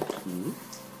sanity.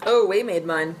 Oh, Wei made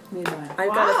mine. I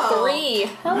got a 3.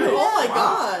 Oh my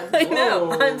god. I know.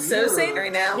 Whoa, I'm so you're- sane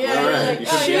right now. Yeah, All you're right, like, you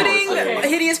oh, should yeah, be able to Shooting say.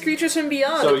 hideous creatures from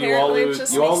beyond. So Apparently, you it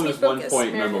just all makes me lose 1 focus. point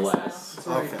American nonetheless.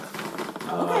 Okay.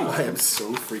 I am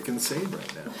so freaking sane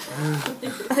right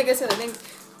now. Like I said, I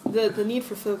think the need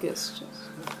for focus.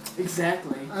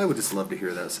 Exactly. I would just love to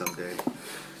hear that someday.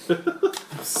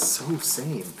 I'm so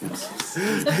sane.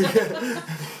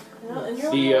 Well, and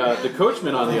you're The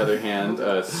coachman, on the other hand,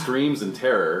 screams in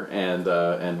terror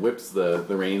and whips the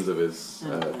reins of his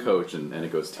coach, and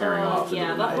it goes tearing off.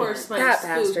 yeah, into the the night. horse might That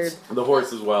have spooked. bastard. The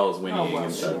horse as well is whinnying well,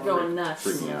 and sure. Going nuts.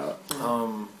 freaking out.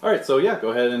 Um, All right, so yeah, go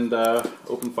ahead and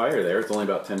open fire there. It's only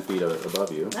about 10 feet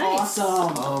above you. Nice.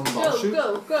 Awesome. I'll Go,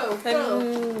 shoot. go.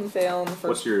 Fail on the first.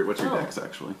 What's your Oh. dex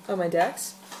actually? Oh, my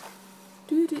dex?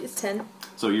 It's 10.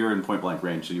 So you're in point blank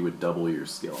range, so you would double your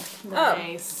skill.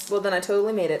 Nice. Well, then I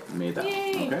totally made it. You made that.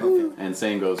 Yay. Okay. And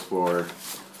same goes for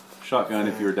shotgun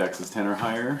if your dex is 10 or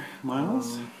higher,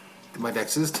 Miles. My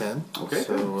dex is 10. Okay.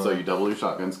 So, So you double your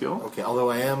shotgun skill. okay,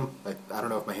 although I don't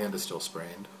know if my hand is still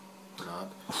sprained or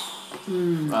not. It's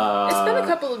been a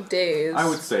couple of days. I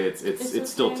would say it's It's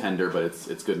still okay. tender, but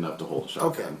it's good enough to hold a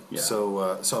shotgun. Okay. Yeah.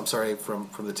 So I'm sorry, from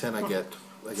the 10 I get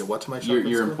what to my you're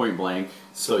shotgun in skill? point blank,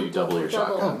 so you double your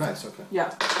Double. Oh, shotgun. nice, okay.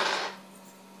 Yeah.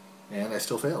 And I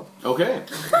still failed. Okay.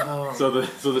 So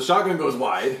the shotgun goes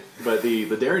wide, but the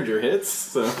Derringer hits.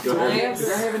 So go ahead. Nice.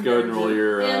 I haven't Go ahead and roll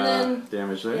your And then-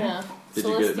 damage there. Yeah. Did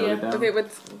you get it Celestia. noted down? Okay,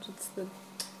 what's the...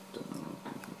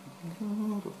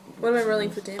 What am I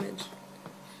rolling for damage?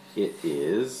 It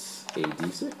is a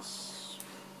d6.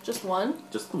 Just one?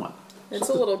 Just the one. It's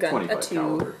Just a little gun. 25 A 2.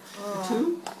 caliber.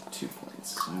 2? 2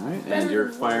 points. All right, and you're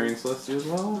firing Celestia as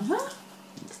well.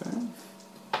 Okay.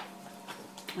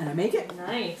 And I make it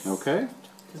Nice. Okay.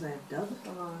 because I have dub.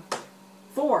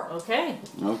 4. Okay.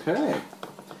 Okay.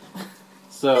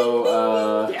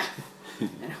 So, Yeah.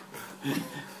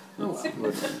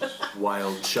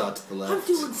 Wild shot to the left.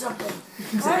 doing something.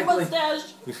 Exactly.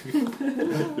 Mustache.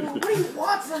 What do you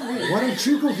want from me? Why don't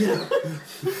you go get him?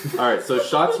 all right. So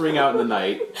shots ring out in the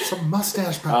night. Some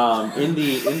mustache power. In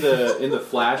the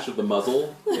flash of the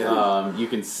muzzle, you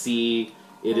can see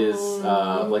it is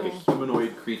like a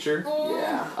humanoid creature.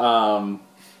 Yeah.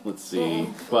 Let's see,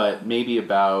 but maybe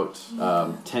about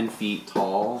 10 feet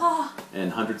tall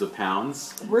and hundreds of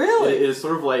pounds. Really? It is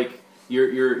sort of like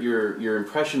your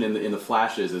impression in the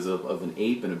flashes is of an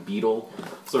ape and a beetle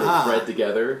sort of bred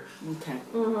together, Okay.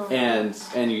 and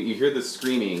you hear this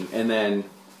screaming, and then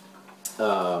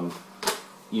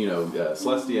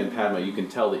Celestia and Padma, you can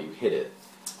tell that you hit it,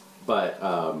 but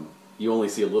you only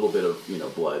see a little bit of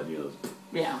blood,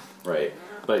 Yeah. right?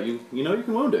 But you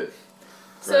can wound it.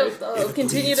 So Right. I'll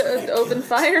continue to open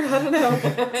fire. I don't know.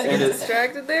 Get And it-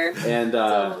 distracted there. And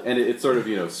it sort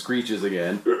of screeches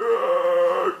again.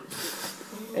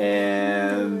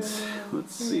 And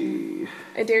let's see.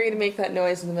 I dare you to make that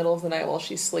noise in the middle of the night while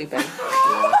she's sleeping.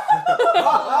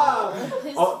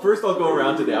 First, I'll go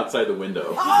around to the outside the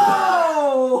window.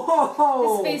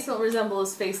 Oh! His face will resemble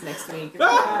his face next week.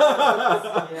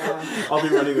 Yeah. I'll be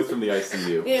running this from the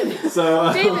ICU. Yeah.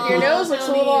 So David, your nose looks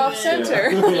a little off center.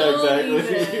 yeah,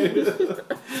 exactly.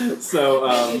 So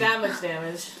Can't do that much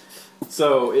damage.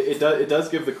 so it does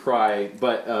give the cry,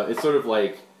 but it sort of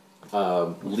like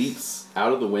leaps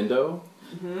out of the window,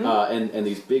 and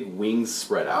these big wings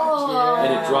spread out. Oh.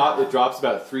 And it drops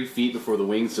about 3 feet before the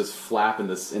wings just flap in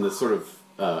this sort of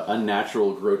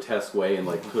unnatural, grotesque way, and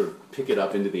like sort of pick it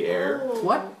up into the air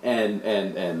What?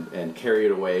 and carry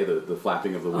it away. The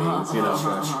flapping of the wings,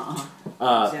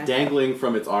 Exactly. dangling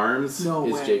from its arms No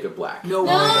is way. Jacob Black, No,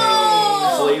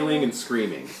 No! flailing and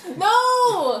screaming.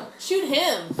 No! Shoot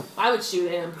him. I would shoot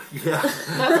him. Yeah.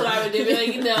 That's what I would do. Be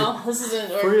like, no, this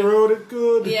isn't Free working. road it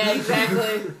good. Yeah,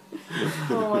 exactly.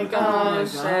 Oh my Oh,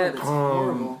 gosh. shit. that's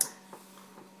horrible.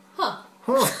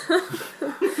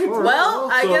 Well,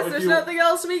 I So guess if there's you- nothing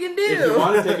else we can If you do.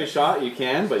 want to take a shot, you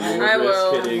can, but you I would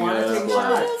will. risk hitting I want to take a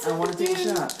Black. shot. I want to take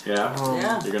a shot. Yeah?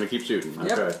 Yeah. You're gonna keep shooting.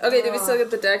 Yep. Okay. Okay, did we still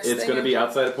get the dex It's thing? gonna be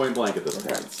outside of point blank at this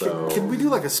point. So Can we do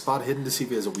like a spot hidden to see if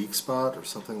he has a weak spot or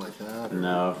something like that? Or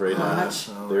no, afraid not. Crotch.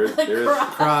 There's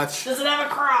crotch. Does it have a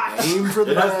crotch? Aim for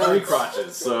the it has 3 back.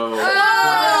 crotches, so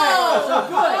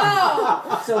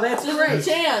Oh! So that's There's great. a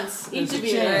chance. Each There's a of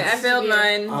you. chance. Alright, I failed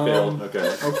mine. failed.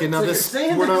 Okay. Okay, now So you're this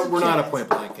saying we're there's a not at chance. point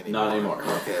blank anymore. Not anymore.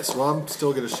 Okay, so I'm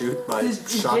still gonna shoot my Is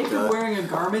Jacob shotgun. wearing a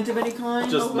garment of any kind?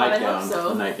 Just Oh, God, I nightgown. hope so.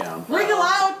 A nightgown. Wriggle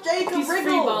out, Jacob! He's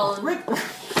Wriggle!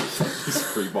 freeballing. just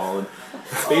free balling.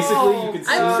 Basically, you can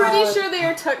see. I'm pretty sure they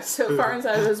are tucked so far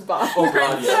inside of his body. Oh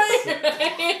god, yes.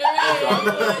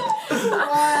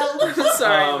 I'm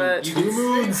sorry, but You can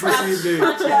Moon for evening.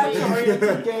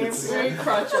 Very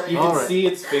crotch You All can right. see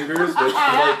its fingers, which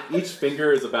like each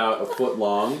finger is about a foot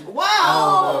long,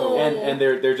 Wow. and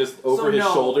they're just over So his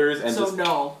no. shoulders and So just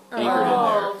no. anchored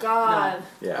Oh God!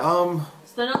 in there. Yeah.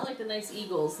 So they're not like the nice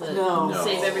eagles that No.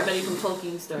 save everybody from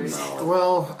Tolkien stories. No.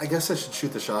 Well, I guess I should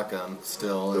shoot the shotgun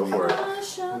still. Go for it. I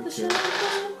shot the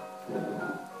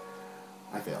shotgun.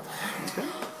 I failed.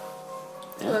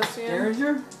 Celestia.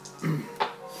 Derringer?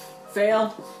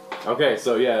 Fail. Okay,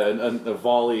 so yeah, a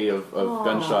volley of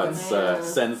gunshots man.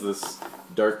 sends this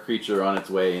dark creature on its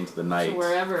way into the night. To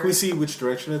wherever. Can we see which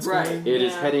direction it's Right. going? It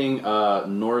is Yeah. heading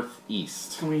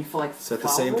northeast. Can we like Is that the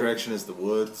follow same it? direction as the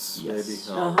woods? Yes. Maybe.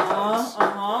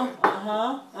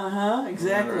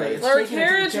 Exactly. Alright. It's Our taking it to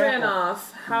carriage the ran chapel.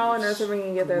 off. How on earth are we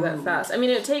going to get there that fast? I mean,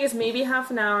 it'd take us maybe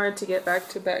half an hour to get back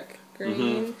to Beck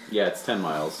Green. Yeah, it's 10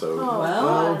 miles, so Oh, Well,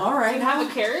 God. all Do right. you have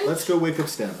a carriage? Let's go wake up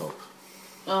Stanhope.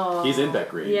 Oh. he's in Beck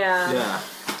Green. Yeah. Yeah.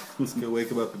 Let's go wake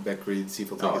him up in Beck Green, see if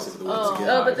he'll take us into the woods Oh. again.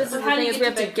 Oh, but this is But the how do thing you is we get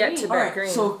have to to Beck get to Green? Beck Alright, Green.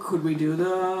 so could we do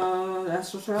the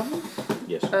astral travel?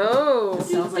 Yes. Oh.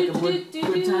 Sounds like a good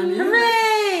time to do.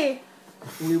 Hooray!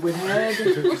 We would head.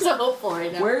 We're so hopeful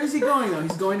right now. Where is he going though?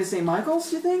 He's going to St.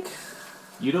 Michael's, you think?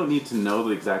 You don't need to know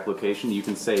the exact location. You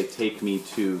can say, "Take me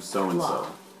to so and so." Blah.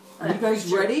 Are you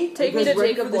guys ready? Take you me guys to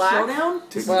ready Jacob for the Black. showdown?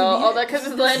 Well, all that because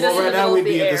it's landed Well, in the right now middle we'd of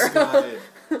the be in the air. sky.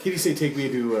 Can you say, take me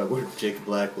to where Jacob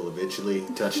Black will eventually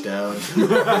touch down?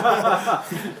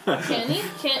 Can he?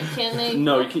 Can they?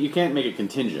 No, you can't make it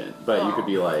contingent, but you could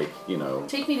be like,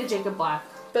 Take me to Jacob Black.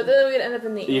 But then we'd end up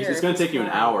in the air. it's going to take you an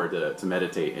hour to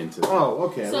meditate into. Oh,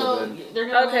 okay. well So then. they're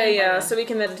gonna. Okay, land yeah, on so we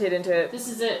can meditate into it. This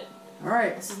is it.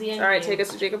 Alright. This is the end. Alright, game. take us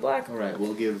to Jacob Black. All right,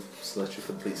 we'll give Celestia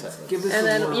complete silence. Give this And a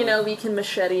then, whirl. we can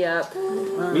machete up.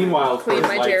 Meanwhile, of Clean course,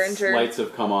 my lights, Derringer. lights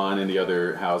have come on in the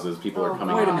other houses. People are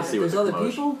coming Wait a out to minute, see what there's the other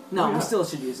commotion. people? No, Yeah. we still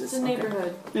should use this. It's a Okay.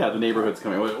 neighborhood. Yeah, the neighborhood's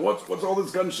coming. What's all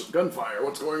this gunfire?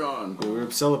 What's going on? We're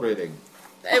celebrating.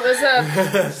 It was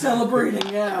a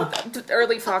Celebrating, yeah.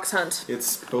 early fox hunt.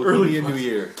 It's Bohemian New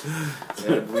Year.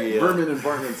 And we, Vermin and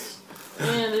varmints.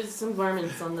 And there's some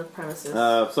varmints on the premises.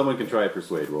 Someone can try a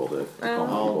persuade roll to calm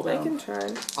people I down. can try.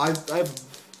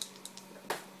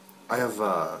 I have,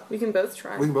 We can both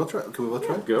try. we can both try. Can we both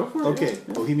try? Go for it. Okay,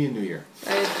 Bohemian New Year.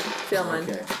 I feel mine.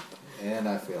 Okay. And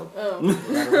I failed. oh. No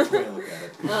matter which way I look at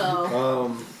it.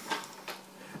 Oh.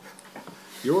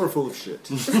 You're full of shit.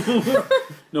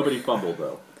 Nobody fumbled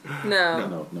though.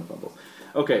 No. No fumbles.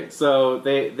 Okay, so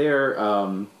they're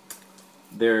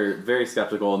very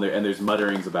skeptical, and there's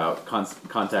mutterings about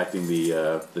contacting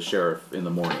the sheriff in the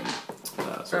morning,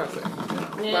 sort of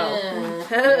thing. Yeah.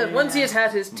 Well, once he has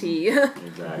had his tea.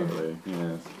 Exactly.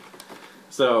 Yes.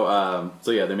 So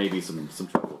yeah, there may be some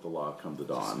trouble with the law come to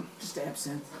dawn. Just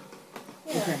absinthe.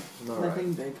 Okay. All right.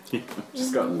 Nothing big.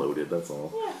 Just got loaded. That's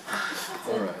all.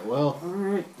 All right. Well,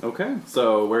 Alright. Okay.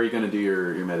 So where are you going to do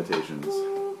your meditations?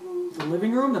 The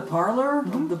living room, the parlor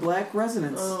of the black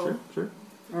residence. Oh. Sure.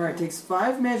 Alright, takes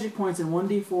 5 magic points and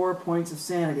 1d4 points of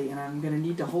sanity, and I'm gonna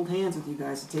need to hold hands with you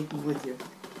guys to take me with you.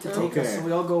 To take us, Okay. so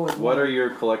we all go with What one. are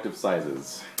your collective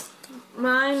sizes?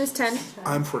 Mine is 10.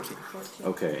 I'm 14.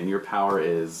 Okay, and your power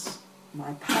is.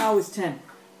 My POW is 10.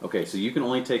 Okay, so you can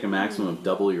only take a maximum of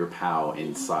double your POW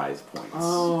in size points.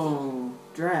 Oh,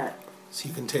 drat. So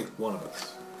you can take one of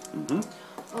us. Mm-hmm.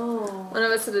 Oh. One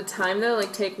of us at a time, though?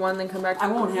 Like, take one, then come back to I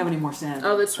won't have any more sanity.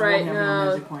 Oh, that's I won't right. have any more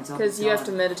No, magic points. I'll be because you have to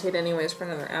done. meditate anyways for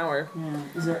another hour. Yeah.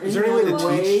 Is there Is there any way to other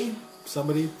way?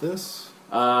 Somebody this?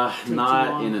 Not too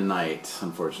long. in a night,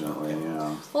 unfortunately.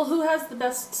 Yeah. Well, who has the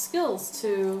best skills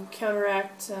to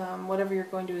counteract whatever you're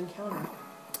going to encounter?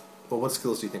 Well, what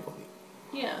skills do you think we'll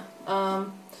need? Yeah.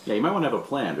 Yeah, you might want to have a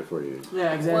plan before you.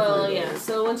 Yeah, exactly. Well, yeah.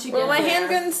 So once you Well, get my there,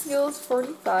 handgun skill is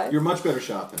 45. You're a much better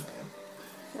shot than I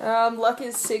am. Luck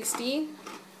is 60.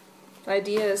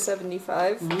 Idea is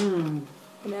 75. Mm.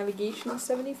 Navigation is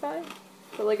 75.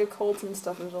 But like occult and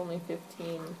stuff is only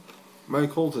 15. My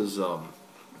Colt is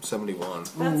 71.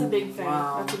 That's a Ooh, big thing.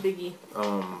 wow. That's a biggie.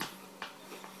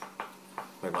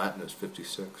 My Latin is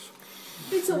 56.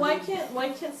 Wait, so why can't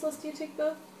Celestia take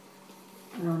both?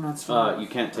 No, not strong. You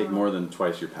can't take more than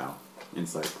twice your POW in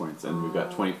size points, and we've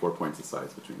got 24 points of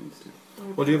size between these two.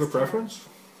 Well, do you have a preference?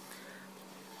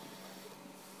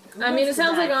 I mean, it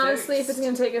sounds like Back honestly, if first. it's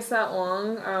gonna take us that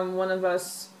long, one of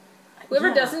us, whoever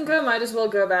Yeah. doesn't go, might as well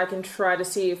go back and try to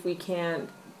see if we can't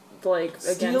like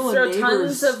again Steal a throw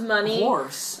neighbor's tons of money.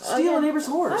 horse. Steal a neighbor's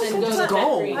horse. And go Let's to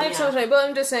go. Green. I have so much money, but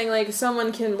I'm just saying, like,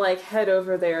 someone can like head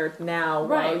over there now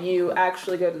while Right. you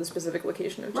actually go to the specific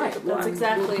location of Right. Jacob That's Black.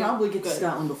 exactly We'll probably get to good.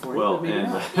 Scotland before Well, you, but maybe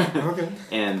and not. Okay.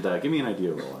 and give me an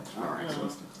idea roll. Actually. All right.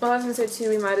 Well, I was gonna say too,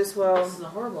 we might as well. This is a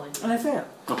horrible idea. And I failed.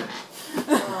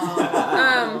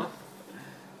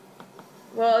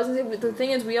 Well, I was gonna say, the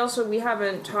thing is, we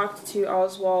haven't talked to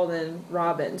Oswald and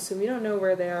Robin, so we don't know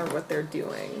where they are, what they're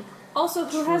doing. Also,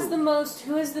 who has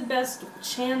the best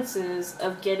chances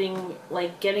of getting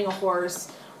a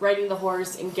horse, riding the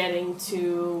horse, and getting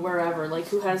to wherever? Like,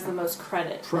 who has the most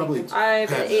credit? Probably. Like, I have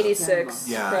Padma. 86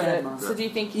 Yeah. credit. Padma. so do you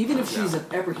think Even if she's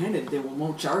apprehended, they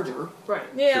won't charge her. right?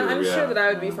 Yeah, Sure, I'm yeah. sure that I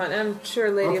would be fine. I'm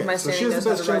sure Lady of My so she Standing has the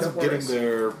knows how best to ride chance a of getting horse.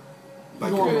 there by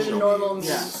Normal. conventional Normal means.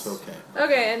 means. Okay.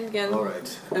 Okay, and again, All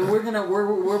right. And we're gonna where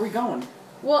are we going?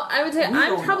 well, I would say We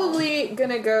I'm don't probably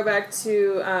gonna go back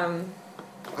to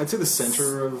I'd say the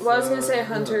center of. well, I was gonna say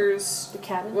Hunter's The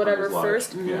cabin. whatever Lodge.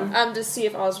 first. Yeah. To see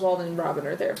if Oswald and Robin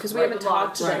are there because we Right, haven't the lodge.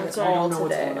 talked to them Right, at so I all don't know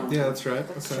what's today. going on. Yeah, that's right.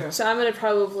 That's Okay. true. So I'm gonna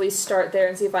probably start there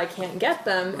and see if I can't get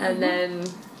them, and then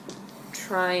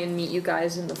try and meet you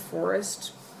guys in the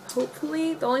forest.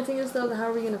 Hopefully, the only thing is though, how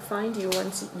are we gonna find you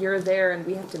once you're there and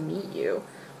we have to meet you?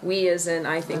 We, as in,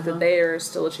 I think that there's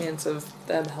still a chance of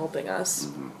them helping us.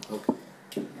 Okay.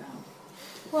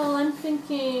 Well, I'm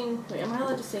thinking. Wait, am I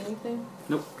allowed to say anything?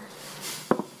 Nope.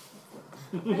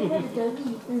 I had a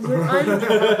doggy.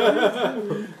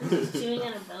 Chewing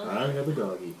on a bone. I have a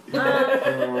doggy.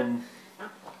 Because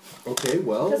Okay,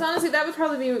 well. honestly, that would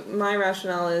probably be my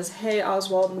rationale: is hey,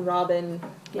 Oswald and Robin,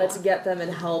 let's get them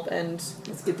and help, and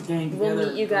Let's get the gang we'll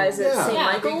together. meet you guys at Yeah. St. Yeah,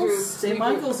 Michael's. St.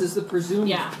 Michael's is the presumed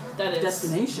Yeah, that is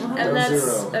destination. And Ground that's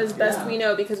Zero. as best Yeah. we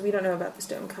know because we don't know about the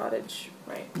stone cottage.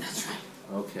 Right. That's right.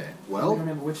 Okay, We well. don't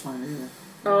have a witchfinder either.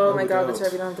 Oh No, my we god, don't. that's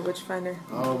right, we don't have the Witchfinder.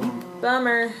 Um,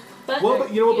 Bummer. But, well,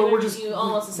 but you know what? But we're you just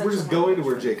almost we're essentially just going to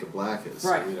where Jacob Black is.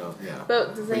 Right. So we don't. Yeah.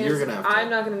 But the thing you're is, gonna have to- I'm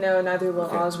not going to know, neither will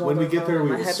Okay. Oswald When we or get there,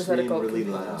 Robin, we my will scream hypothetical really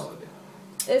companions. loud.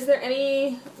 Is there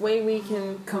any way we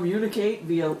can, Communicate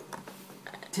via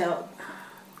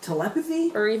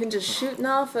telepathy? or even just shooting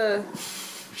off a...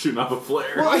 Shooting off a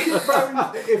flare. Well, I think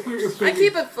probably if I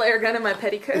keep a flare gun in my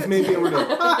petticoat. If maybe I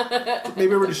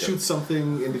were to shoot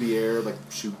something into the air, like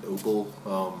shoot Opal,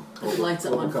 It lights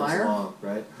up Opal on comes fire? along,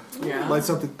 right? Yeah. Light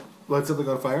something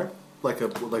on fire, like a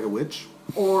witch.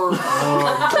 Or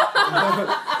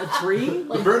a tree?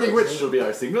 The burning witch will be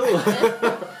our signal.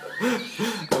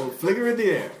 Oh, flicker in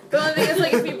the air. The only thing is,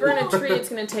 like, if you burn a tree, it's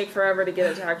going to take forever to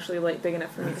get it to actually, like, big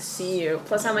enough for me to see you.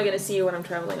 Plus, how am I going to see you when I'm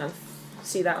traveling on...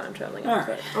 See that when I'm traveling on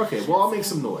Alright. foot? Okay, well I'll make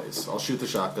some noise. I'll shoot the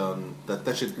shotgun.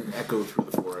 That should echo through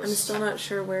the forest. I'm still not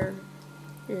sure where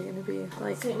you're going to be.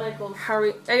 Like, St. Michael's. how are we...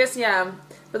 I guess, yeah.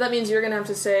 But that means you're going to have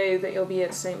to say that you'll be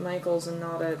at St. Michael's and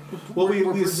not at... Well, We're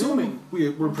we presuming.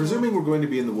 assume we're presuming we're going to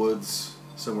be in the woods,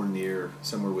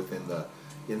 somewhere within the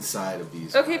inside of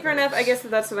these. Okay, fair enough. I guess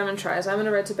that's what I'm going to try. So I'm going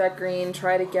to ride to Beck Green,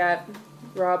 try to get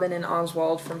Robin and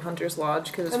Oswald from Hunter's Lodge,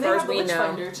 because as And they far have as the we know,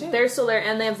 Witchfinder, too. they're still there,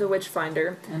 and they have the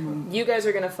Witchfinder. And, You guys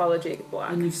are going to follow Jacob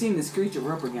Black. and you've seen this creature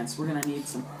we're up against. We're going to need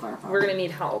some firepower. We're going to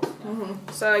need help.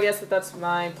 So I guess that's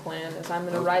my plan, is I'm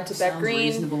going to ride to Beck Sounds Green,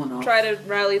 reasonable enough. try to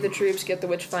rally the troops, get the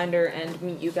Witchfinder, and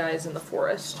meet you guys in the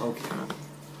forest. Okay.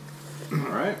 All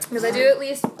right. Because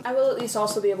I will at least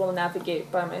also be able to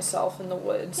navigate by myself in the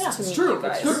woods Yeah, to It's meet true. you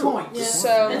guys. Good point. Yeah.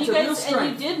 So- and It's you a real guys, and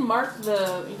strength. you did mark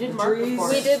the trees.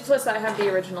 forest. We did, plus I have the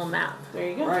original map. There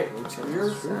you go. Right. So you're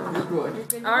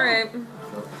good. Alright.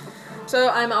 So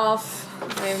I'm off.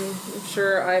 I'm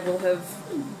sure I will have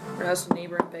roused a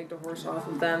neighbor and begged a horse off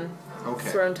of them, Okay.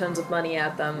 thrown tons of money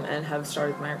at them, and have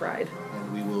started my ride.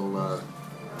 And we will.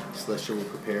 Celestia will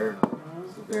prepare.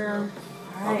 Yeah.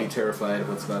 I'll be terrified of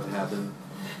what's about to happen.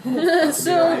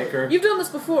 So, anchor. you've done this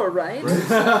before, right?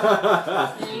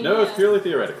 No, it's purely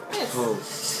theoretical. Yes.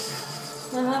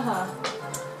 Oh.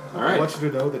 All I right. want you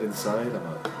to know that inside I'm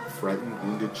a frightened,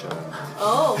 wounded child.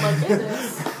 Oh my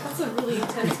goodness. That's a really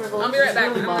intense revelation. I'll be right back.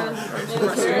 Really modern. It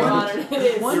is very modern. It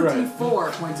is. You're right.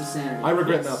 1d4 points of sanity. I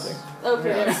regret nothing.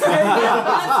 Okay. That's what I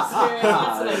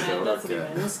meant. That's what I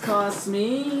meant. This costs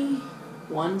me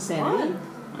 1 sanity.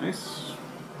 Nice.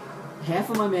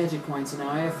 Half of my magic points, and now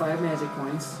I have 5 magic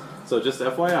points. So just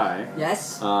FYI,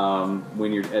 Yes?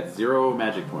 when you're at 0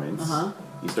 magic points, Uh-huh.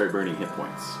 you start burning hit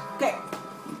points. Okay.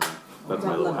 That's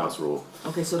my little house rule.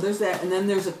 Okay, so there's that, and then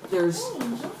there's Are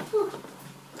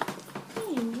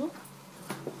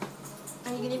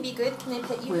you gonna be good? Can I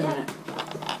pet you wait a yet? minute.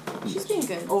 She's being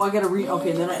good. Oh, I gotta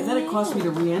okay, then it costs me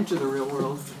to re-enter the real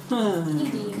world. She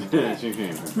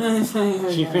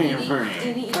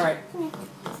Alright.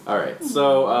 All right.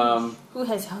 So Who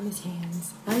has helmet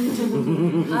hands? I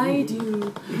do. I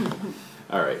do.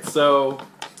 all right. So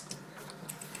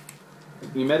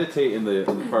you meditate in the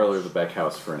parlor of the Beck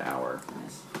House for an hour.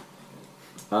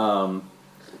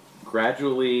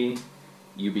 Gradually,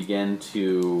 you begin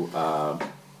to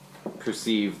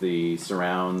perceive the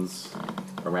surrounds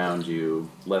around you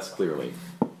less clearly,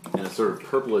 and a sort of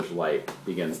purplish light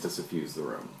begins to suffuse the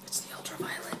room. It's the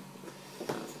ultraviolet.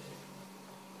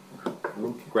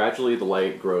 Gradually, the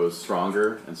light grows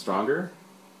stronger and stronger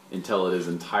until it is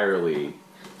entirely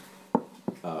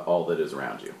all that is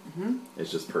around you. Mm-hmm. It's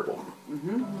just purple.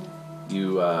 Mm-hmm.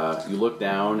 You look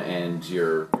down, and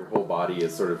your whole body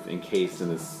is sort of encased in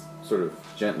this sort of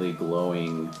gently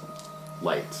glowing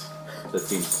light that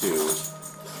seems to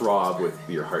throb with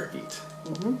your heartbeat.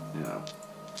 Mm-hmm. You know.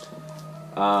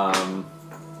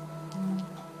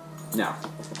 Now,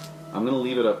 I'm going to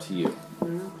leave it up to you,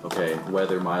 okay,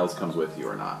 whether Miles comes with you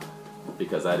or not,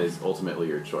 because that is ultimately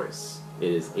your choice.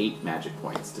 It is 8 magic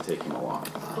points to take him along.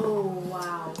 Oh,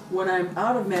 wow. When I'm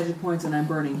out of magic points and I'm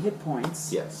burning hit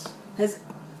points, Yes.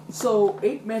 so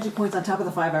 8 magic points on top of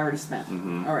the 5 I already spent.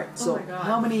 Mhm. All right. So my God.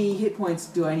 how many hit points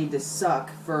do I need to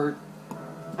suck for?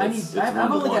 It's I've 1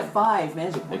 to only 1. got 5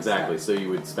 magic points. Exactly. So you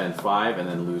would spend 5 and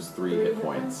then lose 3 hit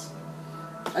points.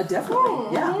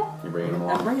 Definitely. Yeah. You're bringing him I'm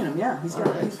along. bringing him. Yeah. He's got.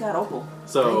 Alright. He's got opal.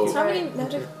 So How many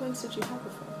magic points did you have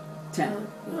before? 10.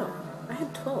 No, I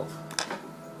had 12.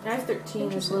 I have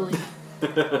 13 as Lily.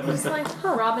 It's like,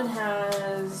 huh. Robin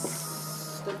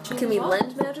has 13 Can as we well?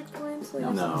 lend magic points?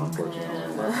 Like, no,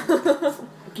 unfortunately.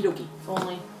 Okie dokie.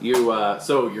 Only. You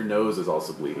so your nose is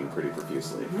also bleeding pretty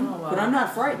profusely. Oh, wow. But I'm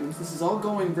not frightened. This is all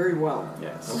going very well.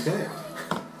 Yes. Okay.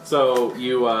 So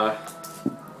you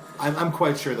I'm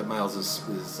quite sure that Miles is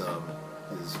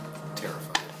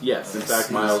terrified. yes, in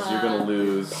fact, Miles, you're going to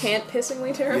lose. Pant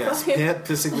pissingly terrified. Yes, pant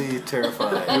pissingly You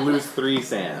terrified. lose 3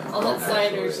 sand. All that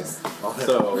cider is actually. just All that-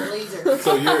 So laser.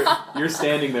 so you're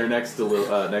standing there next to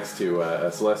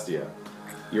Celestia.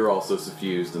 You're also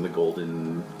suffused in the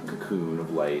golden cocoon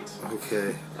of light.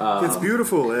 Okay. It's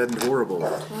beautiful and horrible.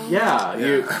 Yeah,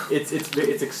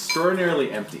 it's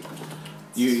extraordinarily empty.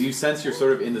 You sense you're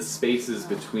sort of in the spaces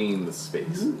between the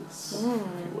spaces, if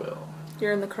you will.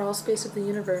 You're in the crawl space of the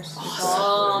universe.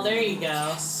 Oh, there you go.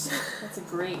 That's a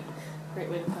great way to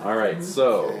put it. All right,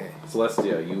 so Okay.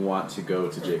 Celestia, you want to go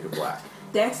to Jacob Black.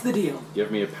 That's the deal. Give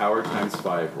me a power times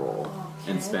 5 roll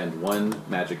and Okay. spend 1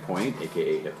 magic point,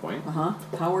 aka hit point.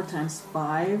 Power times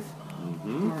 5.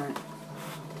 Mm-hmm. All right.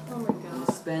 Oh my I'll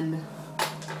god. spend.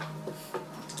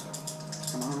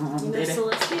 Come on, You know, baby.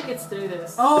 Celestia gets through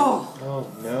this. Oh, Oh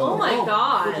no. Oh my Oh.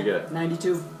 god. What'd you get?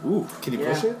 92. Ooh. Can you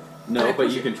Yeah. push it? No, Can I but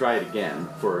push you it? can try it again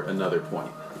for another point.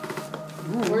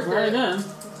 Worth Try it. again.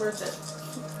 It's worth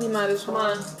it. You might as well.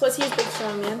 Come on. Plus, he's a big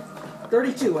strong man.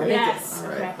 32. I make Yes.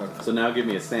 All Okay. right. So now give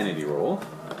me a sanity roll.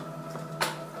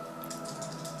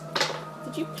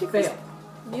 Did you pick Fail. this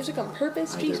music on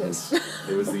purpose? I Jesus. didn't.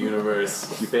 It was the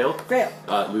universe. You failed? it.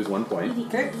 Fail. Lose 1 point.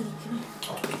 Okay.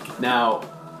 Now,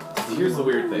 here's the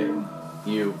weird thing.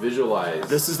 You visualize.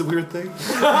 This is the weird thing.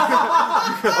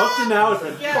 Up to now, it's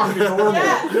been fucking normal.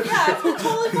 Yeah, it's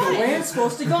totally The fine. way it's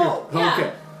supposed to go. Yeah.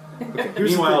 Okay.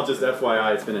 Here's Meanwhile, the just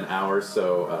FYI, it's been an hour,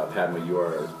 so Padma, you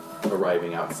are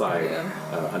arriving outside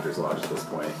Hunter's Lodge at this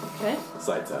point. Okay.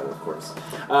 Side saddle, of course.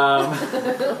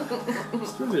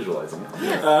 Just visualizing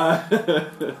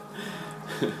it.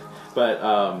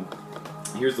 But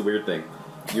here's the weird thing.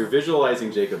 You're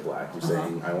visualizing Jacob Black. You're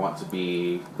saying, I want to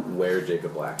be where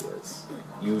Jacob Black is.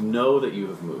 You know that you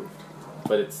have moved,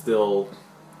 but it's still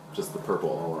just the purple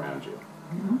all around you.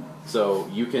 So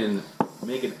you can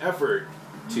make an effort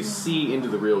to see into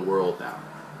the real world now.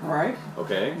 All right.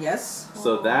 Okay? Yes.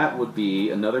 So that would be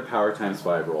another power times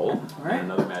 5 roll Alright.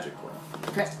 and another magic point.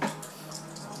 Okay.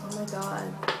 Oh my god.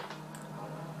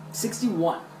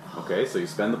 61. Okay, so you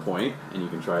spend the point and you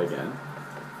can try again.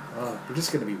 we're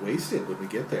just gonna be wasted when we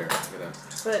get there.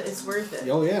 But it's worth it.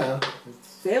 Oh yeah.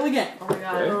 Fail again. Oh my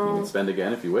god. Okay, you can spend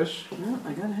again if you wish. No,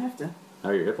 I gotta have to. How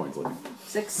are your hit points looking?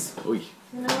 6. Oy.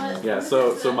 You know what? Yeah,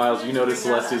 so Miles, you notice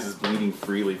Celestia's is bleeding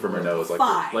freely from her nose, like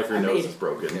 5. her I nose made is it.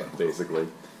 broken, Yeah. basically.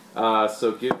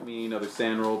 So give me another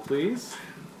sand roll, please.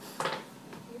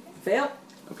 Fail.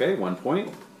 Okay, 1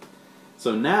 point.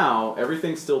 So now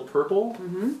everything's still purple,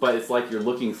 but it's like you're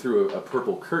looking through a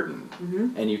purple curtain,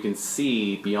 and you can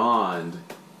see beyond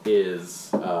is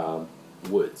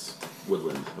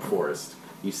woodland, a forest.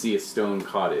 You see a stone A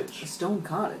cottage. stone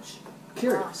cottage.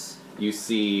 Curious. You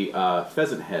see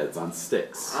pheasant heads on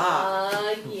sticks.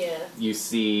 Yeah. You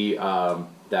see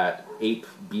that ape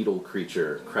beetle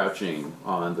creature crouching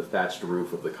on the thatched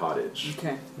roof of the cottage.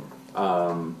 Okay.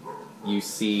 you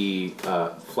see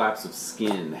flaps of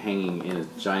skin hanging in a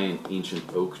giant ancient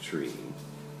oak tree.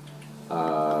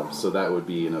 So that would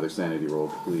be another sanity roll,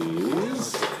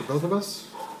 please. For both of us?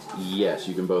 Yes,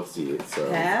 you can both see it. So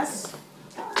Pass.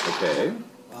 okay,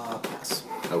 Pass.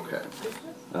 okay.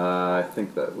 I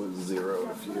think that was 0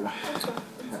 if you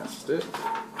passed it.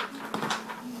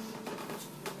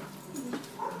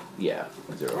 Yeah,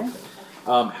 0.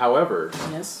 However,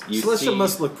 Yes. you Celestia see.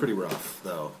 must look pretty rough,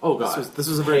 though. Oh god, This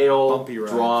was a very pale, bumpy ride.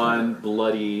 drawn,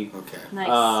 bloody. Okay.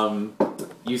 Nice.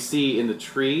 You see in the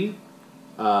tree,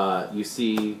 you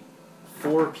see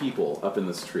 4 people up in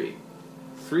this tree.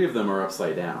 3 of them are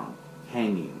upside down,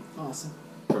 hanging Awesome.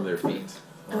 from their feet.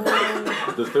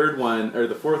 The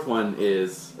fourth one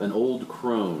is an old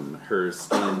crone. Her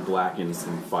skin blackens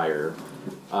in fire,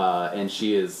 and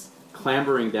she is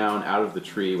clambering down out of the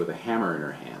tree with a hammer in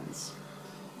her hands.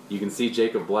 You can see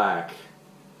Jacob Black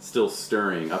still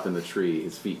stirring up in the tree,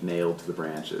 his feet nailed to the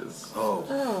branches.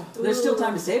 Oh. There's still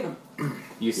time to save him.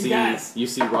 You guys.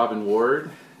 see Robin Ward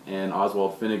and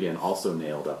Oswald Finnegan also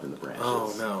nailed up in the branches.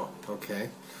 Oh, no. Okay.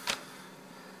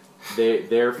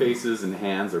 Their faces and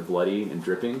hands are bloody and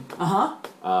dripping.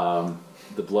 Uh-huh.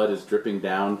 The blood is dripping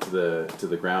down to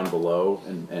the ground below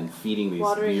and feeding these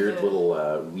Watering weird the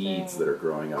little weeds thing. that are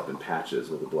growing up in patches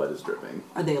where the blood is dripping.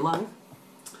 Are they alive?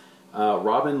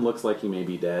 Robin looks like he may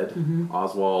be dead.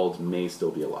 Oswald may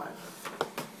still be alive.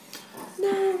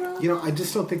 You know, I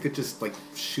just don't think that just, like,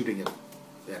 shooting it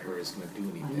at her is going to do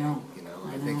anything. I know. You know,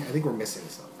 I I think we're missing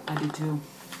something. I do too.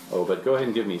 Oh, but go ahead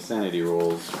and give me sanity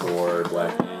rolls for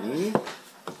Black Annie.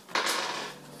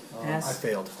 Pass. I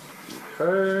failed.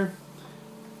 Her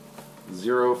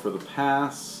 0 for the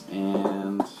pass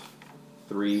and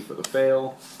 3 for the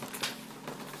fail.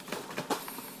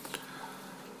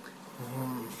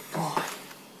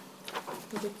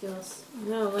 Ridiculous.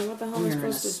 No, like what the hell am I We're in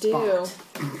a supposed to do?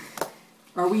 spot.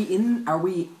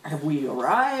 Have we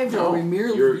arrived, or are we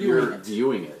merely you're viewing it?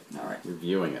 viewing it. Alright. You're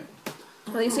viewing it.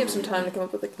 At least you have some time to come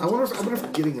up with a I wonder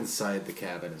if getting inside the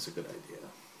cabin is a good idea.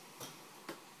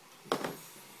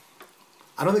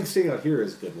 I don't think staying out here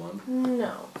is a good one.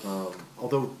 No.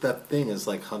 Although that thing is,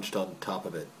 like, hunched on top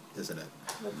of it, isn't it?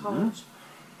 The cottage.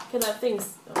 Okay, that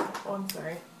thing's. Oh, I'm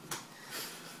sorry.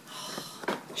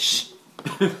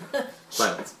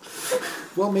 Silence.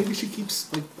 Well, maybe she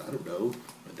keeps, like, I don't know,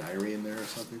 a diary in there or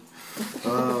something.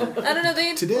 I don't know.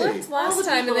 They Today. looked All last the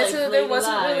time, and people, they like, said that there laid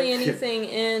wasn't alive. really anything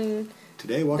in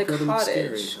Today, walked the around and looked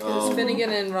cottage. scary. Because Finnegan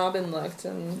and Robin looked,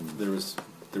 and There was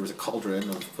a cauldron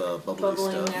of bubbly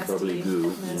Bubbling stuff. nasty. Bubbly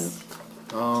goo. Yes.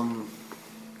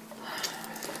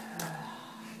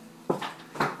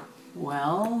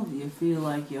 Well, do you feel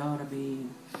like you ought to be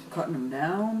cutting them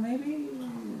down, maybe?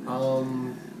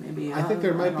 Maybe. I think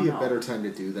there might don't be a know. better time to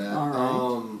do that. All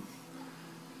right.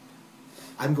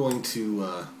 I'm going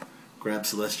to grab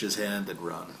Celestia's hand and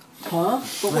run. Huh?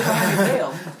 But we're behind the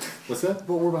veil. What's that?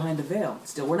 But we're behind the veil.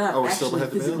 Still, we're not Oh, we're still actually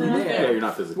behind the veil? physically Yeah, Yeah, there. you're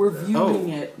not physically We're there. viewing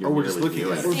it. You're Oh, we're just merely looking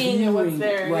viewing at it. it. Seeing what's viewing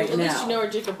there. right At least now. you know where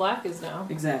Jacob Black is now.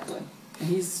 Exactly. And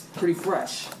he's pretty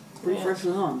fresh. Pretty Yeah.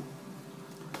 freshly hung.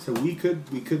 So we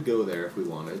could go there if we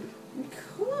wanted.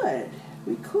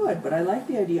 We could, but I like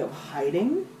the idea of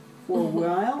hiding for a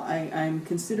while. I'm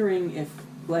considering if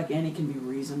Black Annie can be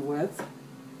reasoned with.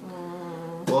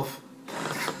 Well,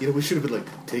 we should have been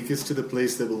like, take us to the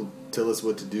place that will tell us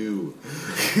what to do.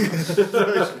 Doesn't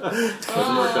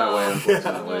work that way,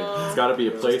 unfortunately. No. It's got to be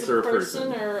a place or a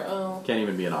person. Or oh. Can't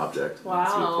even be an object. It Wow.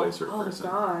 has to be a place or a Oh person.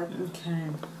 God. Okay.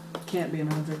 Can't be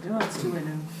an object. Oh, it's too late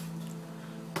now.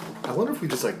 I wonder if we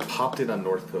just like popped in on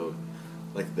Northcote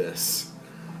like this.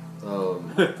 Hello.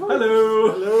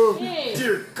 Hello. Hey.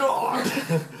 Dear God.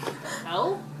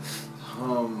 Hell.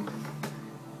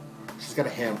 She's got a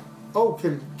ham. Oh,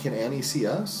 can Annie see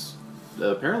us?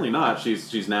 Apparently not. She's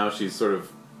sort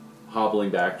of hobbling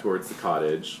back towards the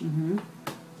cottage. And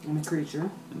a creature.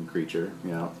 And the creature,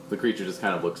 the creature just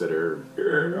kind of looks at her,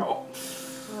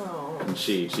 Oh. and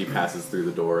she passes through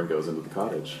the door and goes into the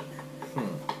cottage.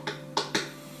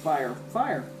 Fire.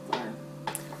 Fire.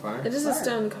 it is a Fire.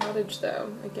 stone cottage,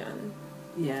 though. Again,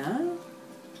 Yeah?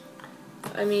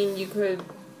 I mean, you could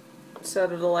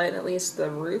set it alight, and at least the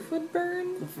roof would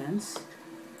burn. The fence.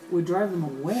 Would drive them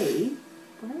away,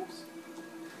 perhaps?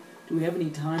 Do we have any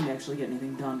time to actually get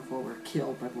anything done before we're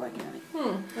killed by Black Annie?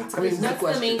 That's, I mean, that's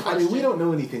the main I question. mean, we don't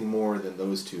know anything more than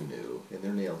those two knew, and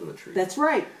they're nailed to a tree. That's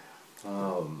right.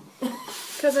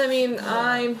 Because I mean,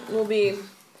 I will be,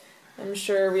 I'm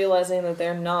sure, realizing that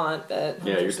they're not at Yeah,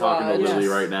 you're Hunter's talking to Lodge, Lily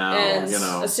Yes. right now. and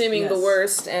assuming the Yes.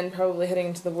 worst, and probably heading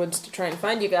into the woods to try and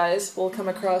find you guys, we'll come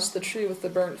across the tree with the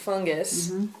burnt fungus.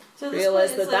 So this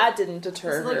Realize place that is that didn't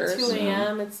deter It's her. like 2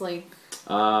 a.m. It's like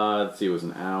Let's see, it was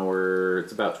an hour.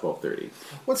 It's about 12:30.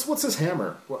 What's this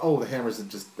hammer? Well, oh, the hammer's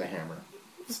just the hammer.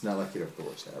 It's not like you have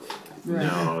Thor's hammer. Right.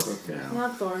 No, it's Okay.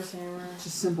 Not Thor's hammer. Just a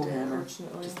simple hammer.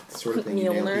 Unfortunately. The sort of thing you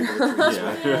nail Mjolnir. people with trees.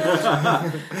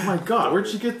 Yeah. Oh my God, where'd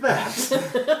she get that?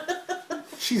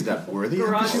 She's not worthy. How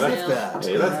Garage could she lift sale. that?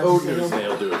 Hey, that's Odin's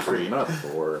nailed to a tree, not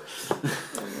Thor.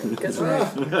 Guess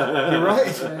what? You're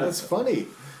right. That's funny.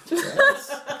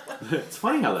 It's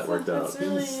funny how that worked out. That's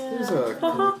really. There's a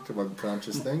collective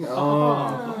unconscious thing.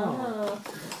 Huh.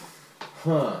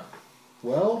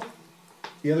 Well,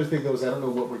 the other thing though is I don't know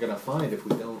what we're gonna find if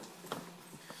we don't.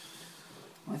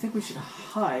 I think we should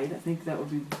hide. I think that would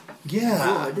be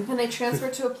Yeah. good. Can they transfer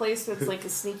to a place that's like a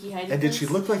sneaky hiding And did place? she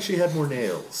look like she had more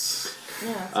nails?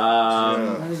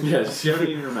 Yeah. Yeah, she had it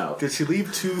in her mouth. Did she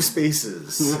leave 2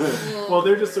 spaces? Well,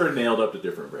 they're just sort of nailed up to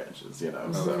different branches, you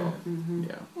know, so,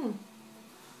 yeah.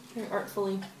 Very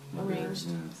artfully arranged.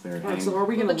 Yeah, it's their Alright, thing. so are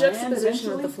we Well, going the to land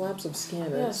juxtaposition eventually? with the flaps of skin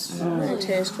Yes. is Yeah. very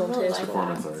tasteful, Really like tasteful.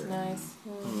 Performance that. art. It's nice.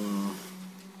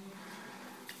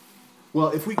 Well,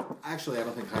 if we actually, I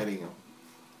don't think hiding.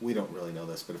 We don't really know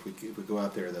this, but if we go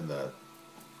out there, then the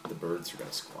birds are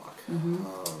gonna squawk.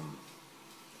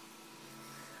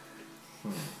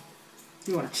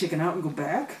 You want to chicken out and go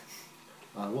back?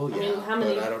 Well, yeah, I mean, how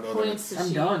many but I don't know. that points does I'm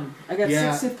she... done. I got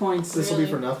Yeah. 6 hit points. This will be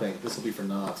Really? for nothing. This will be for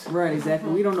naught. Right,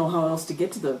 exactly. We don't know how else to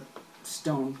get to the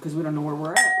stone because we don't know where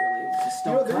we're at, really. It's a You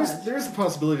stone know, cottage. there's a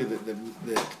possibility that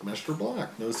Mr.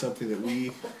 Black knows something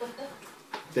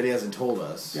that he hasn't told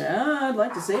us. Yeah, I'd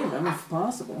like to save him if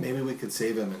possible. Maybe we could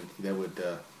save him, and that would.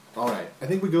 All right, I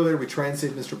think we go there. We try and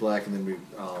save Mr. Black, and then we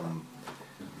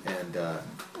and our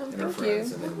thank friends,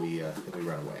 you. and then we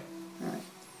run away. Alright,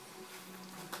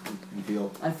 You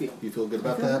feel I feel. you feel good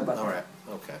about feel that? good about All that. right.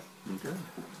 Okay. Okay.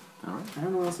 All right. I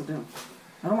don't know what else to do.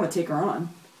 I don't want to take her on.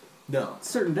 No.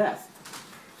 Certain death.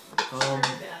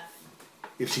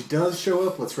 If she does show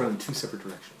up, let's run in 2 separate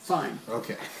directions. Fine.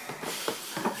 Okay.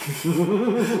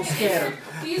 We'll scatter.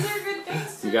 These are good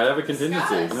things to You gotta have a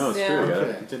contingency. discuss. No, it's Yeah. true. You gotta have a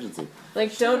Okay. contingency.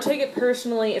 Like, don't take it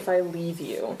personally if I leave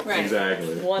you. Right.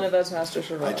 Exactly. One of us has to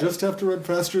survive. I just have to run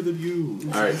faster than you.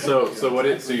 All right. So what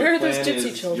it? So Where your are those plan gypsy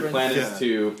is children? your plan Yeah. is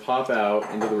to pop out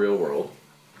into the real world,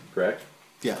 correct?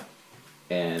 Yeah.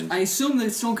 And I assume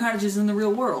that stone cottage is in the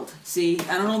real world. See,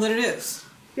 I don't know that it is.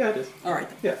 yeah, it is. Alright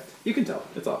then. Yeah, you can tell.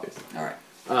 It's obvious. Alright.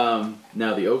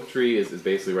 Now the oak tree is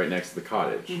basically right next to the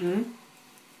cottage. Mm-hmm.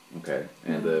 Okay,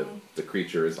 and the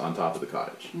creature is on top of the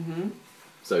cottage. Mm-hmm.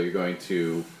 So you're going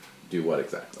to do what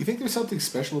exactly? You think there's something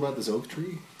special about this oak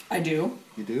tree? I do.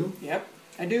 You do? Yep.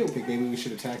 I do. I think maybe we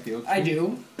should attack the oak tree? I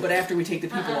do. But after we take the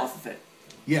people off of it.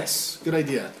 Yes, good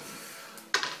idea.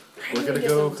 I We're need gonna to get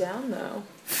go. them down, though.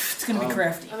 It's gonna be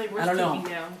crafty. I think we're I don't know.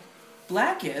 keeping down.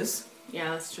 Black is.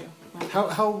 Yeah, that's true.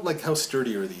 How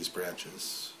sturdy are these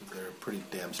branches? They're pretty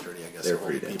damn sturdy, I guess. They're to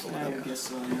hold pretty damn people. I in. would guess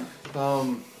so, yeah.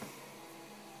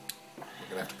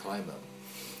 We're gonna have to climb them.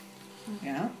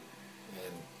 Yeah.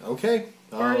 And okay.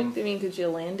 Or, I mean, could you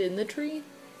land in the tree?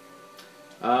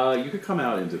 You could come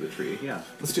out into the tree. Yeah.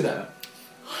 Let's do that.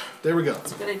 There we go.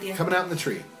 Good idea. Coming out in the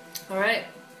tree. Alright.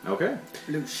 Okay.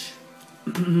 Loosh.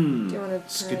 Do you want to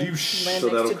Skadoosh. land So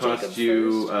next that'll to cost Jacob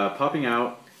you first? popping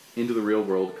out into the real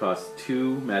world costs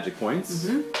 2 magic points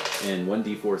and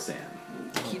 1d4 sand.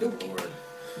 Okie Lord.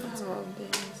 Oh,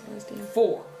 damn. Sounds damn.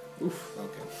 4. Oof.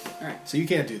 Okay. Alright. So you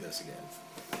can't do this again.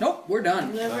 Nope, we're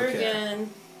done. Never Okay. again.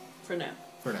 For now.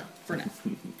 For now. For now.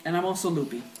 And I'm also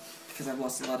loopy. Because I've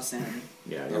lost a lot of sanity.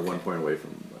 Yeah, you're Okay. 1 point away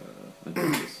from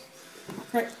unconscious.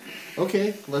 Right.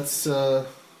 Okay, let's Here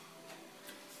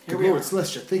Good we Lord, are.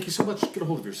 Celestia, thank you so much. Get a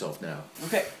hold of yourself now.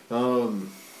 Okay.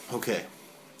 Okay.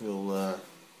 We'll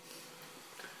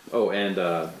Oh, and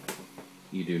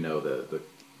you do know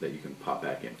that you can pop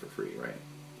back in for free, right?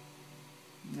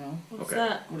 No. What's Okay.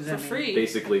 that? What does For that mean? free.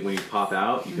 Basically, when you pop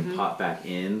out, you can pop back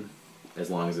in as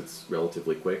long as it's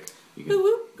relatively quick. You can Whoop,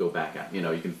 whoop. go back out. You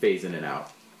know, you can phase in and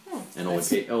out, and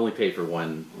only pay for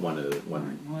one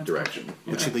Well, direction.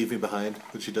 would she leave me behind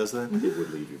when she does that? It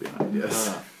would leave you behind.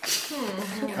 Yes.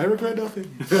 I regret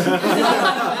nothing.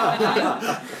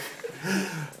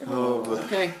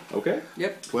 Okay. Okay.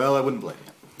 Yep. Well, I wouldn't blame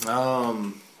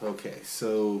you. Okay,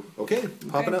 so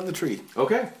popping out in the tree.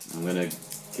 Okay. I'm gonna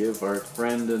give our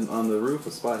friend on the roof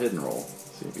a spot hidden roll.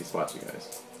 See if he spots you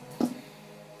guys.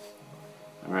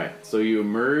 All right. So you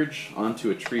emerge onto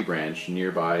a tree branch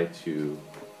nearby to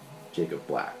Jacob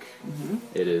Black.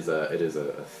 It is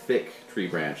a thick tree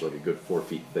branch, like a good 4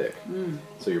 feet thick.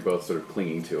 So you're both sort of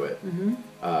clinging to it.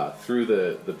 Through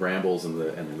the brambles and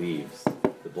the leaves,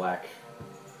 the black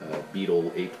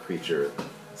beetle ape creature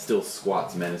still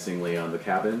squats menacingly on the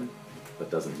cabin,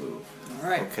 but doesn't move.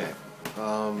 Alright. Okay.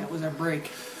 That was our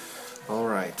break. All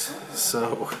right.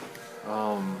 So,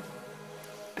 damn.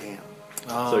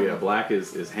 So yeah, Black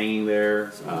is hanging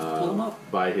there pull him up.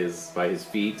 by his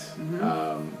feet.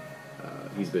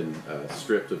 He's been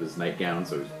stripped of his nightgown,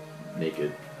 so he's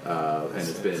naked, and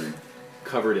it's been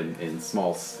covered in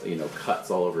small, cuts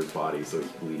all over his body, so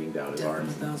he's bleeding down his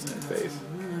arms and his face.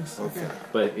 Okay.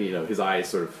 But his eyes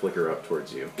sort of flicker up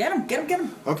towards you. Get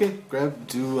him! Okay,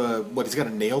 what, he's got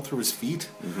a nail through his feet?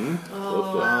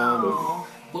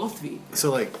 Both feet.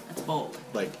 So, like, That's bold.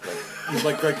 he's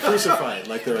like crucified,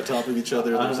 like they're on top of each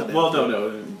other. There's a nail. Well,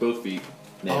 no, both feet.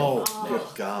 Nailed. Oh,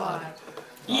 good God.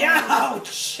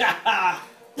 Ouch! I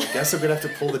guess I'm gonna have to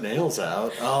pull the nails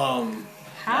out. How?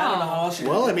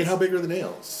 Well, I mean, how big are the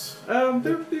nails?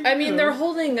 They're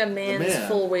holding a man's man.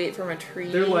 full weight from a tree.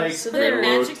 They're like so they're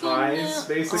railroad magical ties, nails.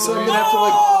 basically. So I'm gonna have to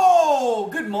Oh,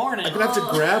 good morning. I'm gonna have to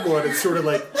grab one and sort of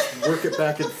like work it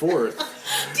back and forth.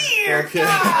 Dear Okay.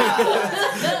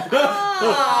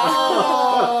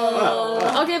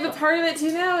 Okay, but part of it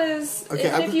too now is Okay,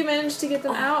 even if you manage to get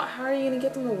them out, how are you going to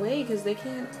get them away? Because they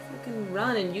can't fucking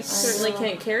run, and you certainly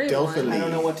can't carry Delta one. I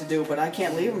don't know what to do, but I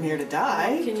can't leave him here to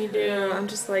die. What can you do? I'm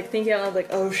just like thinking out loud, like,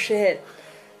 oh shit,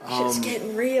 shit's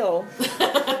getting real.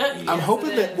 I'm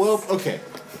hoping that. Well, okay.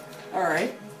 All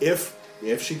right. If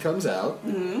she comes out,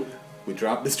 we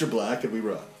drop Mr. Black and we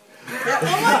run.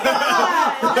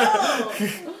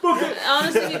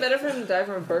 Honestly, it'd be better for him to die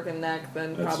from a broken neck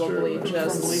than That's probably true.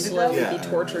 just From bleeding slowly to be death?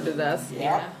 tortured to death.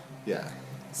 Yeah. Yeah.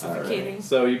 Suffocating.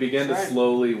 So you begin to That's right.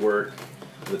 slowly work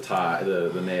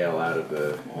the nail out of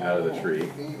the tree.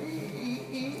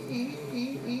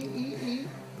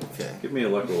 Okay. Give me a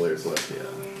luck roll here, Celestia.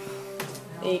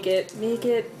 Make it.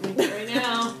 Right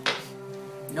now.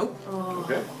 Nope.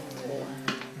 Okay.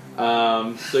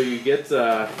 So you get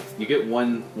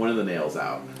one of the nails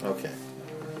out, Okay.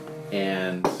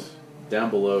 and down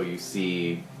below you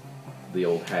see the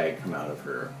old hag come out of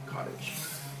her cottage.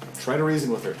 Try to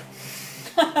reason with her.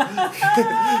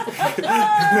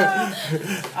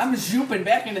 I'm zooping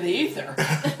back into the ether.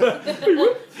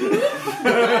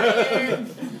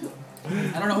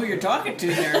 I don't know who you're talking to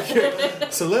there.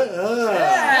 So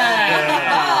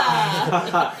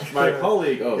My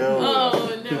colleague. Oh, Go.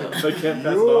 Oh no. I can't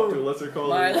pass it off to a lesser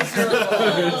colleague.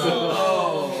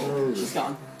 Oh, she's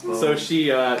gone. So she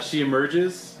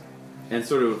emerges and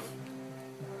sort of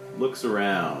looks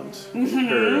around.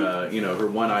 Her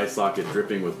one eye socket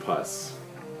dripping with pus.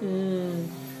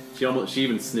 She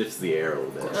even sniffs the air a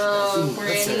little bit. Oh,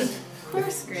 Granny. Listen, Of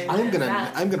course, Granny. I'm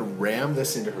gonna ram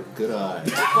this into her good eye.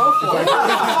 Go for it.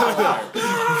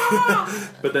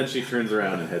 But then she turns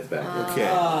around and heads back. Okay.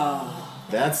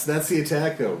 That's the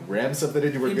attack though. Ram something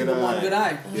into her Into good the one eye. good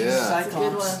eye. Yeah. Cyclops.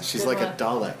 Good one. She's Good like one. a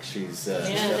Dalek. She's Yeah,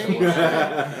 there definitely.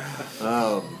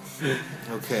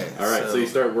 Okay. All right, so you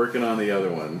start working on the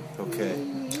other one. Okay.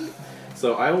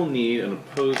 So I will need an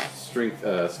opposed strength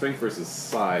versus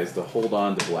size to hold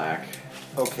on to Black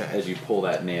Okay. as you pull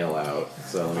that nail out.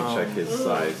 So let me check his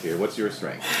size here. What's your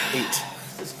strength? 8.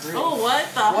 Oh, what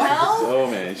the hell? Oh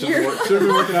man, should have been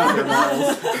working out your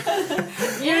models.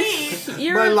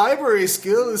 My library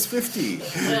skill is 50. You're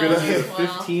gonna hit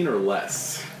 15 or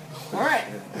less. All right.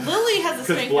 Lily has a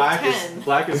Because strength of 10.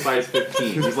 Black is size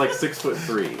 15. He's like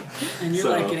 6'3". And you're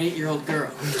So- like an 8-year-old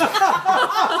girl.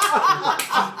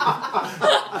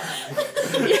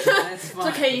 That's It's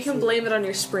fine. okay, you can blame it on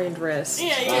your sprained wrist.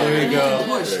 Yeah, yeah. There you go.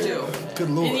 Push There you too. go. Good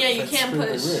lord. And yeah, you that can sprained my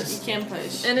push. wrist. You can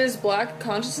push. And is Black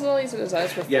conscious at all? He said his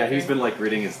eyes were Yeah, flickering. he's been like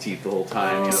gritting his teeth the whole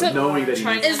time, So- knowing that he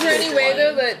Trying needs Is there any way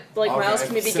though that like Okay, Miles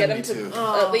can maybe get him to 72.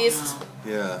 at least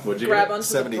Yeah. What'd you grab get? onto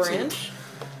 72. the branch?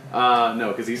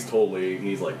 No, because he's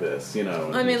like this, you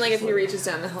know. I mean, like if he's he reaches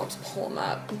down and helps pull him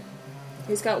up.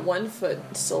 He's got one foot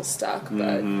still stuck, but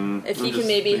if I'm you can just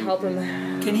maybe thinking- help him.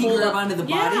 Can he Hold grab up. onto the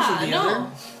bodies of the no. other?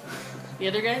 The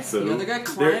other guys? So The other guy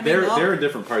climbing they're up? in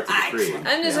different parts of the tree. Excellent.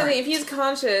 I'm just Yeah. thinking, if he's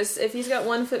conscious, if he's got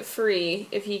 1 foot free,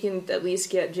 if he can at least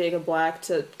get Jacob Black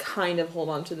to kind of hold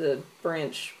on to the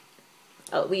branch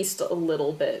at least a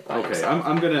little bit. By Okay, himself.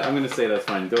 I'm gonna say that's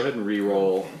fine. Go ahead and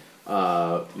re-roll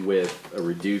with a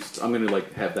reduced. I'm gonna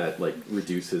like have that like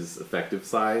reduce his effective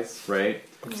size, right?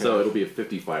 So it'll be a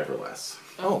 55 or less.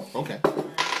 Oh, okay.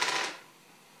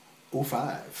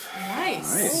 5.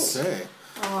 Nice. Okay.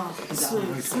 Oh,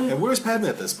 And where's Padma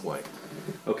at this point?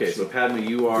 Okay, so Padma,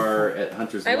 you are at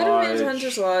Hunter's I would have been to Lodge.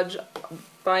 Hunter's Lodge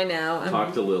by now.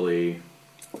 Talk to Lily,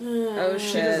 Oh She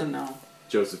shit. doesn't know.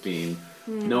 Josephine.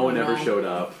 No one ever No. showed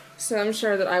up. So I'm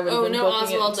sure that I would have Oh, been no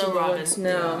booking Oswald, it into no the Robin. woods.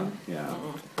 No. Yeah.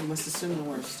 You must assume the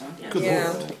worst, huh? Good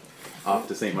Yeah. lord. Off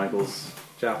to St. Michael's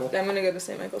Chapel? I'm gonna go to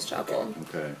St. Michael's Chapel.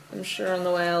 Okay. I'm sure on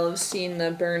the way I'll have seen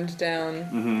the burned down.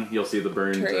 Mm-hmm. You'll see the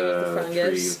burned Tree with the fungus.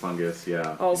 tree with fungus,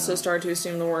 yeah. Also yeah. start to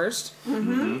assume the worst.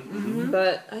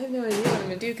 But I have no idea what I'm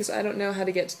gonna do because I don't know how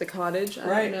to get to the cottage. I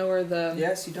Right. don't know where the.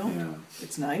 Yes, you don't. Yeah.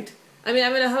 It's night. I mean,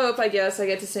 I'm gonna hope. I guess I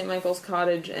get to St. Michael's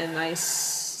cottage and I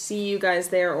see you guys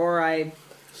there, or I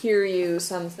hear you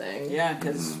something. Yeah,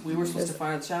 because we were supposed to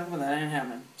fire the chapel, but that ain't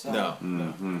happening. So. No.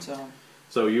 Mm-hmm. So.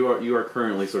 So you are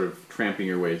currently sort of tramping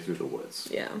your way through the woods.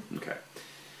 Yeah. Okay.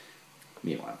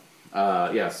 Meanwhile,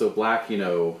 so Black,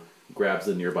 grabs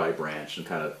a nearby branch and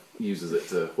kind of uses it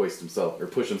to hoist himself or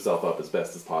push himself up as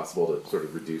best as possible to sort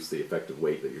of reduce the effective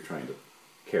weight that you're trying to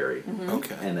carry.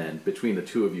 Okay. And then between the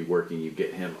two of you working, you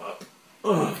get him up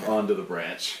onto the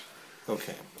branch.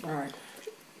 Okay. All right.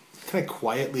 Can I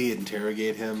quietly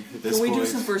interrogate him at this Can we point? do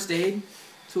some first aid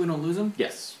so we don't lose him?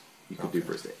 Yes, you could do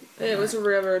first aid. It was a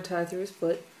railroad tie through his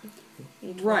foot.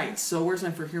 Right. So where's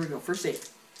my first? Here we go. First aid.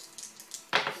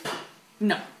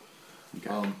 No.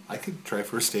 Okay. I could try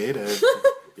first aid at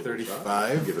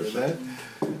 35 Give it a for that.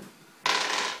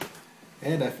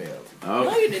 And I failed. No,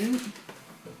 Oh, you didn't.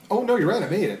 Oh, no, you're right. I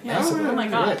made it. Yeah. Massively. Oh my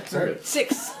You're God. right. Sorry.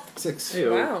 6. 6. hey,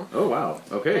 Wow. Oh, wow.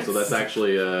 Okay, so that's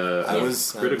actually I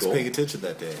was critical. paying attention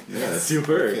that day. Yeah,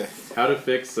 super. Okay. How to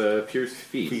fix pierced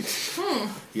feet. Feet.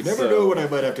 You never So- know when I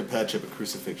might have to patch up a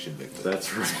crucifixion victim.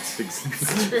 That's right.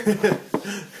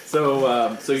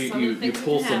 So you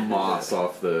pull some moss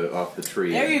off the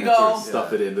tree. There you and go. Sort of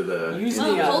stuff it into the. Use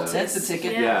into the poultice. that's the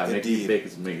ticket. Yeah, make Indeed.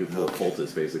 it a little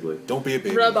poultice basically. Don't be a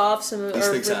baby. Rub off some of, These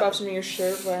or things rip happen. off some of your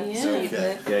shirt. While Yeah. so you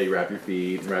Okay. Yeah, you wrap your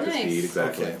feet, wrap his Nice. feet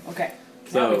exactly. Okay. Okay.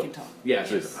 Now we So can talk. yeah,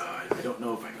 so he's like, I don't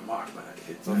know if I can walk, but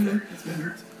it's okay. It's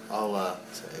better. I'll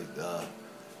say,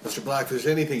 Mr. Black, if there's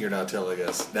anything you're not telling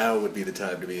us, now would be the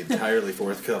time to be entirely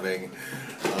forthcoming.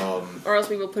 Or else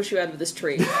we will push you out of this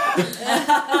tree. I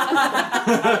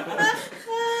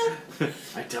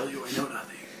tell you, I know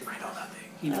nothing. I know nothing.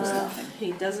 He knows nothing.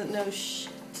 He doesn't know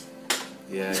shit.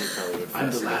 Yeah, he probably would. I'm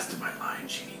the pass it. last of my line.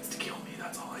 She needs to kill me.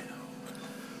 That's all I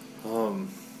know.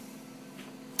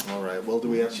 All right. Well, do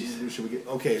we have? Should we get?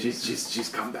 Okay. She's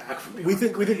come back from me. we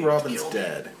think Robin's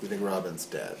dead. We think Robin's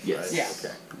dead. Yes. Right? Yeah.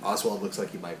 Okay. Oswald looks like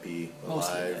he might be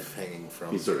Mostly alive, hanging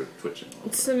from. He's sort of twitching.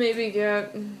 So maybe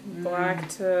get Black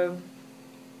to.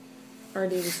 Or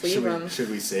do you just leave him? Should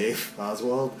we save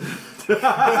Oswald?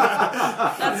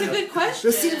 That's a good question.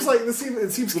 It seems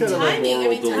kind of like timing. I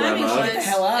mean, moral timing dilemma. Get the was.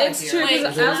 hell out of It's here. true, Wait,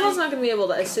 because Oswald's not going to be able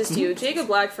to assist you. Jacob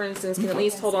Black, for instance, can at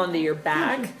least hold on to your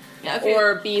back Yeah, okay.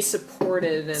 or be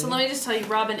supported. And So let me just tell you,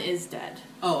 Robin is dead.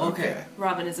 Oh, okay.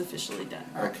 Robin is officially dead.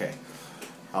 Okay.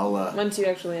 I'll. once you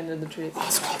actually ended the tree.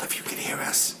 Oswald, if you can hear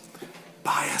us,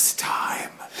 buy us time.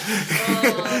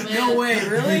 Oh, man. No way,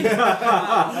 really?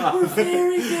 We're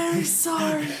very, very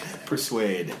sorry.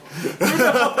 Persuade.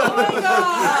 Oh my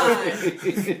god!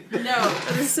 No.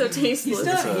 That is so tasteless. He's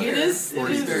not It here. is. It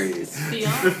 40 is degrees.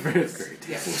 beyond. It's great.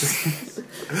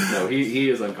 No, he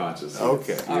is unconscious.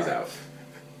 Okay. He's Alright. out.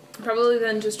 Probably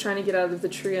then just trying to get out of the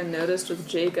tree unnoticed with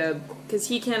Jacob, because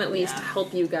he can at least Yeah.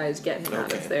 help you guys get him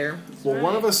out Okay. of there. Well, Right.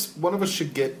 one of us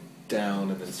should get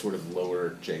down and then sort of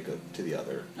lower Jacob to the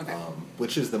other. Okay.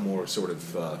 Which is the more sort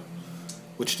of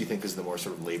which do you think is the more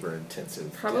sort of labor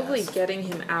intensive? Probably getting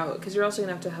him out, because you're also going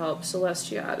to have to help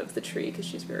Celestia out of the tree, because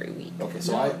she's very weak. Okay,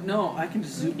 so No, I can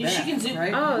just zoom back. She can zoom.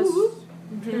 Right? Oh,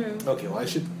 it's true. okay, well I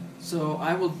should So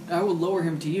I will lower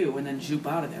him to you and then zoop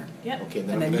out of there. Yep. okay,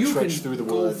 then And I'm then gonna you trudge can through the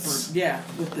go woods. for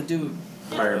with the dude.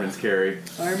 Fireman's carry.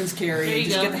 Fireman's carry. There you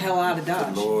Just go. get the hell out of Good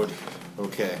Dodge. Lord.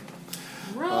 Okay.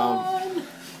 Run!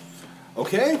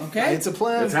 Okay. Okay. It's a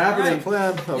plan. It's happening. It's a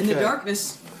plan. Okay. In the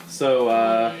darkness. So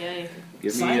Yay.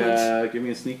 give me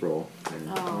a sneak roll.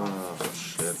 Oh. Oh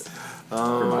shit.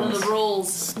 One of the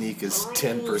rolls. Sneak is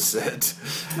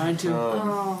 10%. Mine too.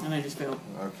 Oh. And I just failed.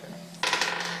 Okay.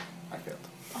 I failed.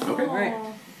 Okay. Right.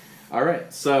 All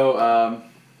right. So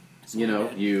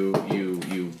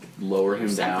you lower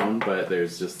him down, but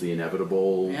there's just the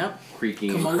inevitable Yep.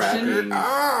 creaking and Commotion. cracking.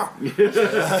 Ah!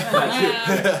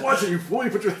 Watch it! You fool!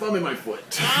 You put your thumb in my foot.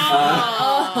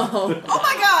 Oh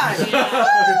my god!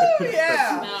 Woo,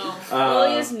 yeah! No.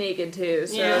 Well, he is naked too,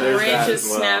 so Yeah. the There's branch that is as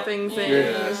well. snapping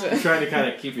Yeah. things. Trying to kind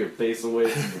of keep your face away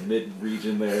from the mid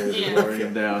region there as you're Yeah. lowering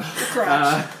him down.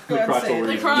 Crotch. The Go ahead and say crotchal it. The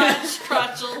region.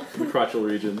 crotchal. The crotchal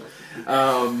region.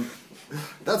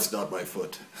 That's not my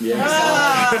foot. Yeah.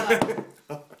 Ah!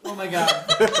 Oh my god.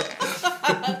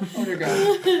 Oh dear god.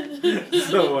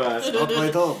 So Not my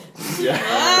thumb. yeah.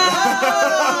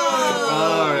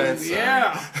 Alright.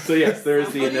 Yeah. So yes, there's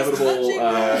the What is inevitable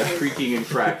touching? creaking and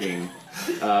cracking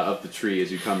of the tree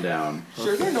as you come down.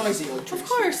 Sure, they're noisy old trees. Of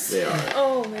course. They are.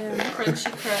 Oh man.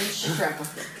 Crunchy crunch. Crackle.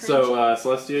 So,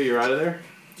 Celestia, you're out of there?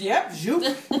 Yep, zoop.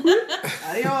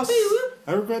 Adios.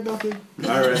 I regret nothing.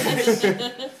 Alright.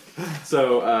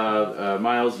 So,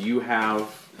 Miles, you have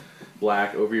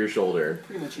Black over your shoulder.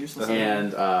 Pretty much useless.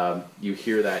 And you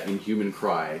hear that inhuman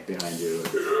cry behind you.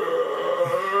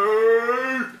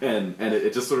 And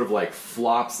it just sort of like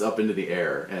flops up into the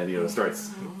air and starts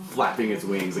flapping its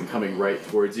wings and coming right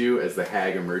towards you as the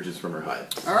hag emerges from her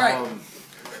hut. All right.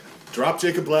 Drop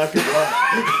Jacob Black and run.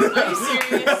 Are you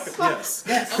serious? Yes.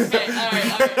 Yes. Okay,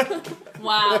 alright.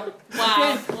 Wow.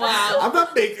 I'm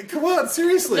not making. Come on,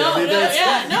 seriously. No, I mean,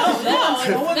 that's- no.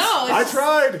 I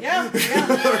tried. Yeah.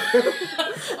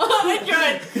 Oh my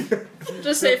god.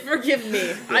 Just say, forgive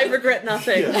me. I regret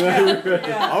nothing.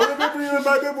 I'll remember you in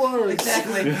my memoirs.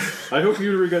 Exactly. I hope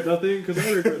you regret nothing, because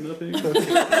I regret nothing.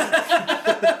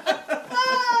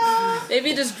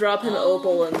 Maybe just drop him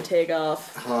Opal and take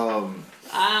off. No.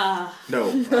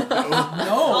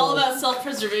 All about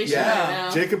self-preservation right Yeah.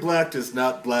 now. Jacob Black does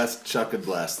not blast shotgun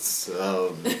blasts.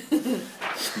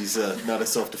 He's not a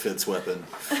self-defense weapon.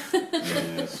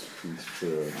 Yes, it's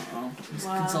true. Oh, these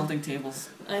Wow. consulting tables.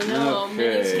 I know,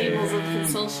 many Okay. tables of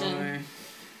consultation.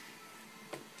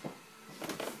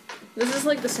 This is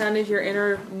like the sound of your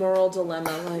inner moral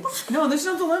dilemma. Like, No, there's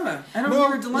no dilemma. I don't No.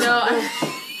 hear a dilemma. no,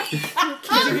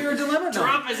 Did you hear a dilemma? No.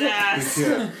 Drop his ass.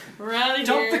 Yeah. We're out of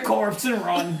Dump here. the corpse and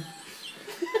run.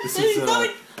 This He's is. not,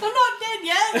 I'm not dead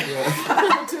yet.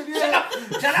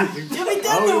 Shut up. You'll be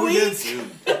dead in a I'll week. get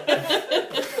soon.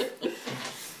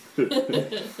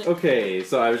 Okay,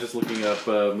 so I was just looking up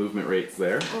movement rates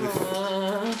there.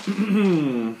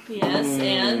 Yes,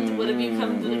 and what have you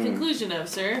come to the conclusion of,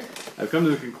 sir? I've come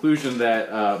to the conclusion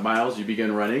that Miles, you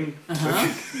begin running,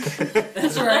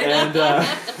 That's right.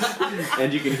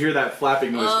 and you can hear that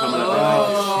flapping noise coming up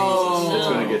behind you. It's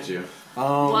going to get you.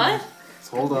 What?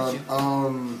 Hold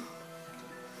on.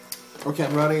 Okay,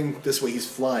 I'm running this way. He's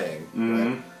flying.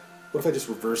 Right? What if I just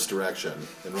reverse direction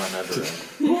and run under him?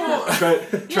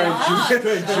 Try and juke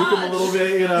him a little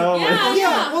bit, Yeah.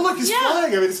 Yeah, well, look, he's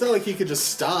flying. I mean, it's not like he could just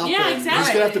stop. Yeah, and exactly.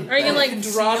 He's gonna have to. are you gonna like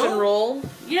drop and roll?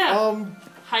 Yeah.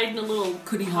 Hide in a little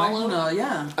Could he hide? hollow.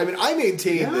 Yeah. I mean, I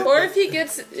maintain that, Or if he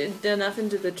gets enough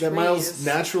into the trees. that Miles'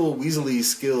 natural weaselly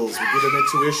skills would give him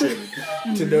intuition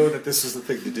to know that this is the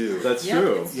thing to do. That's Yeah,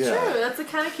 true. It's Yeah. true. That's the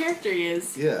kind of character he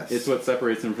is. Yes. It's what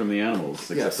separates him from the animals,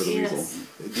 except Yes. for the Yes. weasel.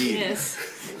 Indeed. Yes.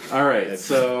 All right,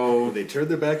 so When they turn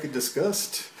their back in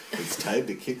disgust, it's time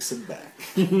to kick some back.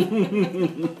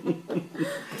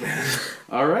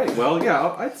 all right. Well,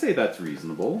 yeah, I'd say that's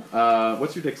reasonable.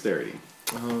 What's your dexterity?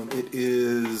 It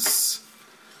is.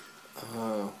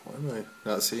 Why am I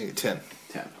not seeing it? 10.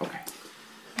 10. Okay.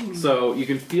 So you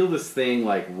can feel this thing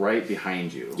like right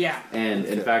behind you. Yeah. And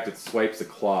in fact, it swipes a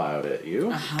claw out at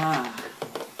you. Aha.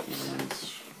 And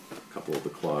a couple of the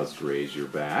claws graze your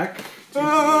back.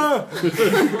 Ah! Oh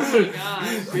my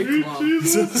god. Big claw.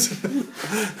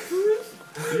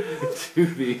 To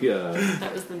the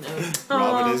That was the note.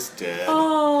 Robin is dead.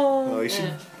 Oh, Oh, you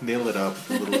should nail it up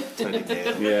with a little tiny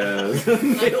nail.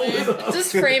 yeah.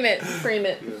 just frame it. Frame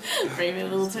it. Frame it, a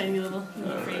little tiny little frame.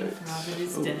 right. Robin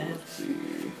is Oh, dead. let's see.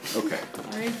 Okay.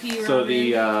 R.I.P. Robin. So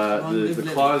the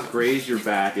live. claws graze your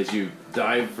back as you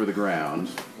dive for the ground.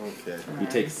 Okay. You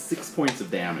take 6 points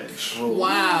of damage. Oh. It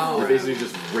Wow. basically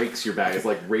just rakes your back. It's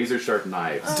like razor sharp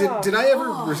knives. Did I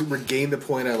ever regain the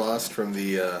point I lost from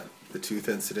the tooth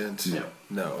incident? No.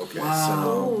 No. Okay.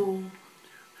 Oh.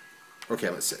 So okay,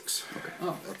 I'm at 6.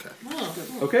 Oh. Okay. Oh.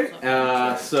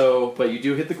 Okay. So, but you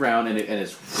do hit the ground, and it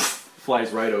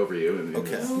flies right over you, and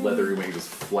Okay. its leathery wing just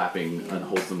flapping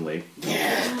unwholesomely.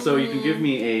 Yeah. So you can give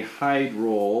me a hide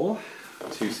roll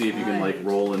to see if you can like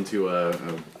roll into a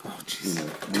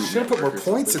You should have put more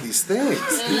points in these things.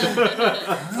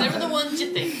 It's never the ones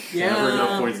you think. Never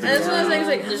enough points to That's go one of those things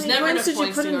like, There's how never many enough points did you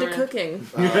points put to go into around.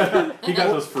 cooking? He got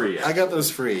those free. I got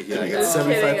those free. Yeah, I got was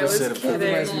kidding, I 75% was of kidding.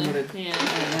 Otherwise we would've-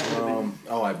 Yeah.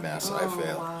 Oh, I miss. I Oh,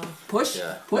 fail. wow. Push?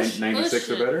 Yeah. Push? 96 or Push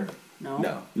it. better?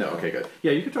 No. No. Okay, good.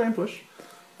 Yeah, you could try and push.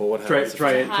 Well, what Try happens?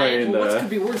 and Well, what could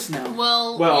be worse now?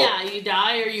 Well, yeah, you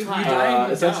die or you hide.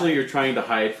 die. essentially, you're trying to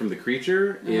hide from the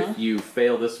creature. Uh-huh. If you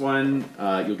fail this one,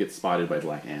 you'll get spotted by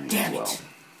Black Annie Damn as well. it.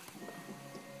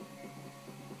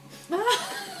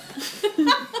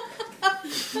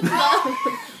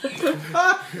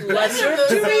 Lesser of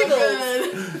two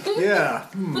evils. Yeah.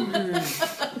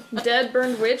 Dead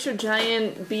burned witch or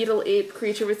giant beetle ape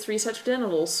creature with 3 such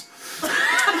genitals.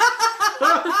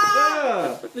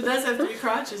 It does have 3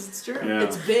 crotches, it's true. Yeah.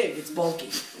 It's big. It's bulky.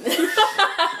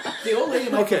 The old lady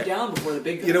might Okay. go down before the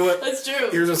big guy. You know what? That's true.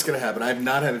 Here's what's gonna happen. I've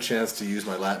not had a chance to use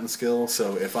my Latin skill,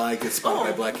 so if I get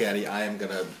spotted by Black Caddy, I am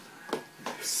gonna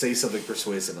say something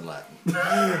persuasive in Latin. Oh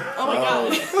my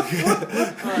god.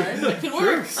 Alright, that could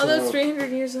work. Although 300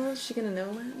 years old, is she gonna know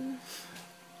Latin?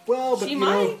 Well, but She you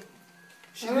might. know,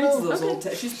 She I reads don't know. those Okay. old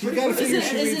texts. She's You pretty gotta good. figure Is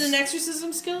she it reads. an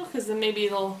exorcism skill? Because then maybe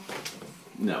it'll...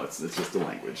 No, it's just a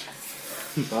language.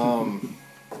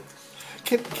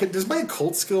 Does my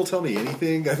occult skill tell me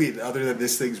anything? I mean, other than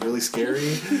this thing's really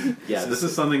scary? Yeah, this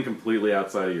is something completely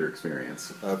outside of your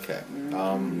experience. Okay.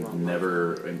 You've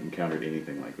never encountered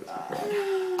anything like this before.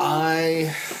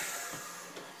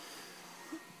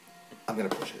 I'm gonna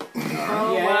push it.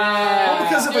 Oh, Yeah. wow.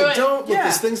 Because if Do I it. don't, look, Yeah,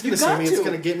 this thing's gonna you see got me, it's to.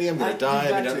 gonna get me, I'm gonna You die. I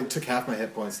got mean, to. it took half my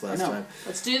hit points last I know. time.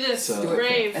 Let's do this. So-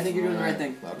 Brave. I think you're doing the right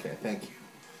thing. Okay, thank you.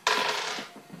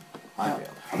 I failed.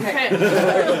 Okay. Okay.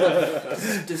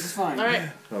 This is fine. Alright.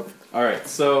 Okay. All right,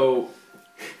 so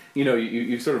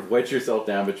you sort of wedge yourself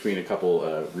down between a couple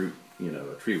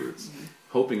tree roots,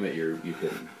 hoping that you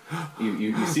hit him.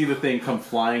 You see the thing come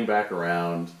flying back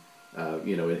around,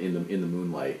 in the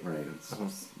moonlight. Right, it's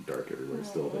dark everywhere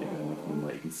still, but in the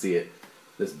moonlight you can see it.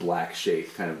 This black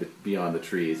shape kind of beyond the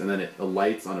trees, and then it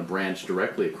alights on a branch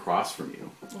directly across from you,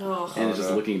 Oh. and it's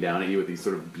just looking down at you with these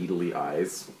sort of beetly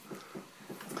eyes.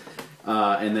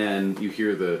 And then you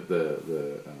hear the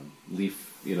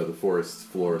leaf, the forest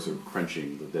floor sort of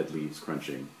crunching, the dead leaves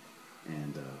crunching,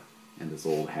 and this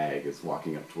old hag is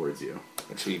walking up towards you.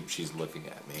 And she's looking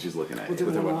at me. She's looking at With you.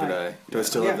 the With her one one eye. Do I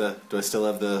still have the? Do I still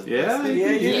have the? Yeah, thing? you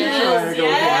can Yes, try to go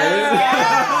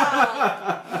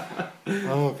yes.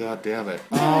 Oh god damn it!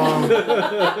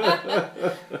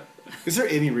 Is there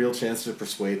any real chance to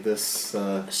persuade this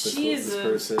She's this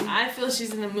person? I feel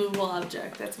she's an immovable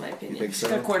object. That's my opinion. You think She's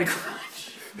got so? quite a grudge.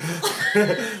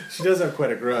 She does have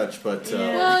quite a grudge, but Yeah.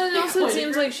 Well, it also Quite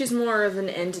seems agree. like she's more of an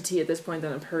entity at this point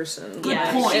than a person. Good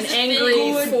Like, point. An She's a angry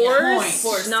good force,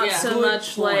 point. not Yeah. so Good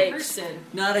much point. like. Person.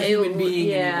 Not a It human would- being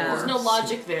yeah. anymore. There's no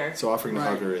logic there. so offering to Right.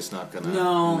 hug her is not gonna.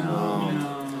 No.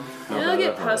 How You'll about get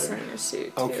a pus hug? on your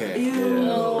suit. Too. Okay. Ew.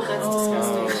 Oh, that's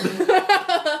disgusting.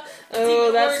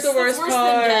 Oh, that's the worst That's worse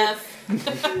part. than death.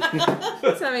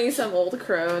 It's having some old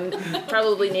crone,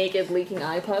 probably naked, leaking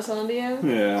eye pus onto you.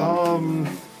 Yeah.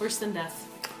 Worse than death.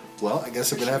 Well, I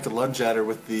guess I'm gonna have to lunge at her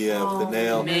with the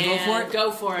nail. Man, Go for it?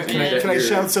 Go for it, Can man. I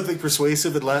shout something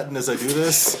persuasive in Latin as I do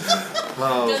this?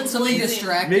 Guns Something blazing.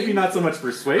 distracting. Maybe not so much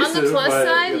persuasive. On the plus but,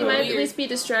 side, you know. might at Weird. least be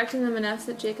distracting them enough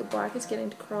that Jacob Black is getting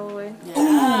to crawl away.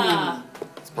 Yeah.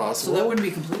 It's So possible. that wouldn't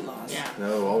be complete loss. Yeah.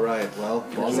 No, all right. Well,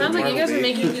 Sounds like you guys are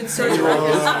making good sort of You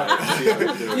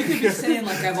ruckus. could be saying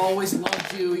like, "I've always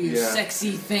loved you, you Yeah.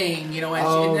 sexy thing," and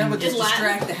that would just In Latin?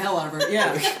 distract the hell out of her.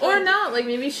 Yeah. Or not, like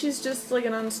maybe she's just like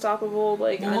an unstoppable,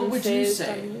 like Well, what would you unfazed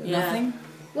say? on- Yeah. Nothing.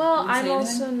 Well, Wouldn't I'm say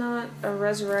also anything? not a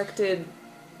resurrected,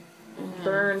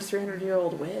 burned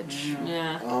 300-year-old witch.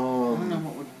 Yeah. I don't know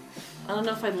what would. I don't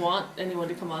know if I'd want anyone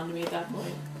to come on to me at that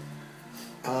point.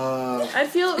 I'd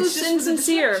feel it was It's just for the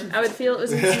insincere. distraction. I would feel it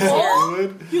was insincere. You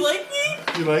would? You like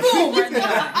me? You like Boom! it? Right in the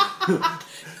back.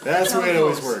 That's the way it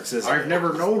always goes. works, isn't I've it?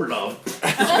 never known love.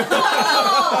 Exactly.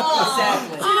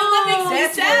 You know, that makes me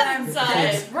That's what sad I'm. inside.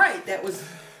 That's right. That was.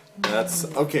 That's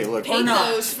okay. Look, Hate not.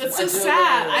 those. That's so I do.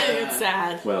 sad. I think it's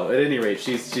sad. Well, at any rate,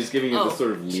 she's giving you Oh. this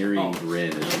sort of leering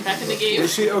grin. Back in the game.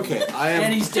 is she okay? I am.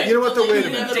 And he's dead. You know what? Though, wait a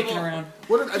Believe minute. it. Dicking around.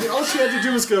 What? I mean, all she had to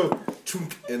do was go,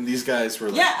 chunk, and these guys were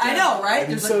like, Yeah, I know, right? I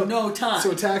mean, There's like no time.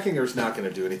 So attacking her is not going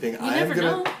to do anything. I am never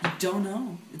gonna. know. You don't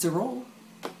know. It's a roll.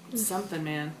 Something,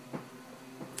 man.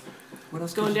 What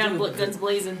else? Going could you down, do? guns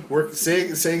blazing. Work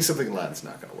saying something in Latin's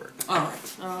not going to work. All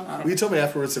right. Will you tell me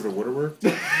afterwards if it would have worked?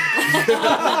 Yeah.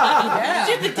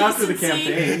 After the Decency.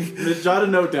 campaign, jot a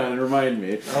note down and remind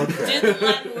me. Okay. Did the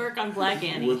Latin work on Black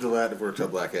Annie? Would the Latin have worked on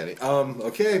Black Annie?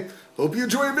 Okay. Hope you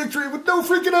enjoy victory with no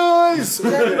freaking eyes.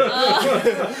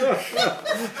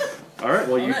 All right.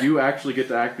 Well, you do actually get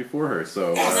to act before her,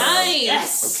 so Nice.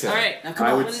 Yes. Okay. All right. Now come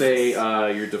I on. would what is say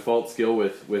this? your default skill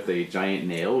with a giant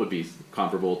nail would be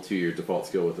comparable to your default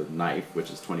skill with a knife,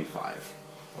 which is 25,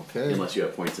 Okay. unless you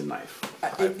have points in knife. I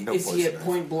have no Is he points at in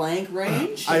point blank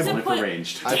range? I Is it Only for point-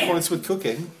 ranged. I have points with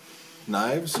cooking,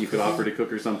 knives. You could offer to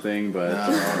cook or something, but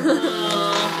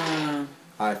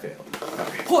I failed.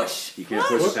 Push. you can't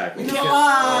push attack. Come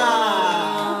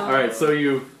on. All right, so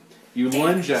you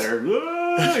lunge at her,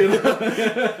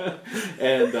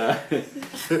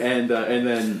 and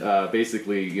then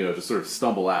basically just sort of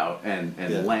stumble out and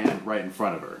Yeah. land right in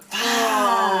front of her,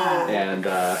 and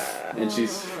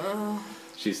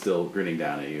she's still grinning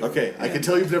down at you. Okay, I can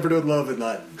tell you've never known love in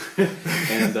Latin.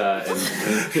 And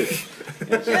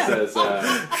she says, What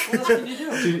else can you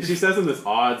do? she says in this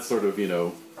odd sort of,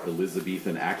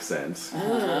 Elizabethan accent.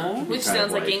 Which kind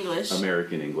sounds of like English.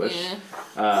 American English.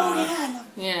 Yeah.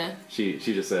 Yeah. She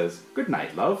just says, "Good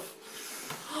night, love,"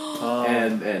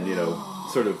 and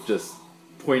sort of just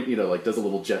point, like does a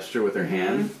little gesture with her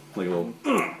hand, like a little,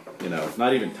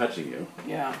 not even touching you.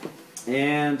 Yeah.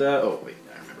 And oh wait,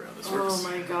 I remember how this works. Oh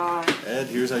my god. And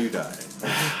here's how you die.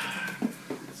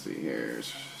 Let's see here.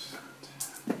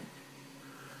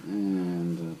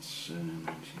 And that's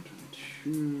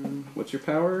 1922. What's your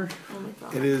power? Oh my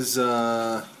god. It is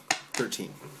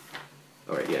 13.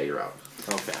 All right, yeah, you're out.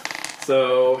 Okay.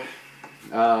 So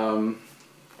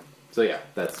yeah,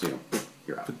 that's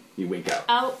you're out. You wink out.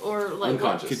 Out or like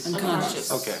Unconscious. what?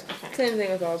 Unconscious. Okay. Same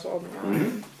thing with Oswald.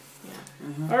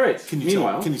 All right. Can you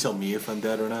Meanwhile, tell me if I'm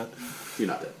dead or not? you're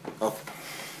not dead. Oh,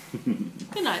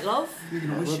 Good night, love.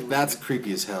 that's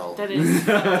creepy as hell. That is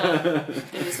fucked up.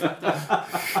 It is fucked up.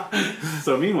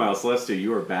 So meanwhile, Celestia,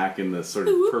 you are back in this sort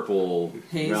of purple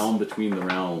Haze. realm between the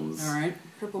realms. All right.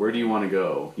 Where do you want to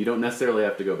go? You don't necessarily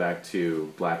have to go back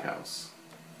to Black House.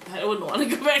 I wouldn't want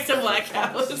to go back to Black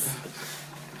House.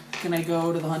 Can I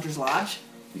go to the Hunter's Lodge?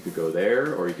 You could go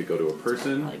there, or you could go to a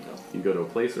person. I go. You can go to a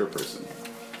place or a person.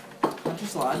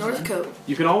 Hunter's Lodge. North then. Coast.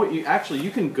 You can always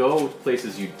you can go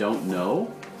places you don't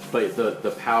know, but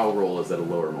the POW roll is at a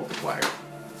lower multiplier.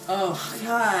 Oh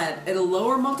God! At a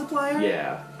lower multiplier?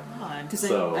 Yeah. Because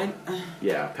So-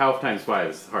 Yeah, POW times 5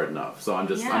 is hard enough. So I'm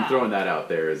Yeah. throwing that out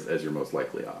there as your most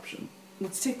likely option.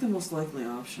 let's take the most likely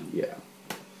option. Yeah.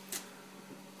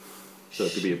 So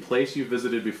it could be a place you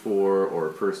visited before or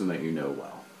a person that you know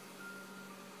well.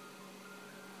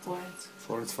 Florence.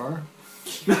 Florence Farr?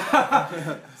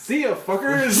 See ya,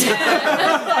 fuckers! Get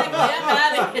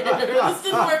out of here. This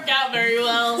didn't work out very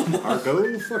well. Argo?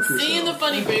 Fuck yourself. See you in the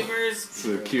funny papers.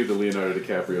 So cue the Leonardo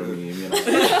DiCaprio meme,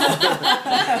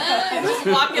 Just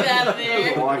walking out of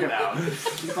there. Walk it out.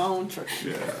 Keep on trucking.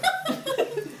 Yeah.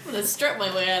 I'm gonna strut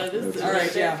my way out of this. That's All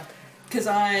right, yeah. Because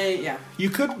You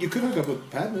could hook up with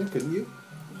Padman, couldn't you?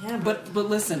 Yeah, but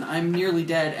listen, I'm nearly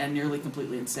dead and nearly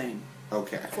completely insane.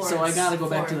 Okay. Florence. So I gotta go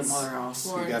back to the Florence. mother house.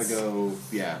 Florence. You gotta go.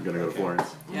 Yeah. I'm gonna go to okay.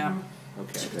 Florence. Yeah.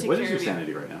 Okay. Take What care is your of you.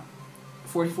 sanity right now?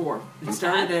 44. It Not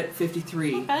started bad. at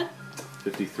 53. Not bad.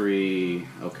 53.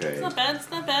 Okay. It's not bad. It's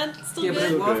not bad. It's still Yeah, but I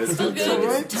good. lost Still the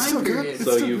good. time period.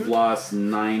 So you've lost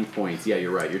 9 points. Yeah,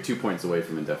 you're right. You're 2 points away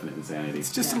from indefinite insanity.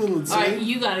 It's just a little All right, insane.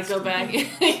 you gotta go back.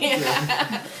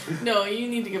 Yeah. No, you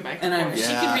need to go back to And I'm- Florence.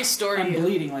 She Yeah. can restore I'm you.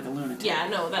 bleeding like a lunatic. Yeah,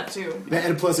 no, that too.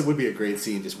 And plus, it would be a great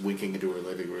scene just winking into her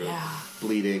living room, Yeah.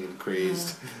 bleeding and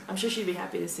crazed. I'm sure she'd be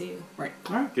happy to see you. Right.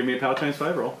 All right, give me a POW times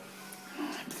 5 roll.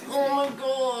 Oh my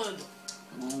god.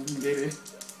 Oh, baby.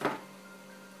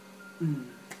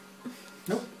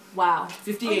 Nope. Wow.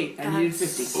 58. I Oh, needed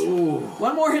that's- 50. Ooh.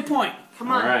 One more hit point. Come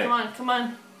on, All right. come on, come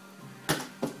on.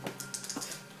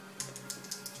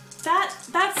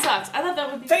 That sucks. I thought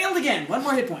that would be. Failed again. One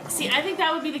more hit point. See, I think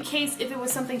that would be the case if it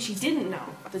was something she didn't know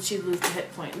that she'd lose the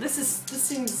hit point. This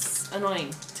seems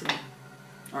annoying to me.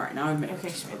 All right, now I've made Okay,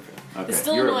 it. sure. Okay, It's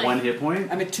still you're annoying. at 1 hit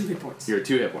point. I'm at 2 hit points. You're at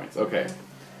 2 hit points. Okay.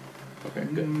 Okay,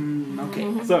 good.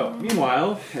 Okay. So,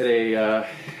 meanwhile, at a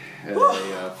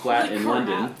flat Holy in crap.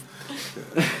 London,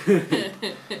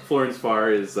 Florence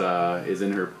Farr is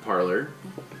in her parlor,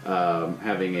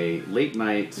 having a late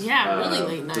night, Yeah, really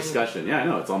late night. discussion. Yeah, I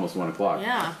know it's almost 1 o'clock.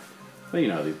 Yeah. But you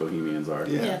know how these bohemians are.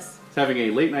 Yeah. Yes. Having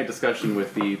a late night discussion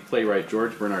with the playwright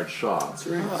George Bernard Shaw. That's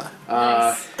right. Nice.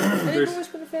 I've There's- always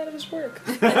been a fan of his work.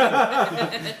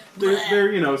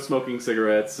 They're smoking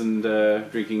cigarettes and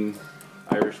drinking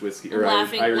Irish whiskey or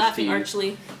laughing Irish laughing tea,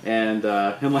 archly. and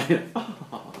like,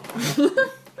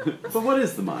 but what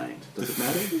is the mind? Does it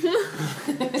matter?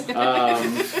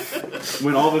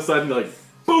 When all of a sudden, like,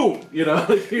 boom,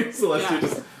 like Celestia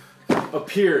just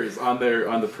appears on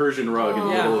the Persian rug in the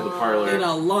Yeah. middle of the parlor. In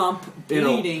a lump, In a-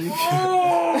 bleeding.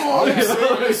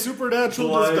 Obviously, supernatural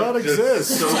does not Blood just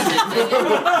exist.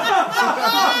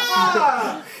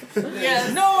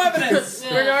 Yes. No evidence.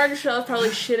 Yeah. Bernard Shaw's probably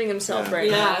shitting himself right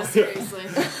Yeah, now. seriously.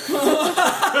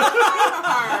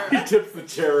 He tips the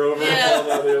chair over and Yeah. falls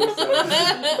on the other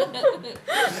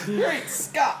side. Great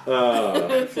Scott.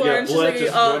 Florence blood is like,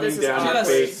 just oh, running this is down your awesome.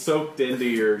 face, soaked into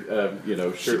your,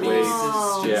 shirtwaist.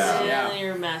 Oh, Yeah. yeah,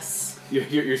 you're a mess.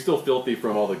 You're still filthy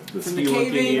from all the From ski the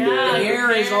looking caving, you Yeah, did.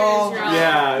 hair is all-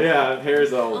 Yeah,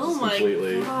 hair's all Oh just my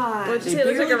completely. god. What'd you They say? It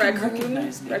looks like a barely can raccoon?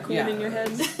 recognize me. Raccoon Yeah. in your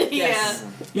head? Yeah. Yes.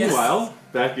 Meanwhile,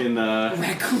 back in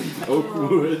Raccoon.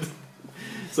 Oakwood,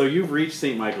 so you've reached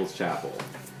St. Michael's Chapel.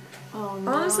 Oh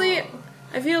no. Honestly,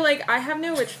 I feel like I have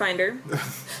no Witchfinder.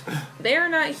 They are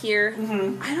not here.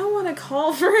 Mm-hmm. I don't want to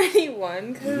call for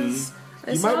anyone because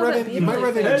You might run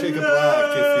into Jacob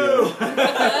Black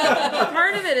if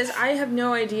Part of it is I have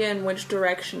no idea in which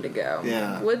direction to go.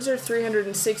 Yeah. Woods are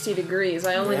 360 degrees.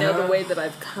 I only know the way that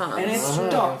I've come. And it's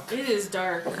dark. It is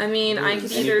dark. I mean, I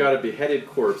could And you've got either. a beheaded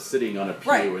corpse sitting on a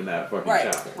pew Right. in that fucking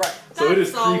Right, chapel. right. So it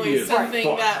is That's creepy always as something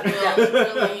fuck. that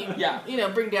will really, Yeah.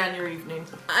 bring down your evening.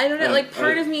 I don't know. Like,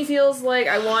 part of me feels like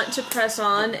I want to press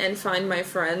on and find my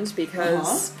friends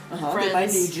because. They Friends.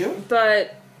 might need you.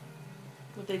 But.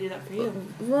 Would they do that for you?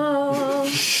 Well.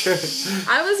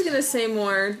 I was gonna say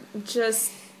more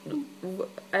just.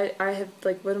 I have,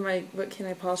 like, what can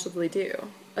I possibly do?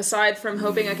 Aside from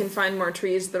hoping I can find more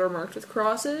trees that are marked with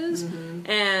crosses,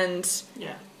 and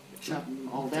Yeah. Chop them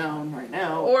all down right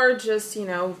now. or just,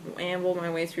 amble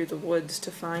my way through the woods to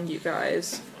find you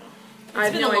guys. I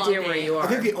have been no a long idea where day. you I are.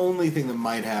 think the only thing that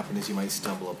might happen is you might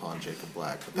stumble upon Jacob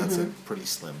Black, but that's a pretty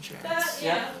slim chance.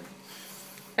 Yeah.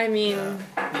 I mean,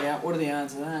 Yeah, what are the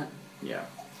odds of that? Yeah,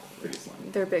 pretty slim.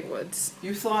 they're big woods.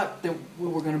 You thought that we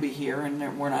were going to be here, and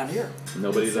that we're not here.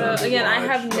 Nobody's So on the again, I lodge,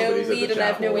 have no nobody's at the lead and I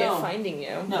have no chapel. way No. of finding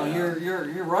you. No, Yeah.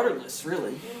 you're rudderless,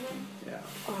 really. Yeah.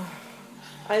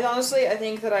 I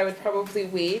think that I would probably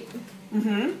wait.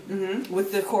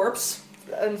 With the corpse.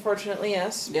 Unfortunately,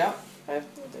 yes. Yeah.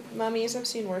 Mummies, I've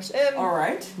seen worse. All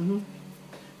right.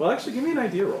 Well, actually, give me an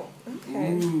idea roll.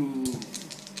 Okay. Ooh.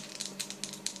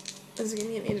 This is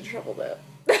gonna get me into trouble though.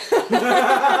 Like, do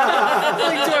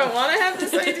I want to have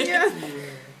this idea?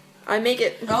 I make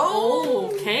it.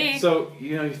 Oh, okay. So,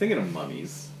 you're thinking of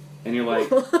mummies, and you're like,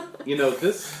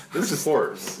 this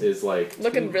corpse is like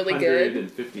Looking really good.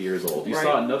 250 years old. You Right.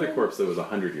 saw another corpse that was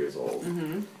 100 years old.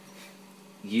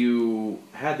 You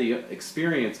had the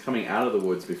experience coming out of the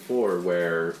woods before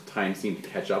where time seemed to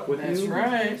catch up with That's you.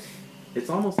 right. It's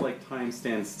almost like time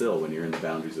stands still when you're in the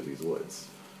boundaries of these woods.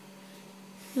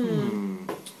 That's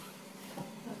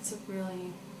a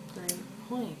really great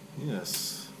point.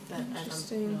 Yes. That I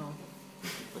Interesting. don't know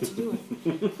what to do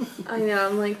with. I know.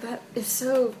 I'm like that. Is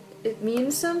so. It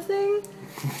means something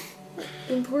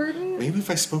important. Maybe if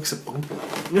I spoke some opium.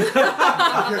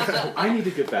 I need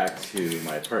to get back to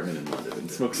my apartment in London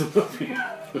and smoke some opium.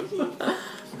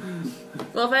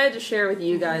 Well, if I had to share with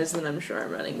you guys, then I'm sure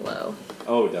I'm running low.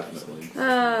 Oh, definitely.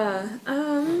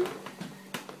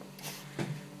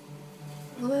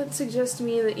 Well, that suggests to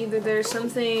me that either there's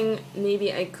something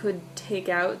maybe I could take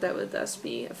out that would thus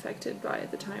be affected by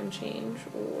the time change,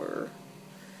 or...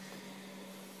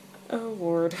 Oh,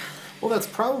 Lord. Well, that's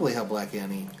probably how Black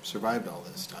Annie survived all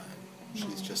this time.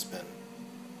 She's just been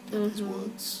in these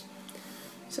woods.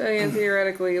 So, yeah,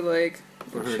 theoretically, like,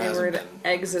 For her, if it she hasn't were to been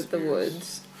exit the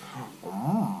experience. woods,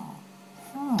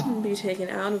 and be taken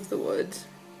out of the woods.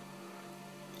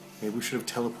 Maybe we should have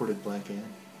teleported Black Annie.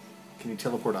 Can you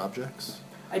teleport objects?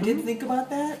 I did think about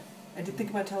that. I did think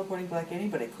about teleporting Black Annie,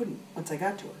 but I couldn't once I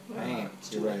got to her.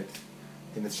 You're right.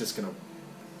 And it's just gonna...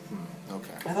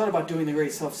 okay. I thought about doing the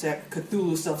great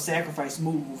Cthulhu self-sacrifice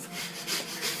move,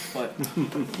 but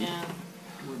Yeah.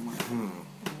 it wouldn't work.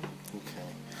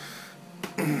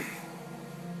 Okay.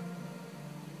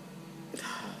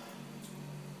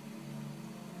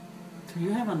 So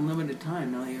you have unlimited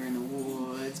time now that you're in the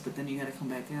woods, but then you gotta come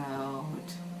back out.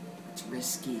 It's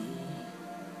risky.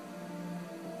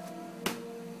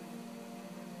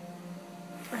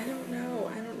 I don't know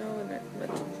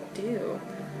what to do.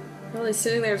 Probably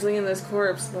sitting there just looking at this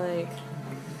corpse, like...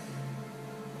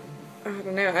 I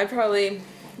don't know. I'd probably,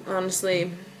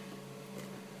 honestly...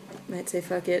 might say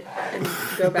fuck it and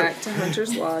go back to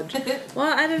Hunter's Lodge.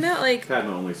 Well, I don't know, like...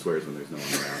 Padma only swears when there's no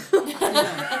one around.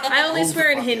 I only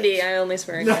swear in Hindi. I only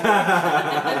swear in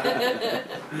Hindi.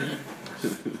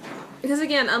 Because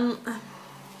again,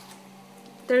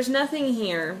 there's nothing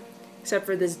here except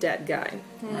for this dead guy.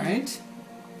 Right?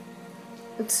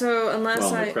 So unless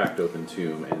Well, I... the cracked open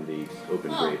tomb and the open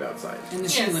grave outside. And the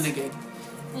Yes. Sheila-nigig.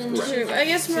 True. I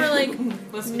guess more like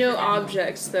Let's no be fair.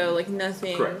 objects though, like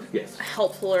nothing Correct, yes.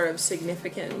 helpful or of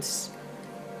significance.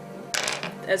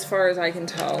 As far as I can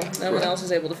tell. No one Correct. else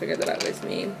is able to figure that out with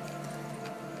me.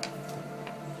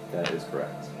 That is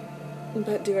correct.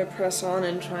 But do I press on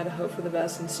and try to hope for the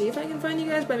best and see if I can find you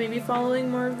guys by maybe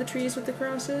following more of the trees with the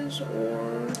crosses,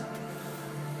 or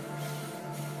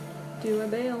do I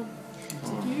bail? It's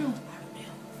up to you.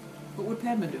 What would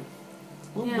Padma do?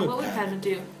 Yeah, what would Padma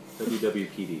do?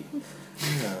 WWPD.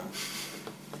 Yeah.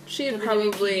 She'd WWPD.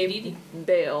 probably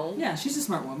bail. Yeah, she's a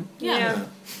smart woman. Yeah.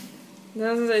 I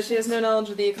was gonna say, she has no knowledge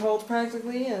of the occult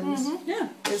practically, and Yeah.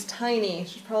 is tiny.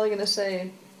 She's probably gonna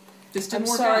say, Just I'm didn't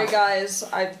work sorry out. guys,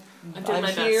 I'm doing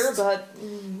my here, best. but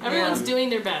Everyone's doing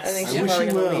their best. I think I she's wish probably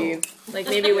you gonna well. leave. Like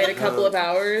maybe wait a couple of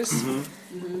hours. And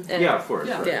Yeah, of course.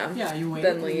 Yeah. Right. Yeah. Yeah, you wait.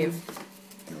 Then leave.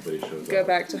 Nobody shows Go up.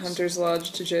 back to Hunter's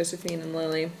Lodge to Josephine and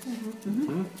Lily.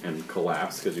 And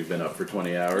collapse because you've been up for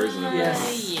 20 hours and have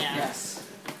Yes. Yeah. Yes.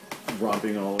 been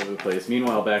romping all over the place.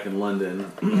 Meanwhile, back in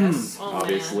London, Yes. Oh,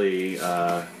 obviously,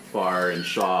 Barr and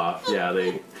Shaw, yeah,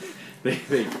 they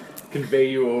convey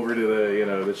you over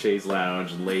to the chaise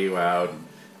lounge and lay you out,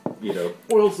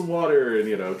 boil some water and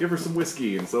give her some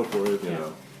whiskey and so forth, you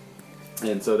know.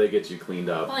 And so they get you cleaned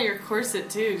up. Oh, your corset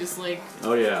too, just like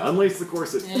Oh yeah, unlace the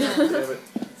corset. Yeah. Damn it.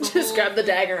 Just grab the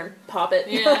dagger and pop it.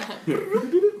 yeah.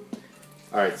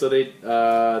 All right, so they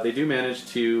do manage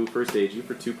to first aid you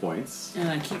for 2 points. And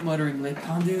I keep muttering, "Le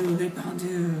pendu, le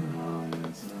pendu,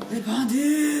 Yes. le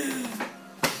pendu."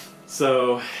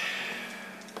 So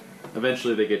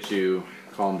eventually they get you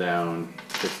calmed down.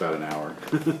 Takes about an hour,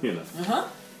 Uh-huh.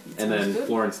 And then Sounds good.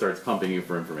 Florence starts pumping you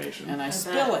for information. And I bet.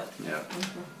 spill it. Yeah.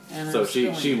 And So I'm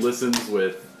she spilling it. listens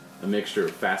with a mixture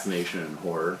of fascination and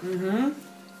horror. Mm-hmm.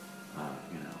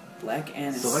 Black So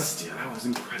anise. Celestia, that was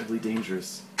incredibly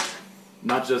dangerous.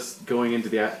 Not just going into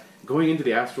the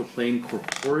astral plane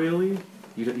corporeally.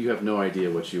 You have no idea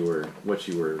what you were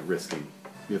risking.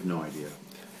 You have no idea.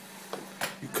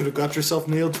 You could have got yourself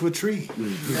nailed to a tree.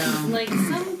 Like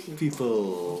some people.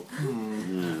 People.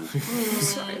 Yeah.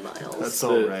 Sorry, Miles. That's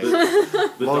all right.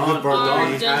 The Long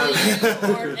Dawn, good Barbary.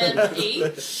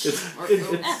 R-W-or-N-H.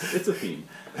 it's a theme.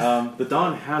 The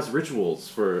Dawn has rituals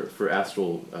for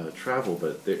astral travel,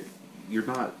 but you're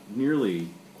not nearly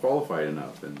qualified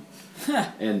enough, and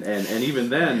even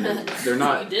then they're You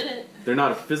not did it. they're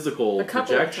not a physical A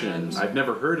couple of projection. times. I've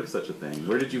never heard of such a thing.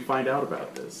 Where did you find out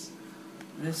about this?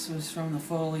 This was from the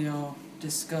folio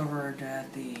discovered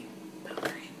at the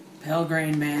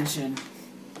Pelgrane Mansion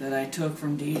that I took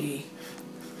from Dee Dee.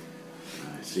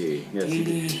 I see. Yes,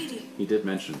 he did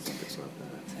mention something about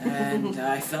that. And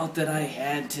I felt that I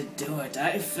had to do it.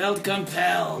 I felt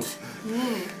compelled.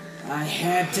 I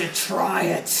had to try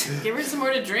it. Give her some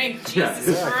more to drink. Yeah.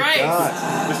 Jesus Christ. God.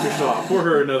 Mr. Shaw, pour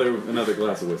her another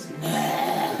glass of whiskey.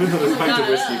 Another pint of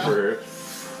whiskey for her.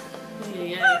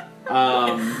 Yeah.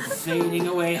 Fading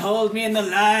away. Hold me in the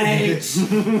light.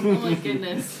 Oh my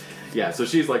goodness. Yeah, so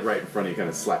she's like right in front of you, kind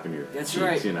of slapping your That's cheeks,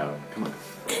 right. Come on.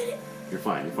 You're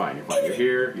fine. You're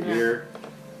here.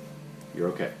 You're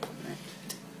okay.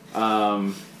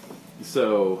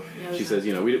 So Yeah, she says,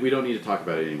 we don't need to talk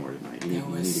about it anymore tonight. You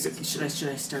need to get some Should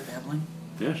I start babbling?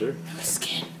 Yeah, sure. There was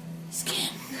skin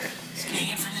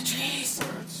hanging from the trees.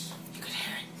 You could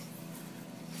hear it.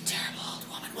 Terrible old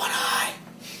woman. One eye.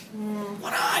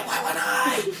 One eye. Why one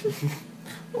eye?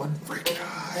 One freaking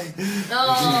eye.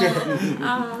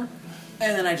 Oh,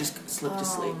 And then I just slipped to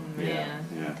sleep. man.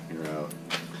 Yeah, you're out.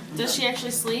 Does she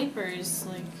actually sleep or is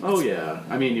like? Oh yeah.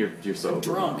 I mean, you're so I'm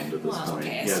drunk. overwhelmed at this Well, point.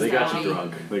 okay, Yeah, they got you sorry.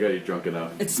 drunk. They got you drunk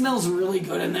enough. It smells really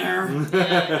good in there.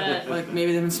 Yeah, Like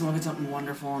maybe they've been smoking something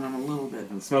wonderful, and I'm a little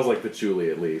bit. It smells like patchouli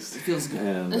at least. It feels good.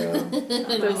 And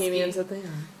Bohemians that they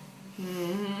are.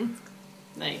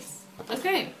 nice.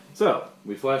 Okay. so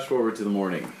we flash forward to the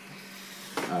morning.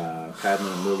 Padma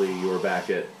and Lily, you are back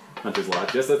at Hunter's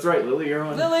Lodge. Yes, that's right, Lily. You're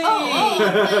on. Lily!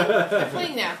 Oh, you're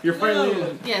playing now. You're finally No.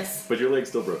 in, Yes. but your leg's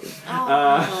still broken.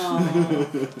 Oh.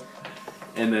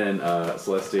 And then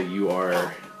Celestia, you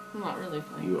are I'm not really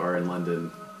playing. in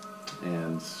London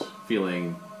and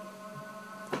feeling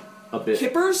a bit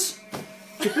Kippers?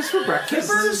 kippers for breakfast.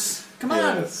 Kippers? Come on.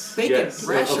 Yes. Bacon, yes.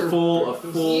 fresh A or- full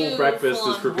You breakfast is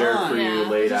flunk prepared one. for you, Yeah.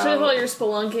 laid Especially while out. you're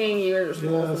spelunking, you're just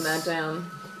wolfing Yes. that down.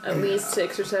 At least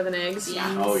 6 or 7 eggs.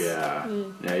 Yeah. Oh yeah,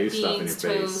 yeah. You stuff in your Beans,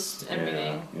 face. toast,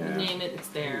 everything. Yeah, yeah. You name it, it's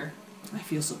there. I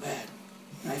feel so bad.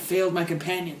 I failed my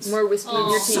companions. More whiskey in Oh,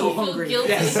 your so teeth. hungry. Guilty.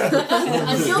 Yes.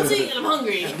 I'm guilty and I'm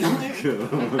hungry.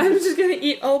 I'm just gonna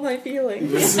eat all my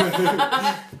feelings.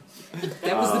 That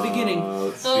was the beginning.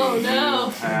 Let's Oh, see.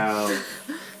 no.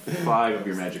 You have 5 of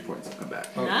your magic points have come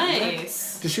back.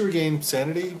 Nice. Did she regain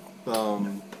sanity? No.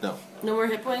 No more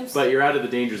hit points? But you're out of the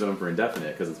danger zone for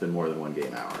indefinite because it's been more than 1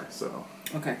 game hour. So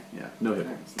Okay. yeah, no hit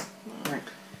points. Right.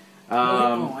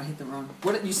 Um, I hit the wrong.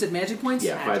 What you said? Magic points?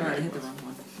 Yeah, 5 Sorry, I magic hit the points.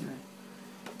 wrong one. Right.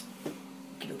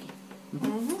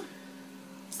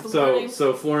 Okey-dokey.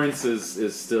 So Florence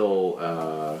is still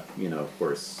of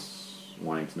course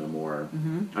wanting to know more.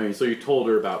 Mm-hmm. I mean, so you told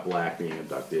her about Black being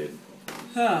abducted.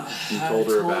 You I told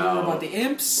her about the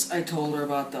imps. I told her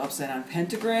about the upside down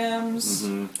pentagrams.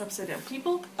 Mhm. Upside down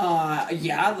people?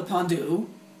 Yeah, the Pondu.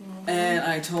 And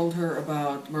I told her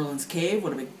about Merlin's cave,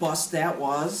 what a big bust that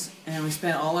was, and we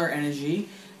spent all our energy,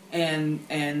 and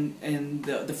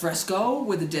the fresco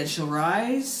where the dead shall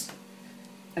rise,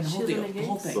 And the whole She deal. doesn't The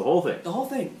whole make thing. The whole thing. The whole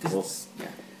thing. 'Cause Well- it's, yeah,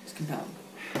 it's compelling.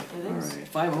 It All is. right.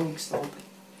 5 Oaks, the whole thing.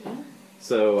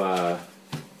 So,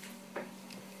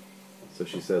 so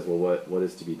she says, well, what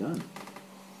is to be done?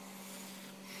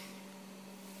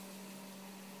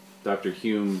 Dr.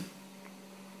 Hume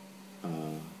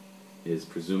is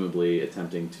presumably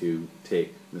attempting to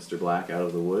take Mr. Black out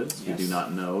of the woods. Yes. We do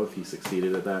not know if he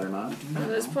succeeded at that or not. At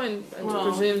this point, it's Well,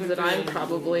 presumed that I'm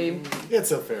probably. It's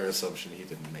a fair assumption he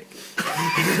didn't make it.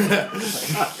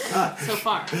 So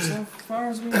far. So far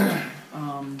as we know.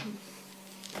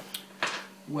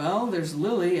 Well, there's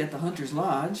Lily at the Hunter's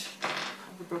Lodge.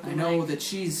 I know that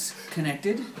she's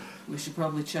connected. We should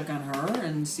probably check on her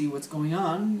and see what's going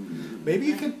on. Maybe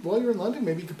you could, while you're in London,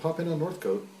 maybe you could pop in on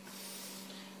Northcote.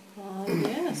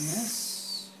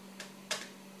 Yes.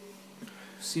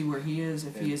 See where he is,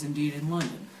 if he is indeed in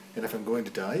London. And if I'm going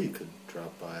to die, you could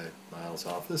drop by Miles'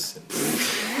 office and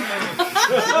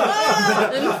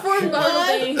Inform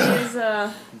Bartleby he's,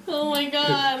 Oh my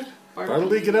god.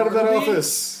 Bartleby, get out of that Bartleby?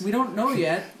 office. We don't know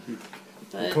yet. We're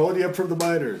But calling you up from the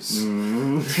miners.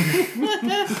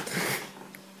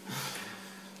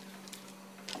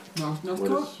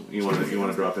 Northcote? You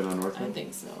want to drop in on I Northwood?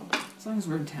 think so. As long as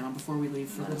we're in town before we leave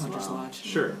for Might the as Hunter's well. Lodge.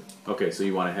 Sure. Okay, so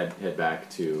you want to head back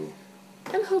to...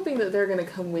 I'm hoping that they're gonna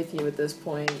come with you at this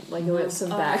point. Like, you'll get some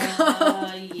back.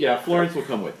 Yeah, Florence will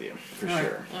come with you, for All right.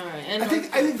 sure. Alright, and I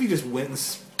think if you just went and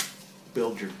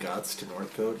spilled your guts to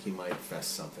Northcote, he might fess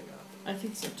something up. I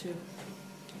think so too.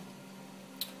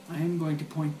 I am going to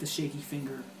point the shaky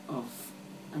finger of.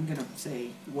 I'm gonna say,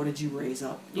 what did you raise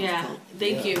up? Yeah, Northcote?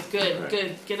 thank you. Good, Right.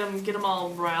 good. Get them all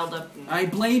riled up. And... I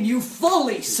blame you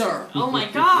fully, sir. Oh my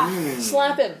god!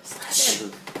 Slap him!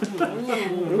 Slap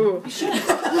him! You should.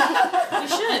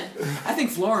 I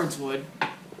think Florence would.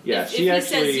 Yeah, if she he actually...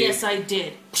 says yes, I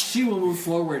did. She will move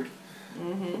forward.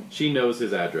 She knows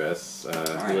his address. He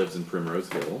right. lives in Primrose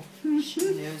Hill. She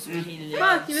knows what he did.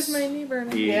 Fuck, he was my neighbor.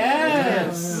 He,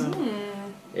 Yes.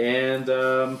 And,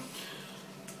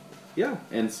 yeah.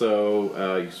 And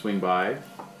so you swing by.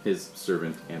 His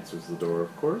servant answers the door,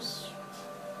 of course.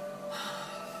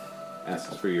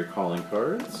 Asks for your calling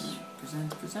cards.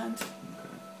 Present.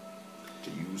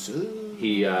 To use it.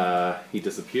 He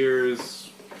disappears,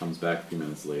 comes back a few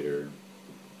minutes later.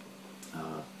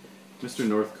 Mr.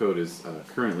 Northcote is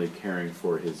currently caring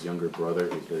for his younger brother,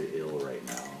 who's very ill right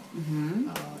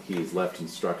now. He's left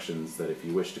instructions that if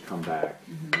you wish to come back,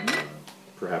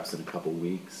 perhaps in a couple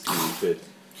weeks, he could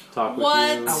talk with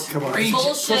What? you. Oh, Come on.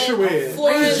 Bullshit. Push your way in.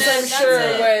 Florence, I'm That's sure,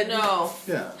 it. would. No.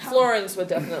 Yeah. Florence would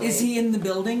definitely. Is he in the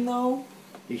building though?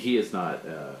 He is not.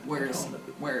 Where is? known at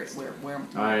the- Where?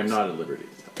 I am not at liberty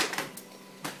to tell.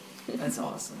 That's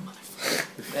awesome.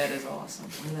 That is awesome.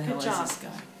 Where the hell job. is this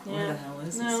guy? Where Yeah. the hell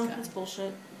is No, this that's guy?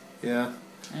 bullshit. Yeah.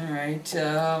 All right.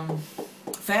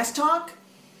 Fast talk.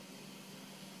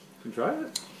 You can try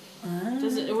it.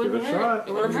 Does it? It wouldn't Give it a hurt. shot.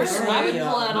 It wouldn't Give it a hurt. shot. I would pull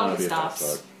out No, all it'd the be a fast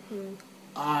stops. talk.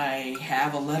 I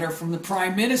have a letter from the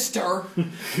Prime Minister. Right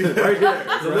here.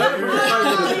 It's a letter from the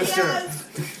Prime Minister.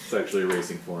 It's actually a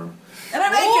racing form. And I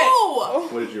make Oh!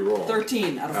 What did you roll? it!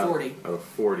 13 out of 40. Out of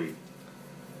 40.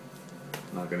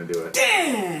 Not gonna do it.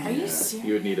 Damn! Are you Yeah. serious?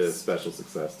 You would need a special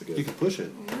success to get You it. could push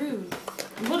it. Rude.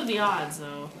 What are the odds,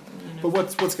 though? You know?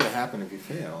 But what's going to happen if you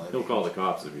fail? He'll call the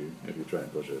cops if you try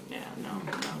and push it. Yeah, no.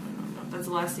 That's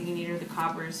the last thing you need are the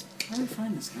coppers. How do we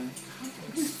find this guy? How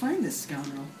do we find this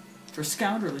scoundrel? For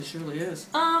scoundrel, he surely is.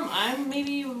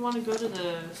 Maybe you would want to go to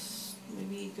the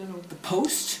The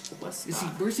post? West. Is he?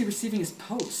 Where's he receiving his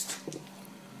post?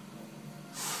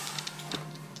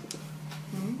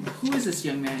 Who is this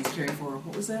young man he's caring for?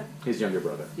 What was that? His younger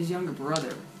brother. His younger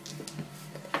brother.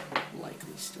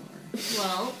 Likely story.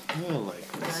 Well, Oh,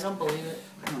 like I don't believe it.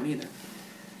 I don't either.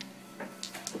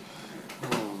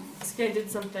 This guy did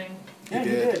something. Yeah, he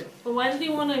did. did. But why did he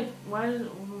want to?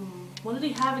 What did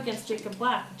he have against Jacob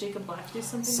Black? Did Jacob Black do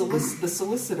something? The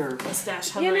solicitor.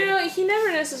 Mustache You hovering. know, he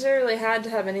never necessarily had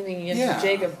to have anything against Yeah.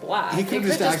 Jacob Black. He could have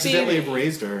just accidentally have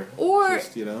raised her. Or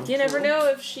Just, you know. you never know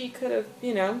if she could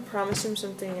have, promised him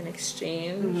something in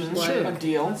exchange, like Sure. A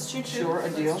deal. That's true too. Sure, a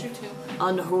deal. That's true too.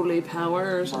 unholy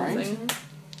power or something.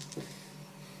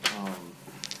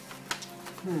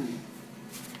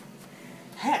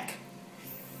 Heck.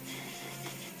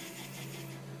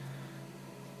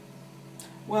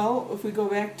 Well, if we go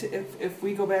back to if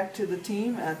we go back to the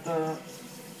team at the,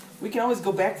 we can always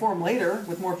go back for him later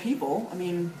with more people. I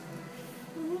mean,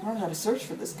 I don't know how to search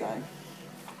for this guy.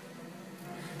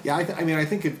 Yeah, I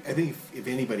think if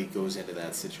anybody goes into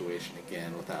that situation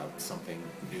again without something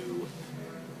new,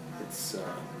 it's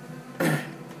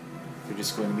they're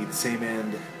just going to meet the same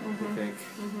end. I think.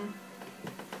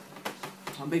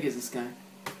 How big is this guy?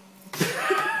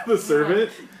 The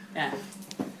servant? Yeah.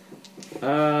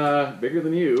 Bigger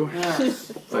than you. Yeah.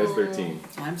 Size 13.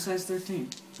 I'm size 13.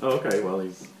 Oh, okay. Well,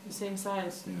 he's. The same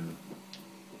size.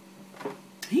 Yeah.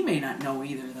 He may not know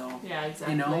either, though. Yeah,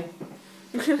 exactly. You know?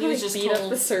 He was just beat up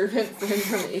told. the servant for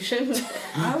information.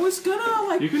 I was gonna,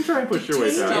 like... You can try and push your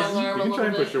way Detain past. him. You A can little try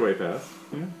and bit. push your way past.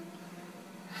 Yeah.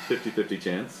 50-50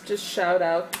 chance. Just shout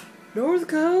out,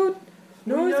 Northcote!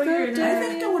 Northcote I Day!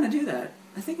 think I want to do that.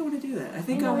 I think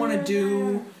I want to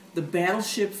do the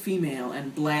battleship female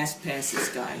and blast past this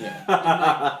guy.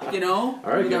 And, like, you know? All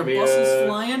right, with give our me buses a-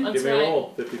 flying. Let's Give me a try.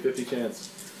 roll. 50-50 chance.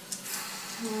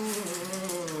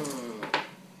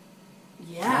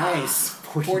 Yeah. Nice.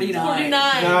 49. 49.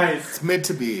 Nice. It's meant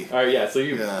to be. All right, yeah. So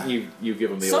you Yeah. you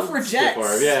give him the old Suffragettes. stiff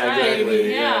arm. Yeah, Right,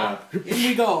 exactly. yeah. In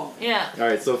we go. Yeah. All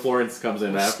right, so Florence comes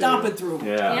in after. Stomp you. it through.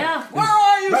 Yeah. Yeah. Where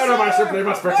are you, Madam, I sir? simply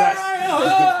must Where protest. are you?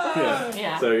 Ah!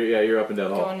 Yeah. So yeah, you're up and down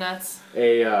the hall. Going nuts.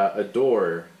 A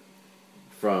door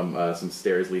from some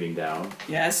stairs leading down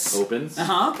Yes. opens,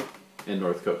 Uh-huh. and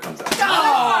Northcote comes out.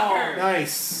 Oh!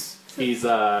 Nice. He's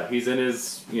in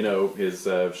his his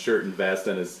shirt and vest,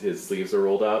 and his sleeves are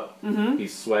rolled up. Mm-hmm.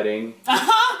 He's sweating.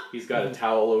 Uh-huh. He's got a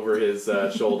towel over his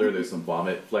shoulder. There's some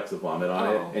flecks of vomit on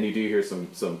Oh. it, and you do hear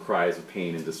some cries of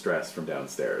pain and distress from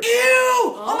downstairs. Ew!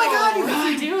 Oh my god, you What's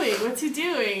guys! he doing? What's he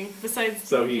doing? Besides.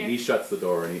 So he Okay. shuts the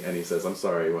door and he says, "I'm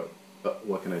sorry.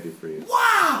 What can I do for you?"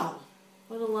 Wow!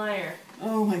 What a liar.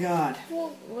 Oh my god. Well,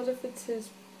 what if it's his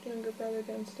younger brother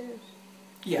downstairs?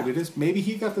 Yeah. But it is. Maybe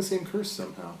he got the same curse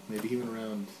somehow. Maybe he went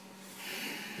around.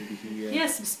 Maybe he. He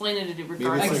has some explaining to do Maybe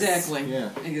regardless. it's like-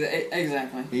 Exactly. Yeah.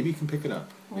 Exactly. Maybe you can pick it up.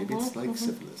 Maybe it's like Mhm.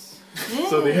 syphilis.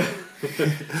 So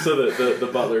the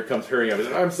butler comes hurrying up. He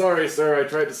says, "I'm sorry, sir. I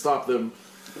tried to stop them."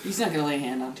 He's not gonna lay a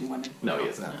hand on two women. No, he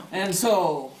isn't. And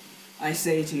so, I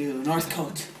say to you,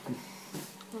 Northcote,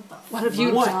 What have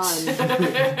you What?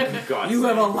 done? God, you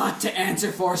have a lot to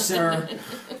answer for, sir.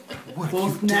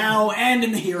 Both now and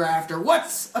in the hereafter.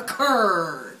 What's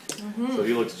occurred? So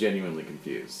he looks genuinely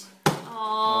confused.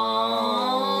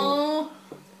 Aww.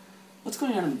 What's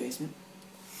going on in the basement?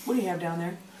 What do you have down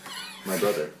there? My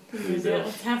brother. He's ill.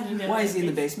 What's happening down Why is he in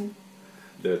the there? basement?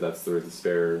 That's where the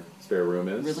spare room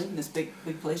is. Really? In this big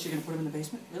place, you're gonna put him in the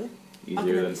basement? Really? How can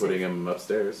Easier that than be putting safe? him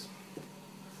upstairs.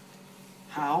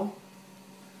 How?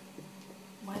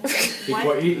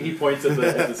 Why? He points at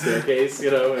the staircase, and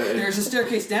There's a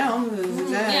staircase down.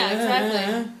 Yeah,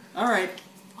 exactly. All right.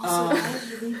 Also, why did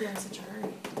you leave there in such a hurry?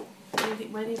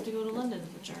 Why do you have to go to London in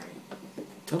such a hurry?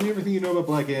 Tell me everything you know about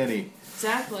Black Annie.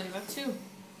 Exactly, that too.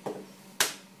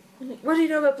 What do you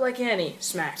know about Black Annie?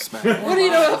 Smack. Smack. What do you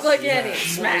know about Black Annie? More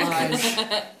Smack.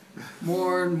 lies.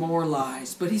 More and more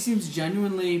lies. But he seems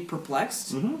genuinely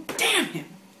perplexed. Mhm. Damn him.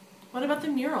 What about the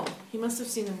mural? He must have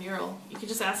seen the mural. You could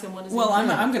just ask him what is Well, it.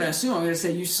 I'm going to assume, I'm going to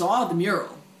say you saw the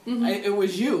mural. Mhm. It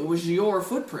was you. It was your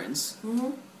footprints. Mm-hmm.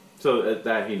 So at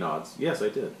that he nods. Yes, I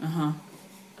did. Uh-huh.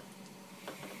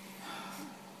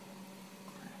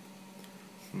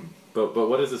 But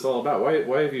what is this all about?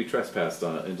 Why have you trespassed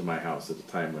into my house at a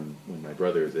time when my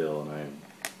brother is ill and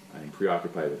I am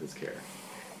preoccupied with his care?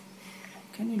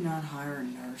 Can you not hire a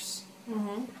nurse?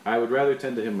 Mm-hmm. I would rather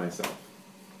tend to him myself.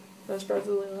 That's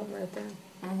brotherly love right there.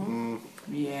 Mm-hmm.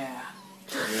 Yeah.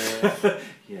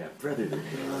 Yeah, brotherly.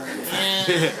 Yeah.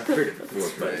 I've heard it before,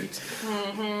 buddy.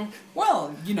 Mm-hmm.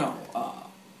 Well,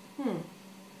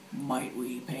 might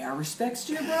we pay our respects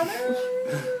to your brother?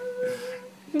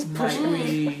 Might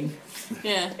we...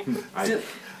 Yeah. I,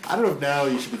 I don't know if now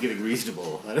you should be getting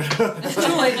reasonable. I don't know. It's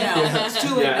too late now. It's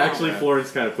too late yeah, now. actually,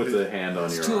 Florence kind of puts a hand on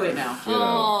It's your too arm. late now. You know,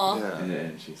 Aw. Yeah.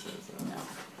 and she says,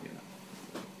 No.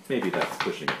 maybe that's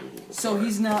pushing it a little So far.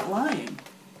 he's not lying.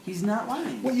 He's not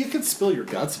lying. Well, you could spill your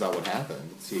guts about what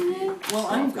happened. See if you- Well,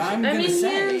 I'm I gonna mean,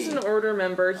 say... he is an order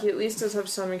member. He at least does have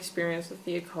some experience with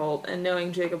the occult, and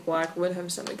knowing Jacob Black would have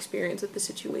some experience with the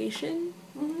situation.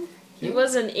 Mm-hmm. He Yeah.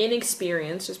 wasn't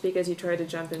inexperienced just because he tried to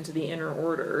jump into the inner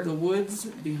order. The woods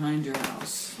behind your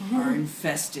house are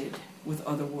infested with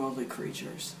otherworldly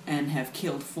creatures and have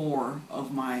killed 4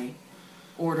 of my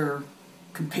order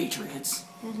compatriots.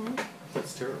 Mm-hmm.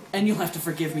 That's terrible. And you'll have to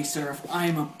forgive me, sir, if I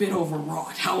am a bit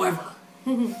overwrought. However,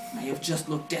 I have just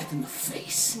looked death in the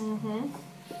face. Mm-hmm.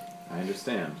 I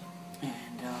understand. And,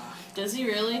 Does he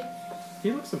really?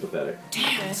 He looks sympathetic. damn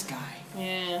Okay. this guy.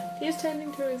 Yeah. He is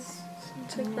tending to his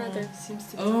sick brother. Seems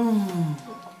to be. Oh.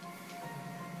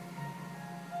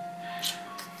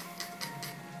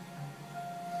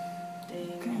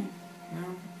 Dang. Okay.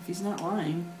 Well, if he's not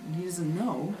lying, and he doesn't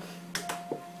know,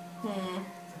 Hmm.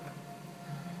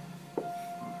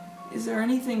 is there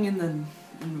anything in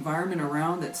the environment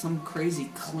around that's some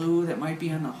crazy clue that might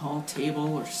be on the hall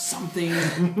table or something.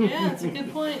 Yeah, that's a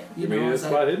good point. You Maybe know, a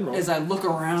spot hidden roll. as I look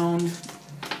around,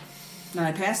 and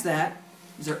I pass that,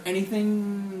 is there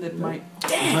anything that might...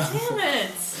 Damn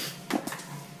it!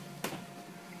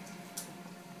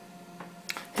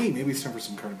 Hey, maybe it's time for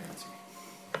some cartomancy.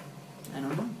 I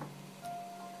don't know.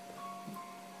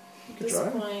 At this try.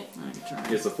 point, I could try.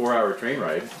 It's a 4-hour train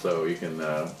ride, so you can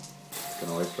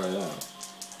always try that.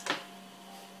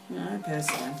 Yeah, I pass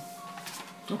that.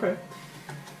 Okay.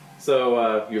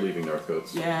 So you're leaving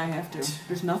Northcotes. Yeah, I have to.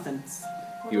 There's nothing.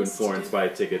 what You and else to Florence do? buy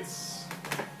tickets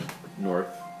north.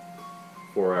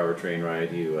 4-hour train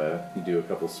ride. You do a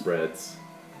couple spreads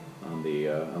on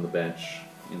the bench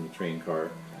in the train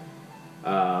car.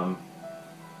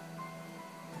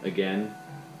 Again,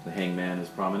 the hangman is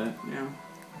prominent. Yeah.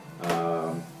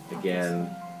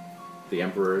 Again, the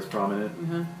emperor is prominent.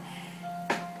 Mm-hmm.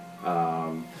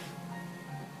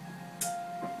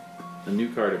 A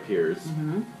new card appears.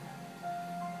 Mm-hmm.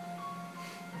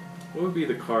 What would be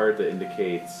the card that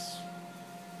indicates?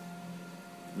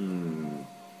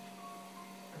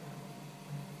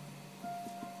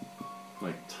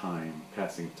 Like time,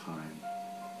 passing time.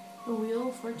 The Wheel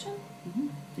of Fortune?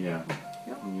 Yeah.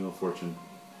 Yep. Wheel of Fortune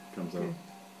comes up. Okay.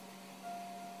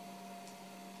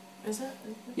 Is that?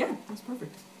 Yeah, that's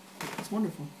perfect. That's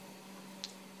wonderful.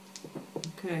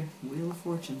 Okay, Wheel of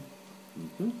Fortune.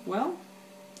 Mm-hmm. Well,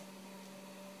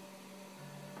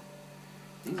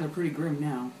 things are pretty grim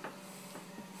now.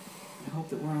 I hope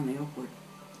that we're on the upward.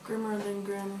 Grimmer than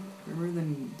grim. Grimmer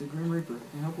than the Grim Reaper.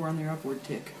 I hope we're on the upward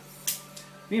tick.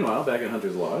 Meanwhile, back at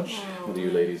Hunter's Lodge, Oh, what are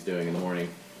you ladies doing in the morning?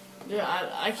 Yeah,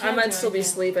 I can't. I might do still be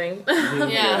anything. sleeping.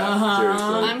 Yeah. Seriously.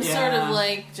 I'm sort of Yeah.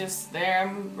 like just there.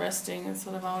 I'm resting. That's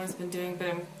what I've always been doing, but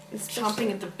I'm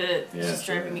chomping at the bit. It's Yeah, just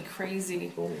sure. driving me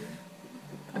crazy. Cool.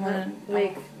 I'm gonna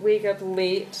wake up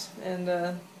late and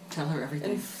Tell her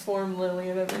everything. inform Lily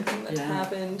of everything that Yeah.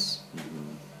 happened.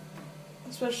 Mhm.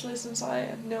 Especially since I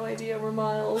have no idea where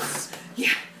Miles. Yeah.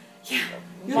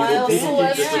 Miles, People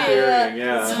keep disappearing, Celestia,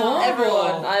 yeah. It's horrible.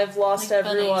 everyone. I've lost Like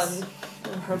everyone bunnies.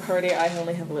 in her party. I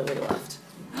only have Lily left.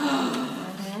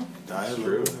 Die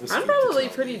True. alone, have I'm escaped probably the trouble.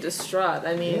 pretty distraught.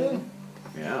 I mean,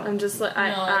 Yeah. I'm just like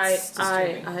No, it's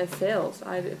disturbing. I failed.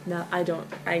 I don't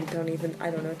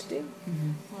know what to do.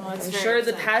 Well, it's I'm very sure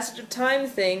the upsetting. passage of time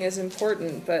thing is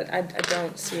important, but I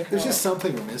don't see how. There's just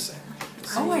something we're missing.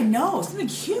 Oh, I know. Something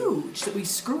huge that we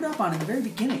screwed up on in the very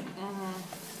beginning.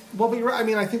 Well, but you're right. I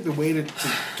mean, I think the way to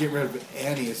get rid of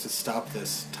Annie is to stop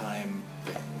this time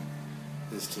thing.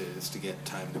 Is to get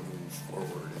time to move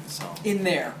forward in some. In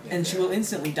there. And she Yeah. will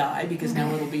instantly die because now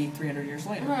it'll be 300 years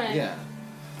later. Right. Yeah.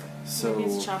 So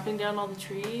Maybe it's chopping down all the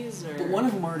trees, or But one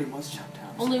of them already was chopped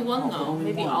down. only one Oh, but though. only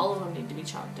Maybe one. all of them need to be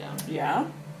chopped down. Yeah?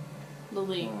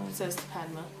 Lily says to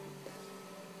Padma.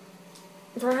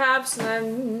 Perhaps,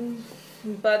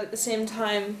 but at the same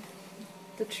time,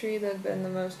 the tree that had been the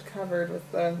most covered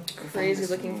with the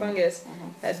crazy-looking fungus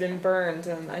had been burned,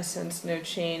 and I sensed no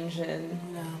change in.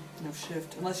 No. No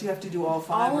shift. Unless you have to do all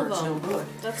five All or of it's no them. good.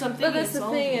 That's something. But that's the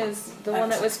thing is, the one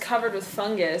that was covered with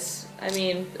fungus. I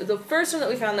mean, the first one that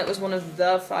we found that was one of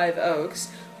the 5 oaks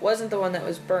wasn't the one that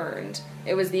was burned.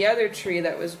 It was the other tree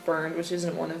that was burned, which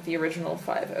isn't one of the original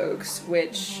 5 oaks,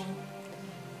 which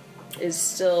is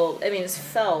still. I mean, it's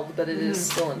felled, but it is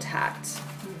still intact.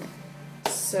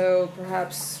 So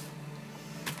perhaps.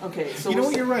 Okay, so you know we're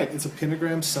what? You're right. It's a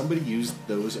pentagram. Somebody used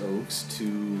those oaks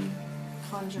to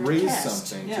Conjure. raise Cast,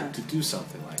 something, yeah. to do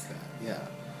something like that. Yeah.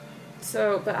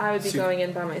 So, but I would be So- going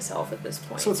in by myself at this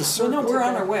point. So it's a So circle. no, we're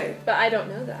on our way. But I don't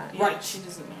know that. Yeah, Right. She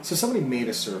doesn't know. So somebody made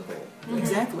a circle.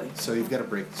 Exactly. So you've got to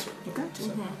break the circle. You got to.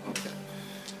 So, okay.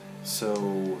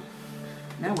 So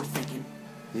Now we're thinking.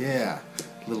 yeah,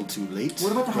 a little too late.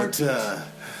 What about the But heartbeats?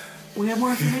 We have more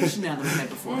information now than we had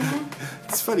before.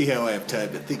 it's funny how I have time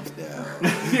to think now. I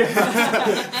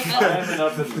have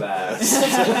enough of that.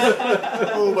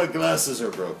 Oh, my glasses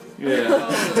are broken. Yeah.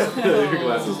 Your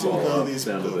glasses Took all fall these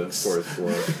down to the books. forest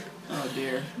floor. Oh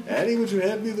dear. Annie, would you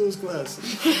hand me those glasses?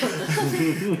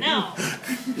 No.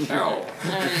 Alright,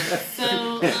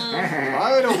 so,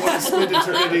 I don't want to spend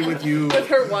eternity with you. With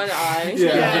her one eye.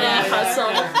 Yeah. Hustle.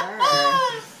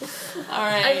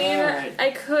 alright. I mean, Alright.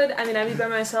 I could. I mean, I'd be by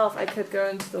myself. I could go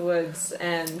into the woods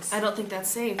and. I don't think that's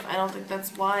safe. I don't think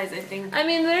that's wise. I think. I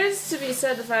mean, there's to be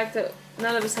said the fact that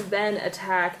none of us have been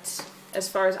attacked, as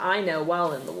far as I know,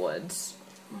 while in the woods.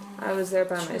 I was there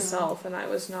by True. myself, and I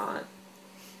was not.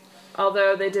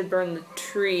 Although they did burn the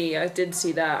tree, I did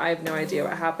see that. I have no idea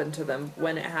what happened to them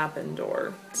when it happened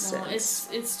or No, since.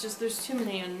 it's just there's too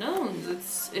many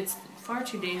unknowns. It's far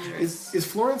too dangerous. Is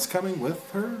Florence coming with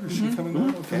her? Is she coming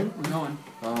with? Okay. We're going.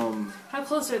 How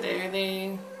close are they? Are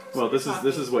they? Well, this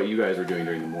is what you guys were doing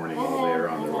during the morning while they were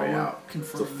on their way out.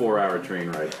 It's a 4-hour train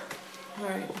ride. All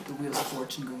right. The wheels of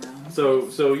fortune go round.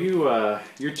 So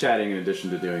you're chatting in addition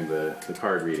to doing the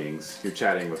card readings. You're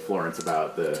chatting with Florence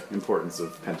about the importance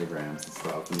of pentagrams and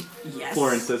stuff. And Yes.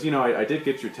 Florence says, I did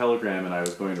get your telegram, and I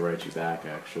was going to write you back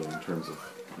actually in terms of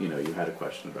you had a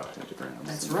question about pentagrams.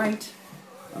 That's right.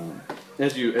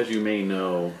 As you may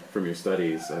know from your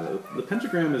studies, the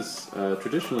pentagram is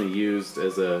traditionally used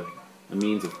as a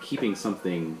means of keeping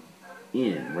something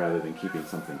in rather than keeping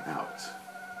something out.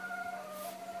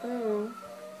 Oh.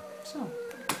 So,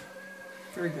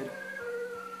 very good.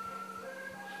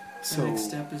 So The next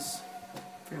step is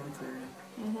fairly clear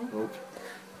now. okay.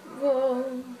 Well,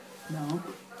 No.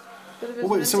 but if it's Well,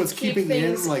 wait, meant so to it's keep keeping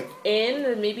things in like. in,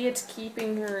 then maybe it's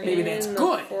keeping her Maybe in that's the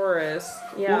good. forest.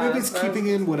 Yeah. Well, maybe it's that's keeping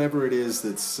in whatever it is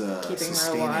that's keeping her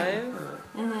sustaining alive.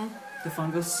 her. The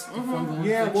fungus. The fungal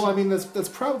Yeah, well, I infection. mean that's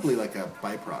probably like a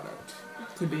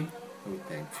byproduct. Could be. I would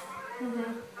think.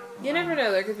 You never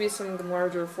know. There could be some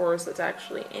larger force that's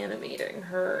actually animating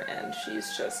her, and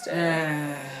she's just a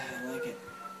I like it.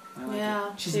 I like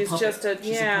Yeah. it. She's She's a puppet. just a-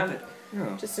 She's yeah. a puppet.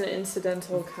 Yeah. just an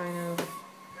incidental kind of.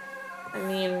 I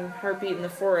mean, heartbeat in the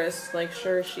forest. Like,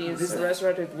 sure, What she's is a that?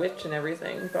 resurrected witch and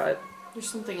everything, but There's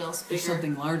something else bigger. There's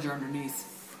something larger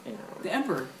underneath. you know. The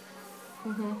Emperor.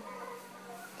 Mm-hmm. How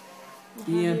The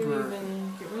do you Emperor.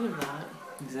 even get rid of that?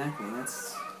 Exactly.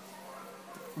 That's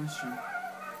the question.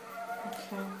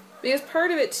 Okay. Because part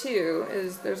of it too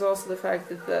is there's also the fact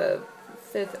that the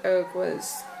fifth oak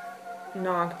was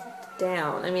knocked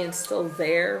down. I mean, it's still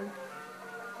there.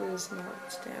 It was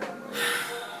knocked down.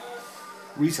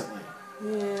 Recently.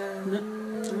 Yeah.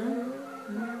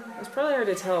 It's probably hard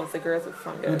to tell with the growth of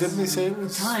fungus. Well, didn't they say it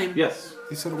was Time. Yes,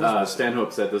 He said it was.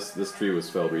 Stanhope said this tree was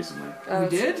felled recently. Oh, We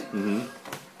did? Mm-hmm.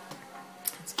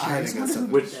 I think that's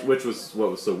Which was what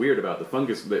was so weird about the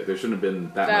fungus. There shouldn't have been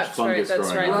that much That's fungus right.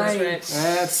 That's growing right. on it. That's right.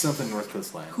 That's something North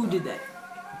Coast Land. Who did that?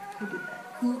 Who did that?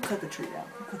 Who cut the tree down?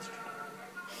 Who cut the tree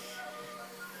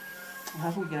down?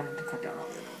 How can we get him to cut down all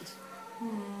the other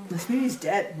ones? Maybe he's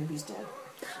dead. Maybe he's dead.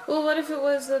 Well, what if it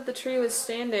was that the tree was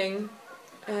standing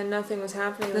and nothing was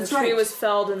happening? And That's the tree right. was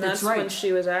felled, and That's that's when right.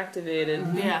 she was activated.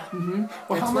 Yeah. Mm-hmm. Well,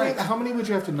 That's how many? right. How many would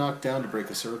you have to knock down to break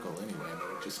a circle anyway? I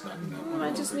mean, just knocking that one.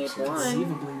 I just over need seems- one.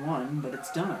 Conceivably one, but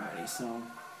it's done already, so.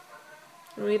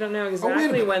 We don't know wait a exactly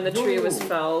minute. when the tree was Whoa.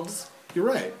 felled, You're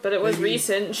right. but it was Maybe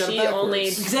recent. got it She backwards. only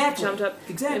Exactly. jumped up.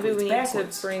 Exactly. Maybe we it's need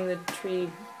backwards. to bring the tree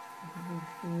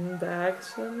back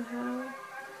somehow.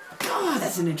 Ah,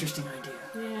 that's an interesting idea.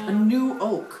 Yeah. A new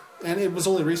oak. And it was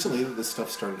only recently that this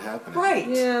stuff started happening. Right.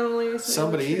 Yeah, only recently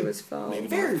Somebody, the tree was felled. maybe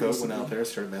Very Northcote went recently. out there,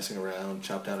 started messing around,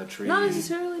 chopped down a tree. Not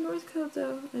necessarily Northcote,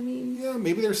 though. I mean. Yeah,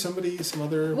 maybe there's somebody, some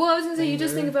other. Well, I was gonna say, you thing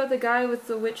just there. think about the guy with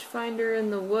the witchfinder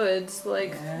in the woods.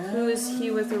 Like, who is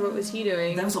he with, or what was he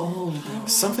doing? That was old.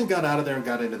 Something got out of there and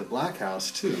got into the Black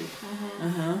House too.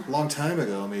 Uh-huh. A long time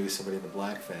ago, maybe somebody in the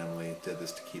Black family did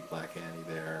this to keep Black Annie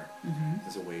there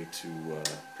as a way to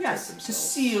protect Yes, themselves. to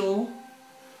seal.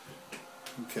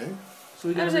 Okay. So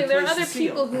we I gotta was saying, there are replace other the seal.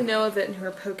 people who know of it and who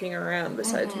are poking around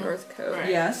besides Northcote. Right.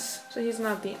 Yes. So he's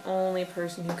not the only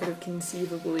person who could have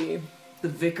conceivably. The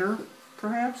vicar,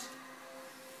 perhaps?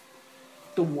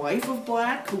 The wife of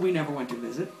Black, who we never went to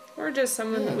visit. Or just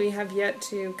someone Yeah. that we have yet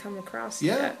to come across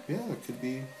Yeah, yet. yeah, it could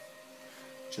be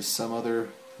just some other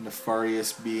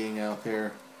nefarious being out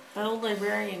there. That old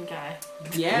librarian guy.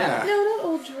 Yeah. No, not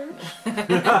old George. He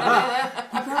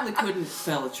probably couldn't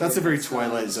fell a tree. That's a very so-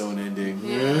 Twilight Zone ending.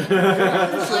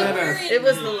 It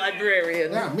was the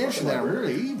librarian. Yeah, mention that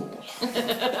really evil.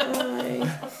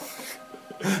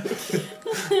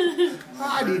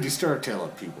 I need to start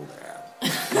telling people that.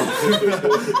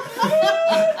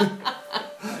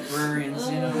 Librarians,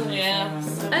 you know. Yeah. I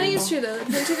think it's true though. The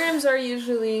pentagrams are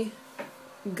usually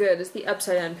good. It's the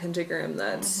upside down pentagram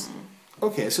that's.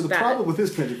 Okay, so the Bad. problem with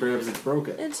this pentagram is it's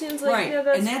broken. It seems like Right, yeah,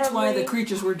 that's and that's why probably, the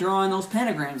creatures were drawing those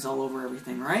pentagrams all over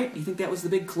everything, right? You think that was the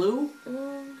big clue?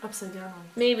 Upside down one.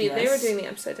 Maybe they were Yes. doing the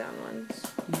upside down ones.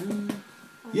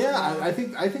 Yeah, I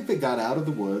think they got out of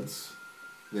the woods.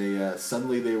 They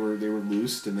suddenly they were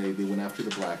loosed and they went after the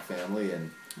Black family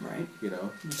and Right. you know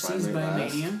Were finally seized by a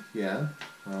last- maniac. Yeah.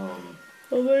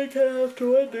 Well, they kind of have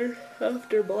to wonder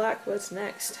after Black, what's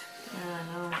next? Yeah,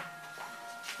 I know.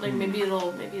 Like maybe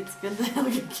it's good that he'll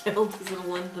get killed because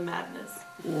it'll end the madness.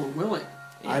 Or will it?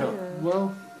 I don't.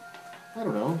 Well, I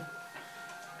don't know.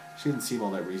 She didn't seem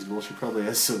all that reasonable. She probably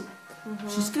has some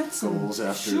She's got some goals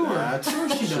after sure, that. Sure,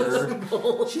 she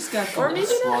does. She's got Or goals.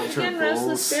 maybe not Long-term again, rest the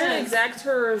goals. spirit, exact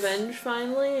her revenge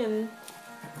finally, and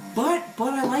But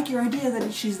I like your idea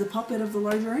that she's the puppet of the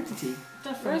larger entity.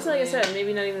 Definitely. first, like I said,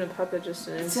 maybe not even a puppet, just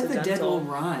an It said the dead will incidental.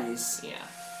 rise, Yeah.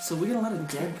 so we're gonna let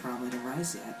the dead probably to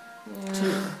rise yet.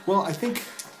 Well, I think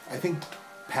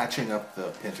patching up the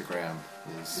pentagram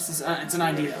This is. is it's an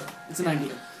idea. It's an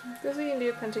idea. Because we can do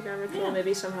a pentagram ritual,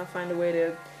 maybe somehow find a way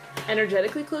to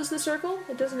energetically close the circle.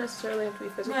 It doesn't necessarily have to be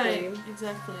physically. Right.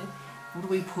 Exactly. What do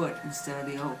we put instead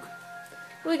of the oak?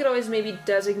 We could always maybe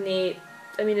designate.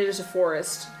 I mean, it is a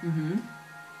forest. Mm-hmm.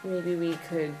 Maybe we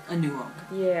could. A new oak.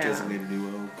 Yeah. Designate a new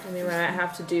oak. I mean, we might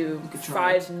have to do We could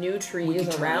try 5 new We trees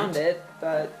could try around it,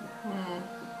 but Hmm.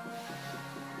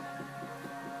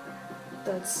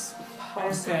 that's I have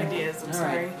possible. good ideas. I'm All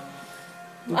sorry. right.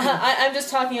 I'm just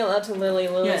talking out loud to Lily.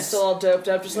 Lily's Yes. still all doped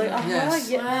up, just like, oh, Yes.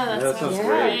 yeah. Wow, that that sounds sounds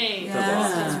great. Yeah.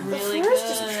 That's That's awesome. really The forest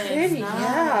is good. pretty,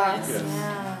 yeah.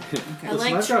 Yeah. I Listen,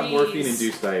 like I've got trees.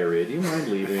 morphine-induced diarrhea. Do you mind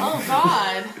leaving? Oh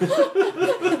God.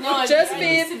 No, I Just I'm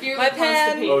me, severely my pen.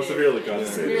 constipated. Oh, severely I'm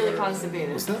constipated. severely Alright.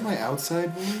 constipated. Was that my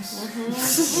outside voice?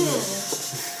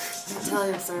 I'll tell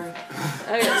you, I'm sorry.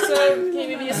 Okay, so can you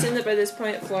maybe assume that by this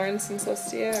point Florence and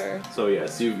Celestia are... So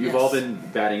yes, you've Yes. all been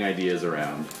batting ideas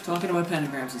around. Talking about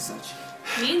pentagrams and such.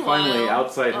 Meanwhile, Finally,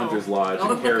 outside Hunter's Lodge,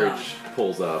 Oh a my carriage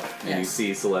pulls up, and you Yes.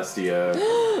 see Celestia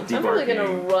I'm probably gonna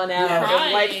debarking. run out Yeah.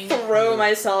 and like Crying. throw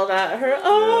myself at her.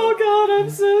 Oh God, I'm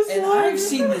so sorry. And I've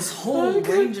seen this whole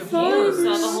range of You horrors.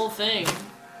 saw the whole thing.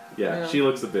 Yeah, Yeah. she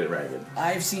looks a bit ragged.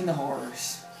 I've seen the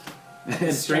horrors.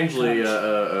 And strangely,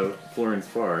 Florence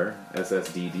Farr,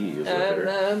 SSDD, is with And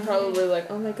her. I'm probably like,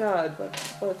 oh my God,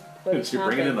 what Is she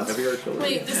bringing in the heavy artillery?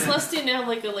 Wait, does Celestia now have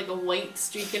like a white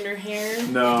streak in her hair?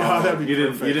 No, Oh, that'd be you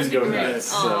didn't. perfect. You didn't go That'd be great. nuts.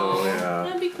 So Aw, yeah.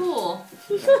 That'd be cool.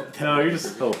 No, you're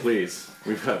just. Oh please,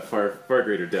 we've got far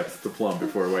greater depth to plumb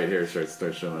before white hair starts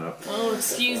showing up. Oh,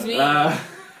 excuse me.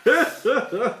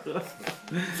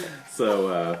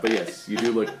 So, but yes, you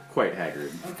do look quite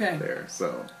haggard Okay. there.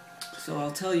 So, So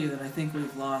I'll tell you that I think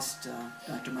we've lost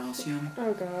Dr. Miles Hume.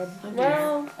 Oh God. Okay.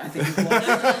 Well, I think we've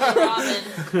lost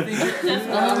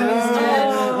Definitely Robin. Robin's dead.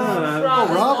 Oh,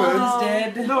 Robin! Robin's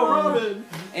dead. no, Robin.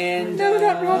 And No,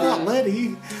 not Robin. Not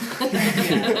Letty.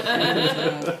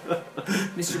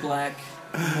 Mr. Black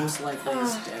most likely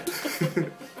is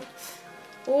dead.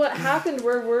 well, what happened?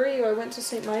 Where were you? I went to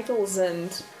St. Michael's and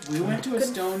We went to a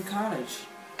stone cottage.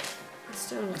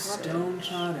 Stone A Cottage. stone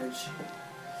cottage.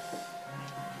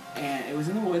 And it was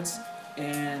in the woods.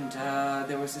 And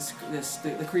there was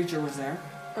the creature was there.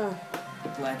 Oh,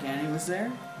 Black Annie was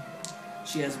there.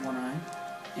 She has one eye.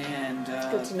 And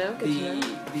Good to know, good to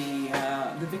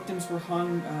know. the victims were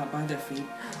hung by their feet.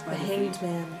 By the their hanged feet.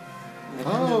 man. Like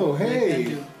them Oh, do. Like hey.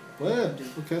 them do. Well,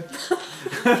 okay.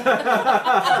 I'm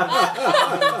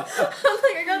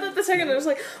like, I got that the second. I was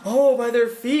like, oh, by their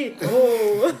feet.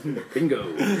 Oh.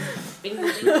 Bingo. Bingo.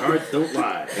 The cards don't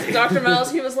lie. Dr.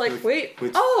 Miles, he was like, wait.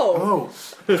 Wait. Oh. Oh,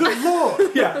 good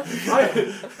lord! Yeah,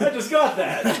 I just got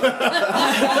that.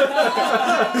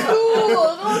 Cool. It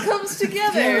all comes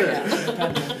together.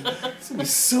 It's gonna be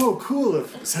so cool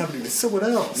if it was happening to someone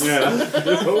else. Yeah,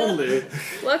 if only.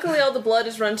 Luckily, all the blood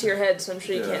is run to your head, so I'm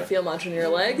sure you Yeah. can't feel much on your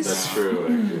legs. That's true.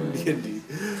 Actually. Indeed.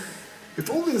 If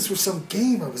only this were some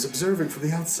game I was observing from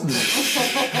the outside.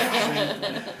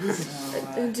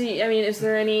 I mean,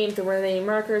 there were any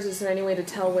markers? Is there any way to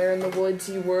tell where in the woods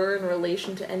you were in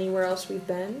relation to anywhere else we've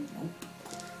been?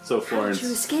 So How did you Florence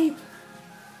escape?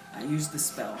 I used the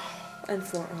spell. And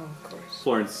oh, of course.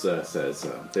 Florence says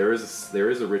there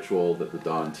is a ritual that the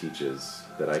Dawn teaches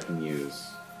that I can use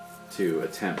to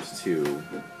attempt to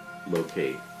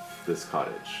locate this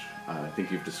cottage. I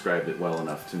think you've described it well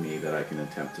enough to me that I can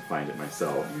attempt to find it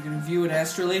myself. You're gonna view it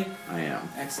astrally? I am.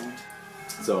 Excellent.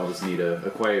 So I'll just need a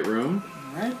quiet room.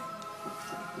 Alright.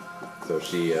 So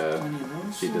she Plenty of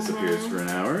those. she disappears for an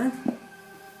hour.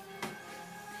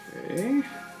 Okay.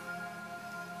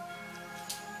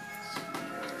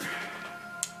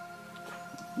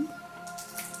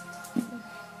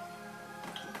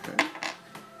 Okay.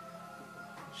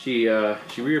 She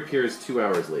reappears 2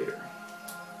 hours later.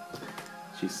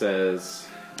 She says,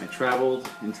 "I traveled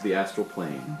into the astral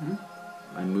plane.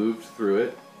 I moved through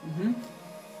it.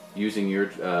 Using your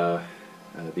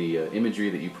the imagery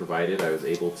that you provided, I was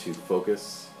able to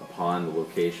focus upon the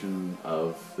location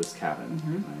of this cabin.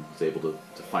 I was able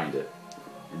to find it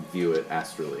and view it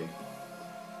astrally.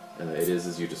 It is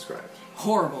as you described.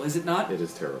 Horrible, is it not? It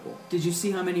is terrible. Did you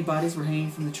see how many bodies were hanging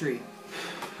from the tree?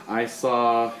 I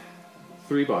saw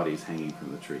 3 bodies hanging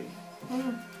from the tree.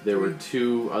 There were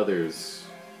 2 others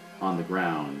on the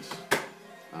ground,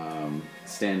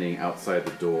 standing outside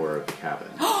the door of the cabin.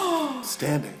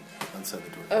 Standing outside the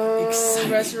door. Oh,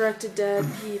 Exciting. resurrected dead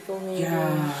people, maybe.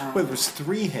 Yeah. Wait, there's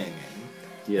 3 hanging.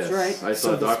 Yes, That's right. I saw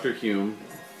So this- Dr. Hume.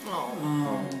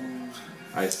 Oh.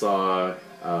 I saw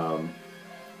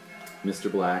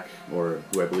Mr. Black, or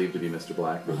who I believe to be Mr.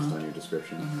 Black, based on your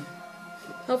description.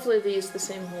 Hopefully they use the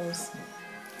same holes.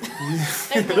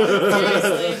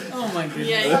 Seriously. Oh my goodness.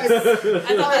 Yeah, I thought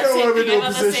that don't same want to be thing. in I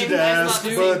a thought the position same to I thought ask, the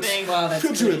same but thing. Wow, that's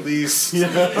could you great. at least?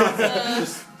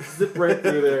 Just zip right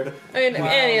through there. I mean, Wow,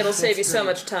 Annie, it'll that's save you so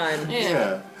great. much time.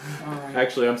 Yeah. All right.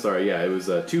 Actually, I'm sorry. Yeah, it was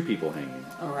 2 people hanging,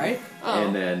 All right. Oh.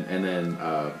 and then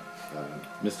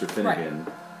Mr. Finnegan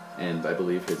and I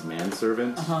believe his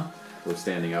manservant Uh-huh. were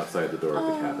standing outside the door of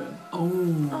the cabin.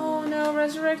 Oh. Oh no,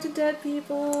 resurrected dead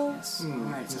people. All right. So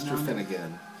Mr. now-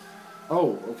 Finnegan.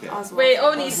 Oh, okay. Oswald. Wait,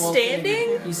 oh, and he's Oswald standing?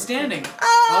 Finnegan. He's standing.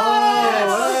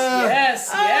 Oh, Yes.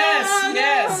 Yes. Oh,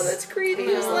 Yes. no, that's creepy.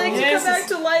 His legs Yes, come back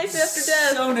to life after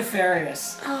death. So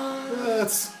nefarious.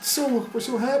 That's so. We're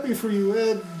so happy for you,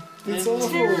 Ed. It's I'm awful.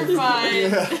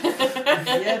 Terrified.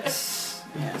 Yes.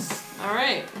 Yes. All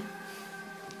right.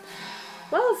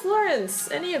 Well,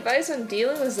 Florence, any advice on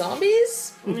dealing with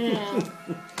zombies? Yeah.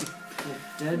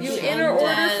 Dead You Undead. inner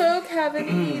order folk have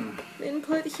any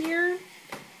input here?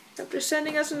 After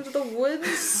sending us into the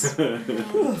woods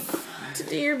to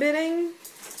do your bidding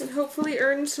and hopefully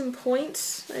earn some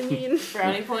points. I mean,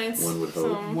 Brownie points. One would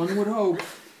hope. One would hope.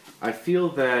 I feel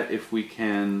that if we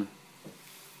can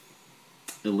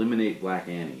eliminate Black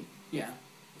Annie, Yeah.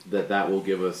 that will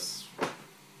give us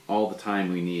all the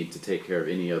time we need to take care of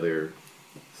any other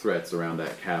threats around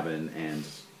that cabin and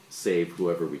save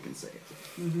whoever we can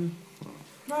save.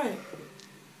 Right.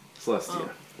 Celestia,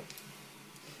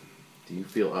 do you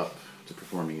feel up to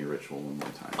performing your ritual one more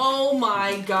time? Oh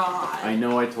my god. I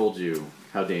know I told you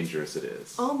how dangerous it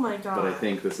is, Oh my god. but I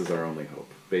think this is our only hope,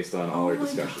 based on all Oh our my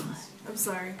discussions. God. I'm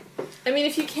sorry. I mean,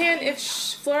 if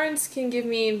Florence can give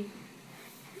me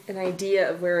an idea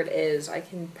of where it is, I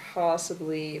can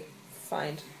possibly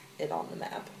find it on the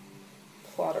map.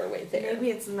 Plot our way there. Maybe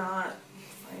it's not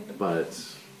findable. But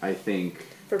I think,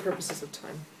 For purposes of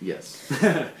time. yes.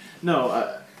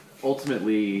 No,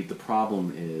 ultimately, the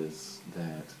problem is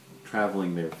that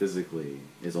traveling there physically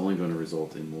is only going to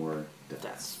result in more deaths.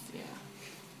 That's yeah.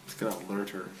 It's gonna alert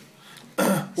her.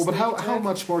 Well, but how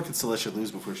much more could Celestia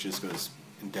lose before she just goes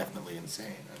indefinitely insane?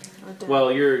 I mean,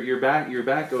 Well, you're back.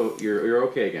 You're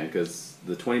okay again because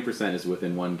the 20% is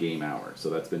within 1 game hour, so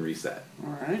that's been reset.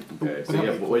 All right. Okay, so But how you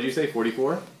have, many- what did you say?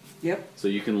 44. Yep. So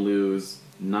you can lose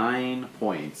 9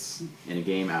 points in a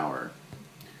game hour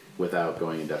without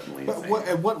going indefinitely but insane.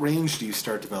 at what range do you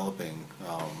start developing,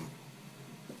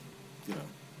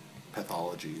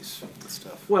 pathologies and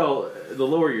stuff? Well, the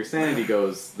lower your sanity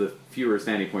goes, the fewer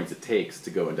sanity points it takes to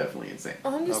go indefinitely insane.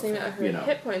 Oh, I'm just Okay. thinking about her You know.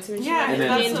 hit points. I mean, she Yeah, might and have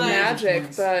that's gained what I-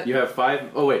 magic, but You have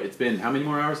 5. Oh wait, it's been how many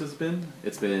more hours has it been?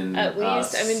 It's been at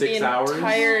least, I mean, 6 the hours.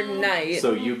 entire night.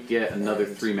 So you get another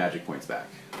 3 magic points back.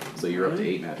 So you're up to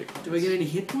 8 magic points. Do I get any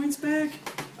hit points back?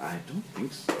 I don't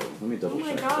think so. Let me double Oh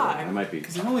my check. God. I might be.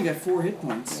 Because I've only got 4 hit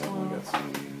points. Yeah, I've only got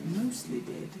some. Mostly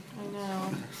dead. I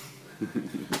know.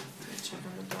 Check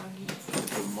on the doggies.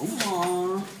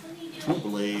 Aww. Don't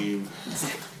believe.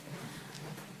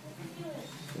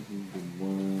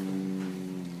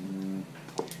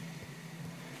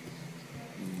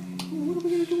 Well, what are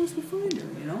we gonna do once we find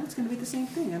her? You know, it's gonna be the same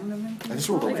thing. I don't have anything. I just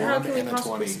rolled a Like, how 1 can we and a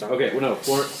possibly 20. stop? Okay, well no,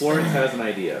 Florence has an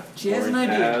idea. She has an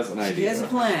Florence idea. Has an idea. She has a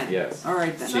plan. Yes. All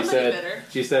right then. She Somebody said. better.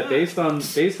 She said based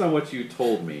on what you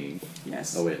told me.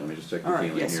 Yes. Oh wait, let me just check the All right.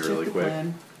 healing Yes. here Check really the quick.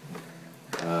 plan.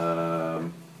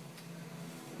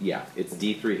 Yeah, it's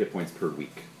D3 hit points per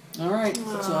week. All right.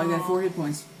 So I got 4 hit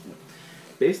points.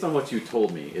 Based on what you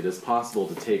told me, it is possible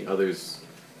to take others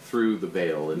through the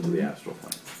veil into the astral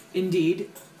plane.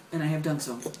 Indeed, and I have done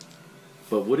so.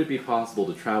 But would it be possible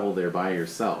to travel there by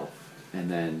yourself and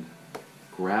then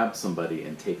grab somebody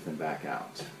and take them back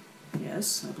out?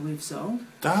 Yes, I believe so.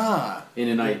 Ah! In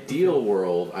an ideal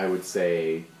world, I would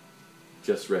say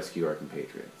just rescue our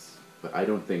compatriots. But I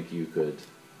don't think you could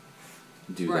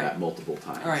do Right. that multiple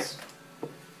times. All right.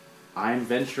 I'm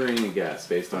venturing a guess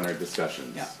based on our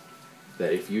discussions Yeah.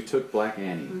 that if you took Black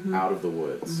Annie out of the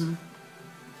woods,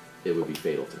 it would be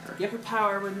fatal to her. Yep. Her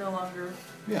power would no longer.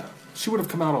 Yeah. She would have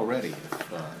come out already if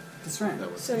That's right.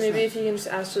 that was So maybe if you can just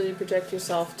astrally project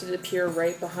yourself to appear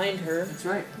right behind her. That's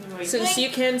right. Since you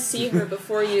can see her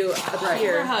before you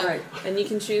appear, Hug. Right. and you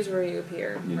can choose where you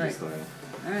appear. Ninja Right. style.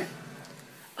 All right.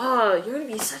 Oh, you're gonna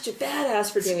be such a badass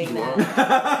for doing that.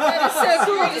 That is so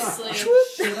cool. Seriously. Swoop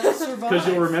Should I survive? Because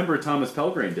you'll remember Thomas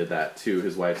Pelgrane did that to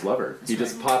his wife's lover. He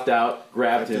just popped out,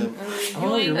 grabbed him.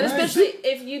 Oh, you're And right. especially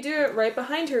if you do it right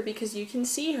behind her because you can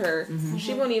see her.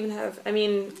 She won't even have. I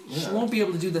mean, She won't be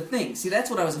able to do the thing. See, that's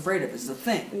what I was afraid of, is the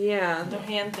thing. yeah. The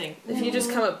hand thing. If you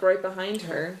just come up right behind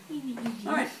her,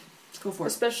 Alright, let's go for it.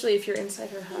 especially if you're inside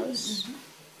her house.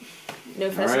 No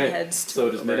All pheasant right. heads. So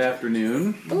it is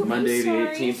mid-afternoon, Oh, I'm Monday the sorry.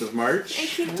 18th of March.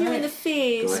 keep doing the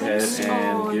face. Go ahead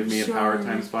and give me a power sorry.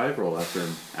 times 5 roll after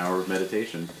an hour of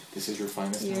meditation. This is your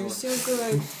finest You're hour. so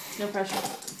good. No pressure.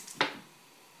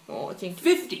 Oh, thank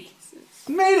you. 50!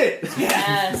 Made it!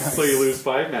 Yes. So you lose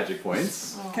 5 magic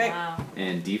points Oh, Okay. wow.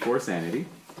 and D4 sanity.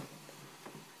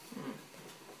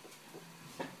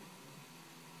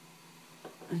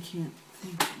 I can't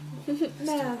think.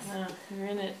 Math. Oh, you're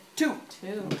in it. 2!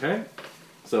 2. Okay.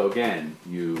 So again,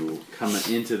 you come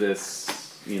into this,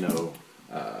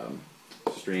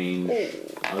 strange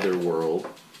other world.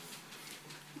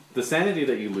 The sanity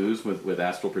that you lose with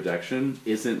astral projection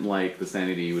isn't like the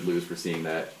sanity you would lose for seeing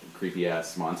that creepy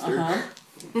ass monster. Uh-huh.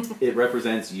 It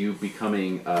represents you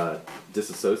becoming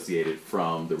disassociated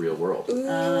from the real world.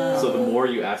 So the more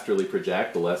you astrally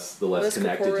project, the less Less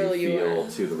connected corporeal you you feel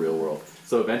are. to the real world.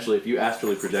 So eventually, if you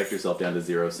astrally project yourself down to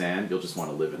 0 sand, you'll just want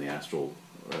to live in the astral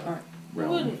Alright.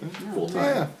 realm full Oh, time.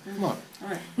 yeah, come on.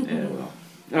 Alright. Yeah, well.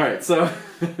 All right, so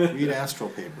Read astral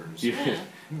papers. you, Yeah.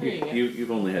 There you go.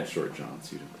 you've only had short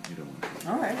jaunts. You don't want to.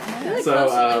 Alright. You're like So,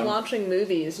 constantly watching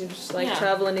movies. You just like Yeah.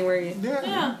 travel anywhere you. Yeah.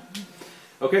 Yeah.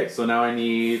 Okay, so now I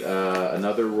need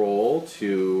another roll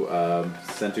to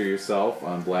center yourself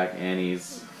on Black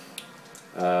Annie's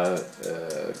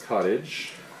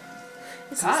cottage.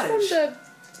 Is Cottage. this from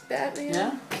the Batman?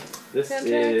 Yeah? This Soundtrack?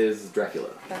 is Dracula.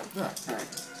 Alright.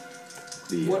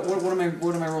 The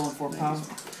What am I rolling for? Pow?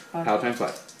 Pow times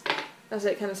 5. As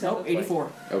it kind of sounded Nope,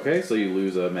 84. Okay, so you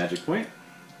lose a magic point.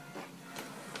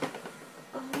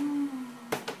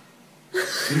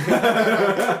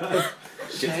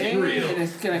 Shit's getting real.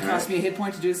 It's gonna cost me a hit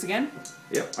point to do this again?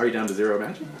 Yep. Are you down to 0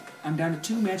 magic? I'm down to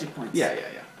 2 magic points. Yeah.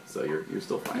 So you're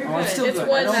still fine. You're Oh, I'm good. still It's good.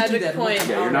 one I don't do magic that. point.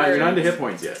 Yeah, you're not into hit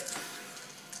points yet.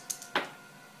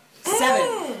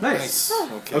 7. Nice.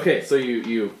 Okay. Okay, so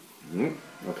you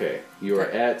are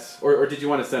at, or did you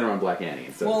want to center on Black Annie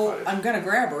instead of Well, Cottage? I'm gonna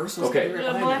grab her, so Okay. it's The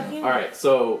right black behind me. All right,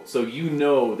 so you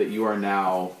know that you are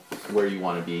now where you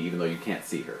want to be, even though you can't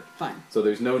see her. Fine. So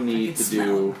there's no need can to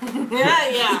do.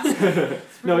 Yeah.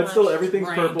 No, it's still much everything's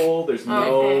rank. purple. There's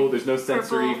Okay. there's no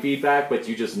sensory Purple. feedback, but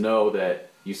you just know that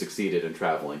you succeeded in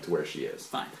traveling to where she is.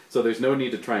 Fine. So there's no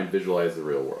need to try and visualize the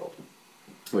real world,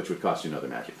 which would cost you another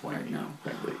magic point. Right, You know, no.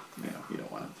 frankly, you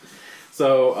don't want to.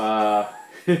 So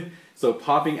so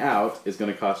popping out is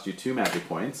going to cost you 2 magic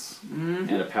points and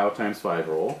a POW times 5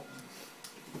 roll.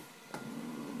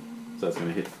 So that's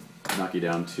going to knock you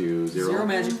down to 0. 0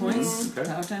 magic points. Okay.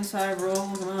 Power times 5 roll.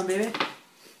 Come on, baby.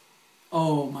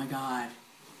 Oh my god.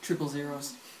 Triple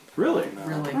zeros. Really?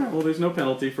 Really. All right, well, there's no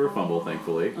penalty for a fumble,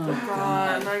 thankfully. Oh God,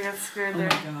 god. I got scared Oh there.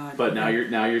 my god. But now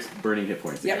you're burning hit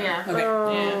points Yep. again. Yeah. Okay.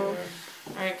 Oh.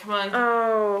 Alright, come on.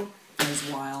 Oh. That was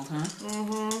wild, huh?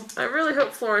 Mm-hmm. I really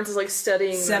hope Florence is like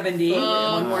studying. 70.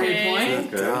 Oh, One more hit okay.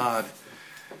 point. Okay. God.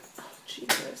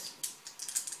 Jesus.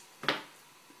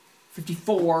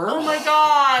 54. Oh my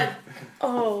god!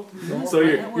 Oh. So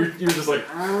you're just like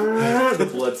the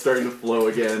blood's starting to flow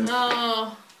again.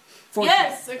 Oh. 14.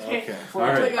 Yes! Okay. Okay. All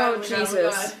right. Oh,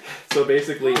 Jesus. So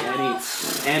basically,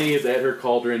 Annie is at her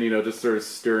cauldron, just sort of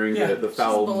stirring Yeah. the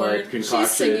foul She's mud bored. concoction.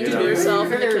 She's singing to herself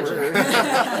in the kitchen.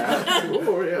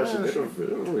 Oh yeah, she made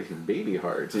a baby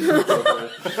heart.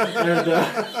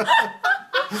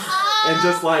 And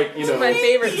just like It's my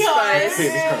favorite spice.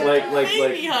 like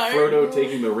Baby heart. Frodo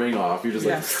taking the ring off, you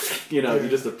just you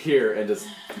just appear and just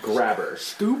grab her.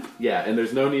 Scoop. Yeah, and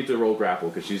there's no need to roll grapple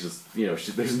because she's just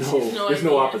there's no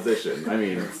idea. opposition. I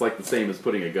mean, it's like the same as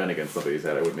putting a gun against somebody's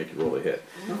head. I would make you roll a hit.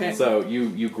 Okay. So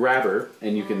you grab her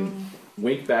and you can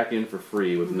wink back in for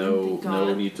free with no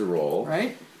God. need to roll.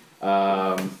 Right?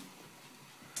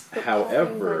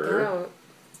 However,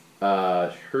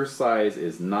 her size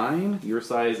is 9. Your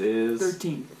size is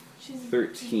 13.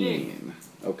 13.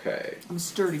 Okay. I'm a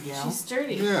sturdy gal. She's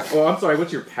sturdy. Yeah. Oh, I'm sorry.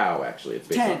 What's your POW actually? It's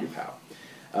based 10. on your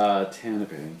POW. 10.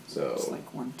 Okay. So It's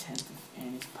like 1/10 of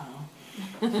Annie's pow.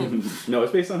 no,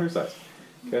 it's based on her size.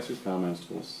 Caster's POW minus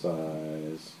total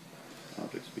size.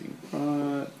 Objects being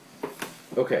brought.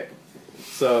 Okay.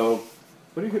 So,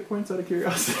 what are your hit points out of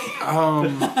curiosity? No,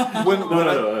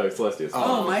 Celestia's.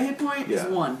 Oh, my hit point Yeah.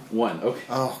 is 1. 1. Okay.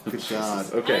 Oh, good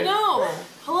God. Okay. I know.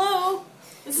 Hello.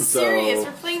 This is So- serious.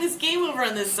 We're playing this game over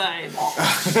on this side.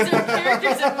 There are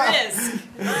characters at risk.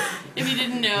 If you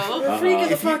didn't know. We're freaking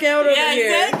the fuck out over Yeah,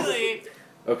 here. exactly.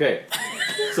 Okay.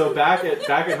 So back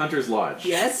at Hunter's Lodge.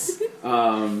 Yes.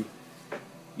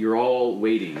 You're all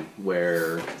waiting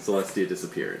where Celestia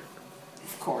disappeared.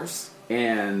 Of course.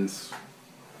 And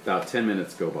about 10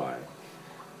 minutes go by.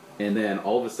 And then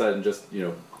all of a sudden, just,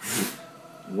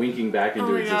 winking back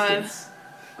into existence,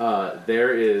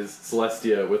 there is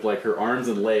Celestia with, like, her arms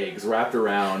and legs wrapped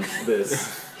around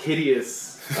this hideous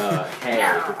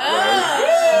hag,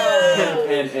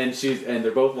 right? And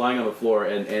they're both lying on the floor,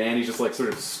 and Annie's just, like, sort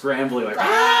of scrambling, like,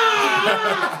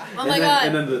 ah! Oh my god.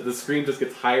 And then the scream just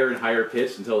gets higher and higher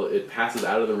pitched until it passes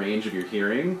out of the range of your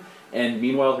hearing. And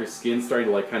meanwhile, her skin's starting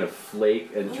to, like, kind of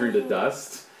flake and turn to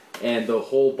dust. And the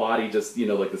whole body just,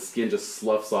 like the skin just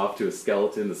sloughs off to a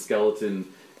skeleton. The skeleton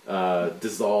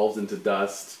dissolves into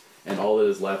dust. And all that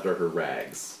is left are her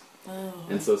rags. Oh.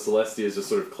 And so Celestia is just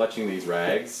sort of clutching these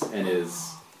rags and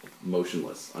is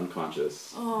motionless,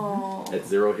 unconscious, at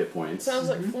 0 hit points. Sounds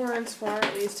like Florence Farr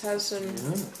at least has some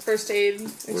first aid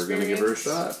experience. We're going to give her a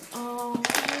shot. Oh,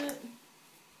 shit.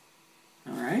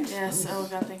 Alright. Yes, oh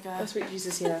god, thank Oh, god. sweet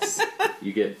Jesus, yes.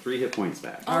 You get 3 hit points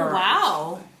back. Oh, Alright.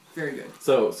 wow. Very good.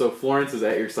 So Florence is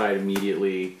at your side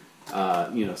immediately,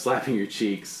 slapping your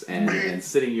cheeks and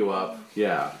sitting you up.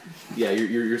 Yeah,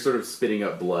 you're sort of spitting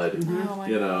up blood. Oh my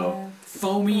God.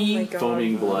 Foamy. Oh my God.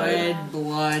 Foaming blood. Red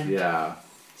blood. Yeah.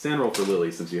 Sand roll for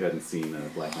Lily since you hadn't seen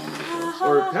Black Annie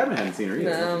before. Or Padma hadn't seen her either.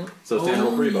 No. So sand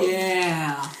roll for you both.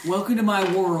 Yeah. Welcome to my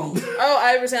world. Oh,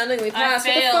 I resoundingly passed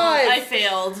with a 5. I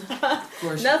failed. Of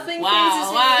course. Nothing Wow,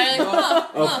 wow. phases You're like,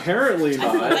 huh. Apparently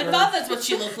I not. thought that's what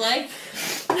she looked like.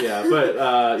 Yeah,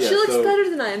 but me. She looks so better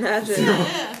than I imagined.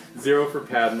 Yeah. 0 for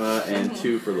Padma and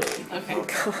 2 for Lily. Okay.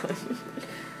 God.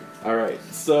 All right,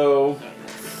 so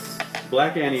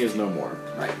Black Annie is no more.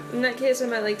 Right. In that case, I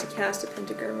might like to cast a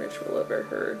pentagram ritual over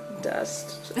her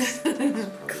dust. Just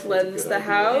cleanse the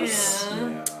house.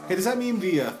 Yeah. Hey, does that mean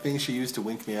the thing she used to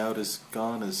wink me out is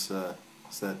gone? Is that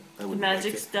I would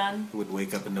Magic's done. I would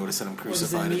wake up and notice that I'm does it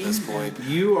crucified at this mean? point.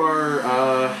 You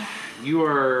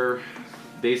are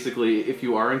basically, if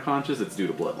you are unconscious, it's due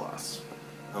to blood loss.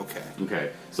 Okay.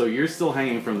 Okay, so you're still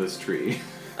hanging from this tree.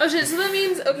 Oh shit, so that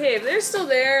means, okay, if they're still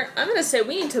there, I'm gonna say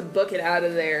we need to book it out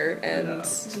of there and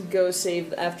go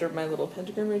save, after my little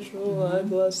pentagram ritual, I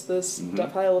bless this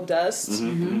pile of dust.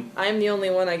 I'm the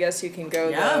only one, I guess, who can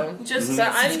go, though. Just So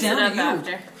I'm sit down up to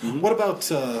you. after. What about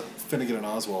Finnegan and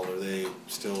Oswald? Are they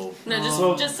still? No,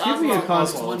 Well, just give me a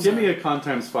Oswald. give me a con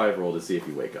times 5 roll to see if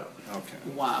you wake up. Okay.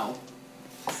 Wow.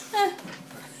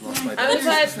 Lost my I'm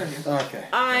dice. inside. Okay.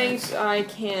 I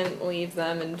can't leave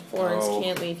them, and Florence Oh.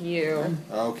 can't leave you.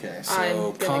 Okay. I'm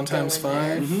So gonna con go times in there.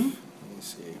 5. Let me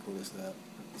see. What is that?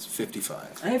 It's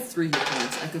 55. I have 3 hit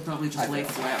points. I could probably just lay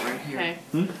flat right here.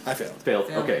 Okay. I failed. Failed.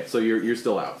 Failed. Okay, so you're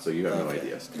still out, so you have no Okay.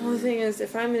 idea. The only thing is,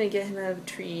 if I'm gonna get him out of a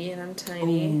tree, and I'm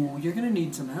tiny, Oh, you're gonna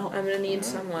need some help. I'm gonna need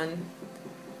someone.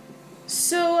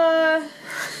 So,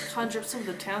 Conjure up some of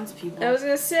the townspeople. I was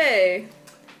gonna say,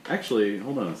 Actually,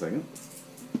 hold on a second.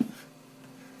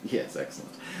 Yes,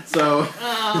 excellent. So,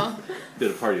 Oh,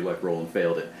 did a party luck roll and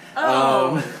failed it.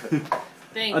 Oh.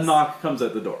 thanks. A knock comes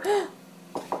at the door.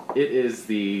 It is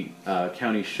the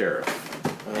county sheriff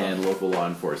and local law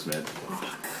enforcement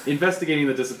investigating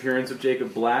the disappearance of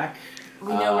Jacob Black.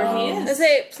 We know where he I is.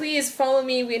 say, please follow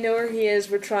me. We know where he is.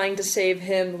 We're trying to save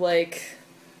him. Like,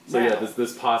 So yeah,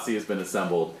 this posse has been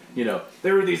assembled.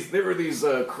 There were these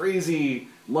crazy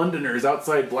Londoners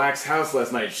outside Black's house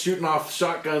last night, shooting off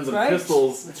shotguns and Right.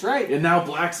 pistols. That's right. And now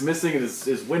Black's missing, and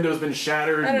his window's been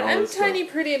shattered. I And don't. all I'm this tiny,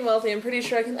 pretty, and wealthy. I'm pretty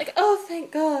sure I can. Like, oh,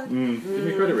 thank God. Stuff. Give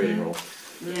me a credit rating roll.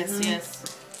 Yes, yes.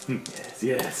 Yes,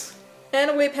 yes. And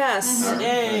away pass. All right,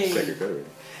 Yay. check your credit rating.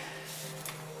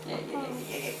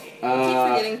 I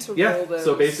keep forgetting to Yeah. roll those.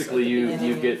 So basically, at the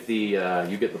you beginning.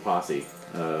 get the posse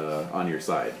on your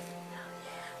side,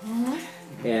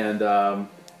 and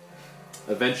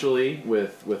eventually,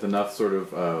 with enough sort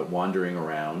of wandering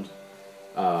around,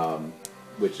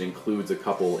 which includes a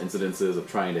couple incidences of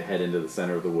trying to head into the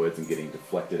center of the woods and getting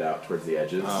deflected out towards the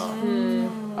edges,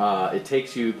 it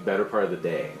takes you the better part of the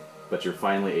day, but you're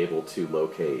finally able to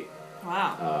locate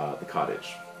Wow. the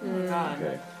cottage. Oh my god.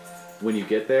 Okay. When you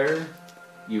get there,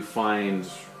 you find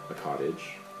a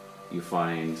cottage. You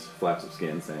find flaps of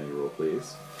skin, sanity roll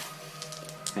please,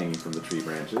 hanging from the tree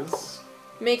branches.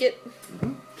 Make it.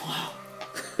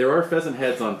 There are pheasant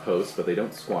heads on posts, but they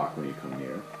don't squawk when you come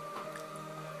near.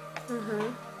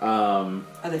 Are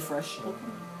they fresh?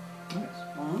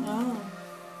 Oh.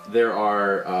 There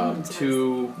are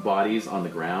 2 bodies on the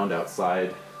ground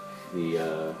outside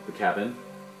the cabin.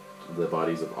 The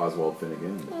bodies of Oswald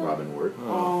Finnegan and Robin Ward.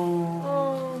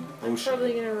 Oh, I'm Oh, shit.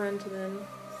 probably gonna run to them.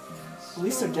 At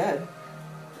least they're dead.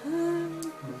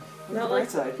 Not bright like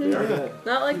side. They are dead.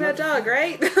 not like that dog,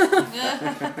 right?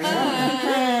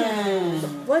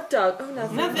 What dog? Oh,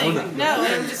 nothing. Nothing. No,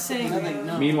 I'm just saying. Nothing,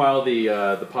 no. Meanwhile,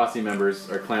 the posse members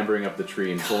are clambering up the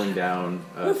tree and pulling down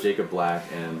Jacob Black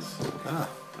and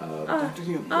Dr.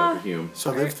 Hume. Dr. Hume.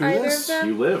 So I lived through Either this? of them?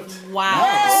 You lived.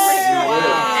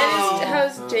 Wow. And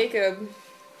how's Jacob?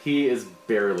 He is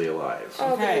barely alive.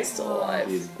 Oh, but Okay. he's still alive.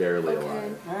 He's barely Okay.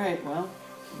 alive. Alright, well.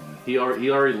 He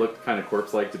already looked kind of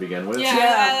corpse-like to begin with. Yeah,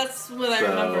 Yeah. that's what I So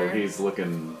remember. he's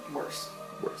looking Worse.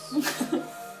 worse.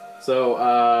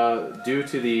 So, due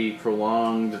to the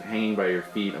prolonged hanging by your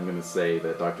feet, I'm going to say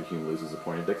that Dr. Hume loses a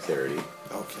point of dexterity.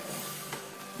 Okay.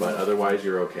 But otherwise,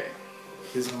 you're okay.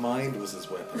 His mind was his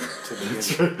weapon to begin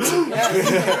with.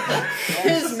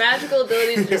 His magical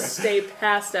ability to just stay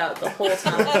passed out the whole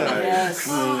time. Yes.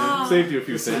 Saved you a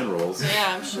few sand rolls.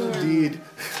 Yeah, I'm sure. Indeed.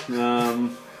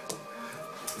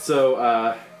 So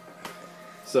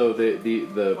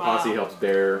the Wow. posse helps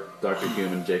bear Dr.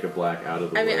 Hume and Jacob Black out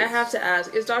of the I mean, I woods. have to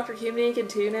ask, is Dr. Hume naked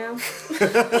too now?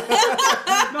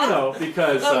 No,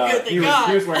 because Oh, good, he thank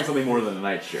was wearing something more than a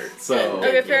nightshirt. So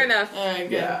Okay, fair enough. Alright,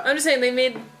 good. yeah, I'm just saying they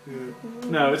made.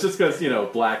 no, it's just because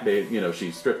Black made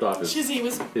she stripped off Shizzy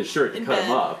was. his shirt to In cut him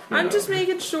bed. up. I'm just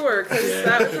making sure because Yeah.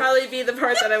 that would probably be the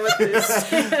part that I would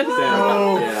understand.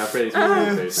 Yeah,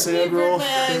 Freddy's Sand roll.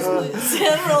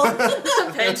 Sand roll.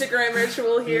 Pentagram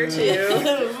ritual here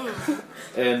too.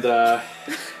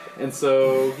 and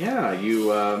so yeah, you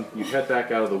head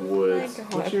back out of the woods. Oh my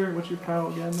God. What's your POW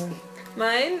again there?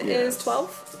 Mine Yes. is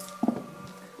 12.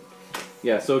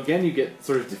 Yeah, so again you get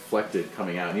sort of deflected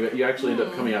coming out. You actually end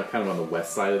up coming out kind of on the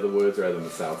west side of the woods rather than the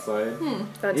south side.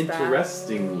 That's bad.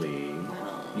 Interestingly,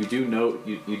 you do note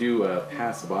you do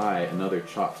pass by another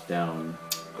chopped down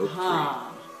oak tree. Aha.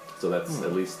 So that's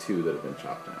at least 2 that have been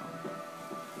chopped down.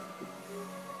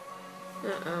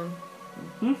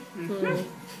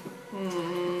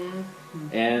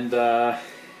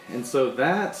 And so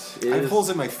that I have is holes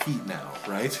in my feet now,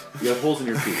 right? you have holes in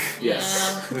your feet.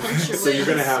 Yes. Puncture So you're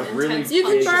gonna wounds. have really Intense You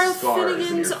can big borrow scars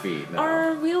in your Finnegan's feet now.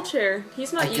 our wheelchair.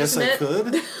 He's not I guess using I it.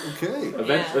 could. Okay.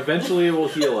 Yeah. Eventually it will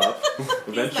heal up.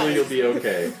 Eventually nice. you'll be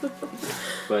okay.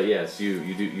 But yes, you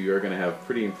are going to have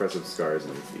pretty impressive scars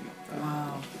on your feet.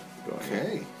 Wow. Going.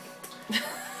 Okay.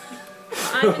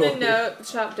 I'm gonna note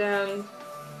chop down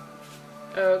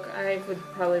oak. I would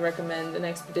probably recommend an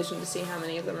expedition to see how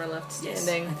many of them are left Yes,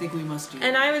 standing. I think we must do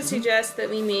And that. I would suggest that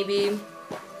we maybe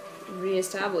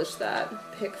reestablish that.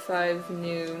 Pick 5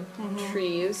 new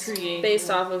trees Create. based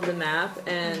off of the map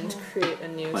and create a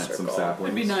new Plant circle. some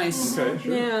saplings. That'd be nice. Okay,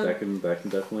 sure. Yeah. That can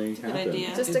definitely Good happen. idea.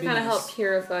 Just to It'd be kind of nice. help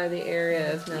purify the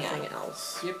area if nothing Yeah.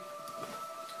 else. Yep.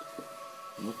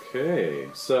 Okay,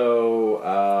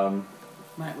 so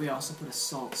Might we also put a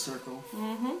salt circle?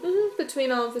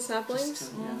 Between all of the Just saplings.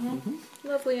 to, yeah.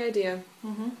 Lovely idea.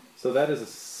 so that is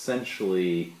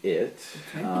essentially it.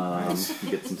 Okay. You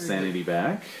get some sanity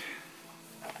back.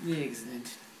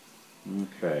 Excellent.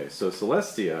 Okay, so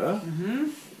Celestia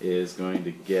is going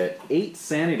to get 8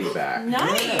 sanity back.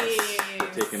 Nice.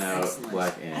 Taking out Excellent.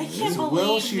 Black I Annie. can't As believe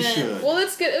well she that. should. Well,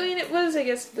 that's good. I mean, it was, I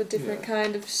guess, the different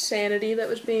kind of sanity that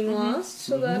was being lost,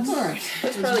 so that's Alright.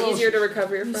 probably easier to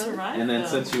recover You from. survived. And then though.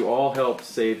 since you all helped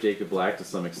save Jacob Black to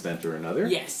some extent or another,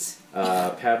 Yes.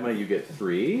 Padma, you get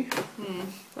 3.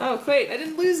 Oh, great! I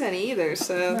didn't lose any either,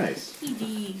 so. Nice.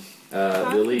 PD.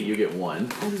 Lily, you get 1.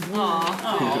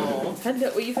 Aw.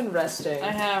 Well, you've been resting.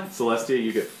 I have. Celestia,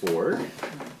 you get 4.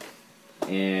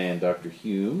 And Dr.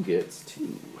 Hume gets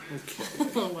 2.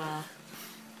 Wow.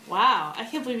 Wow. I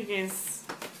can't believe you guys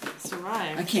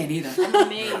survived. I can't either. I'm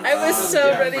amazed. I was so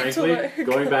Yeah, ready frankly, to let her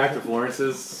going go. back to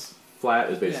Florence's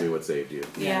flat is basically Yeah. what saved you.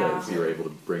 Yeah. Because you were able to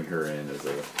bring her in as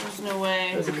a There's no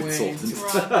way. as a No way.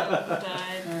 consultant. Robin died.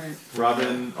 Alright.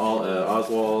 Robin,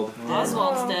 Oswald.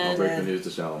 Oswald's I'll dead. break the news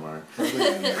to Shalimar.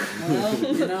 Well,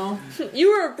 you know. You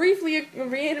were briefly a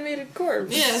reanimated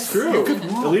corpse. Yes. True.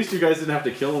 At least you guys didn't have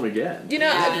to kill him again. You know,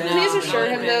 Yeah, please no, assure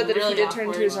no, him though that if really he did turn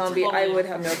into a awkward. zombie, I Totally. would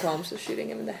have no qualms with shooting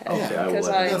him in the head. Okay, I will because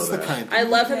let him know That's the that. kind. I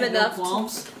love him Had no enough.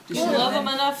 qualms? Did You she love have him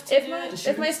it? enough to If do my it?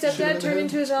 if my Shoot him in stepdad the turned head.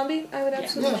 into a zombie, I would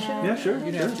absolutely shoot him. Yeah, sure.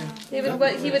 You'd sure. have to. He would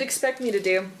what he would expect me to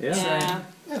do. Yeah. Yeah.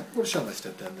 Yeah, would have shot my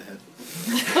stepdad in the head.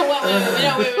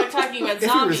 Well, we were talking about If he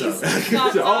were zombies. zombie.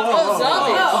 Not Oh,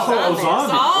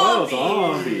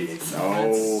 zombies. zombies.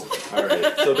 Oh,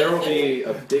 alright. So there will be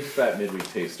a big fat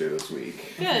midweek taster this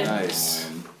week. Good. Nice.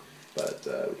 But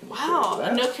we can look Wow. forward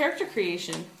to No that. character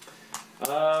creation.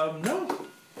 No.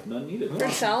 None needed. For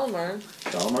Shalimar.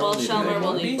 Shalimar Well, will need Shalimar to make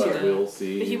will one, need but to. we'll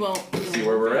see. But he won't. See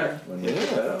where we're at when we get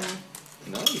that up.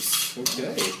 Nice.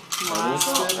 Okay. Wow.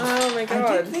 Oh my I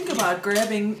god. did think about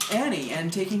grabbing Annie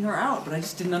and taking her out, but I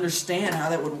just didn't understand how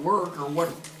that would work or what.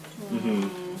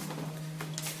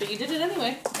 But you did it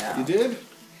anyway. Yeah. You did?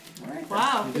 All right.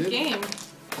 Wow, You good did? game.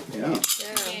 Yeah.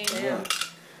 Game. Damn.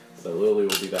 So Lily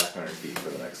will be back on her feet for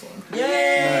the next one.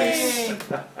 Yay!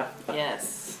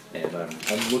 Yes. And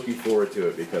I'm looking forward to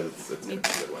it because it's gonna be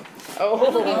a good one.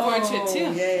 Looking Oh. forward to it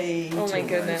too. Yay! Oh my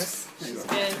goodness. It's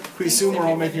good. We assume we're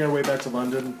all making our way back to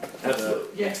London.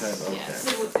 Absolutely. Yes. Okay. Yes.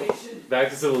 Civilization. Back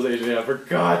to civilization, yeah, for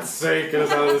God's sake, get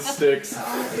us out of the sticks.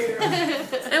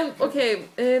 And okay,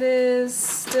 it is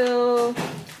still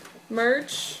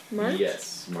March. March.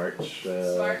 Yes, March.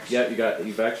 March. Yeah,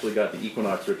 you've actually got the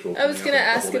Equinox ritual. I was coming gonna up in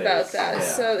a ask couple about days. that. Yeah.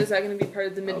 So is that gonna be part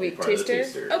of the That'll be midweek part of the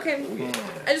taster? taster. Okay. Oh,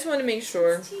 yeah. I just wanted to make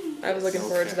sure. I was looking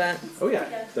forward to that. Oh yeah,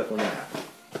 definitely.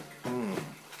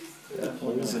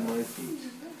 What is in my feet?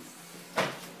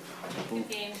 Good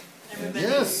game, everybody.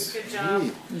 Yes. Good job.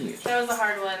 Neat. That was a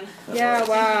hard one. Yeah.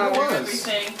 Wow. It was.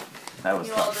 Everything. That was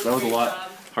You all tough. did That was a great lot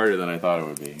job. harder than I thought it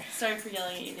would be. Sorry for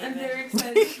yelling at you, David. I'm very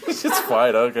excited. It's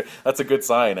quiet. Okay, that's a good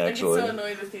sign, I get actually. so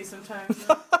annoyed with you sometimes.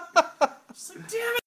 Just like, damn it.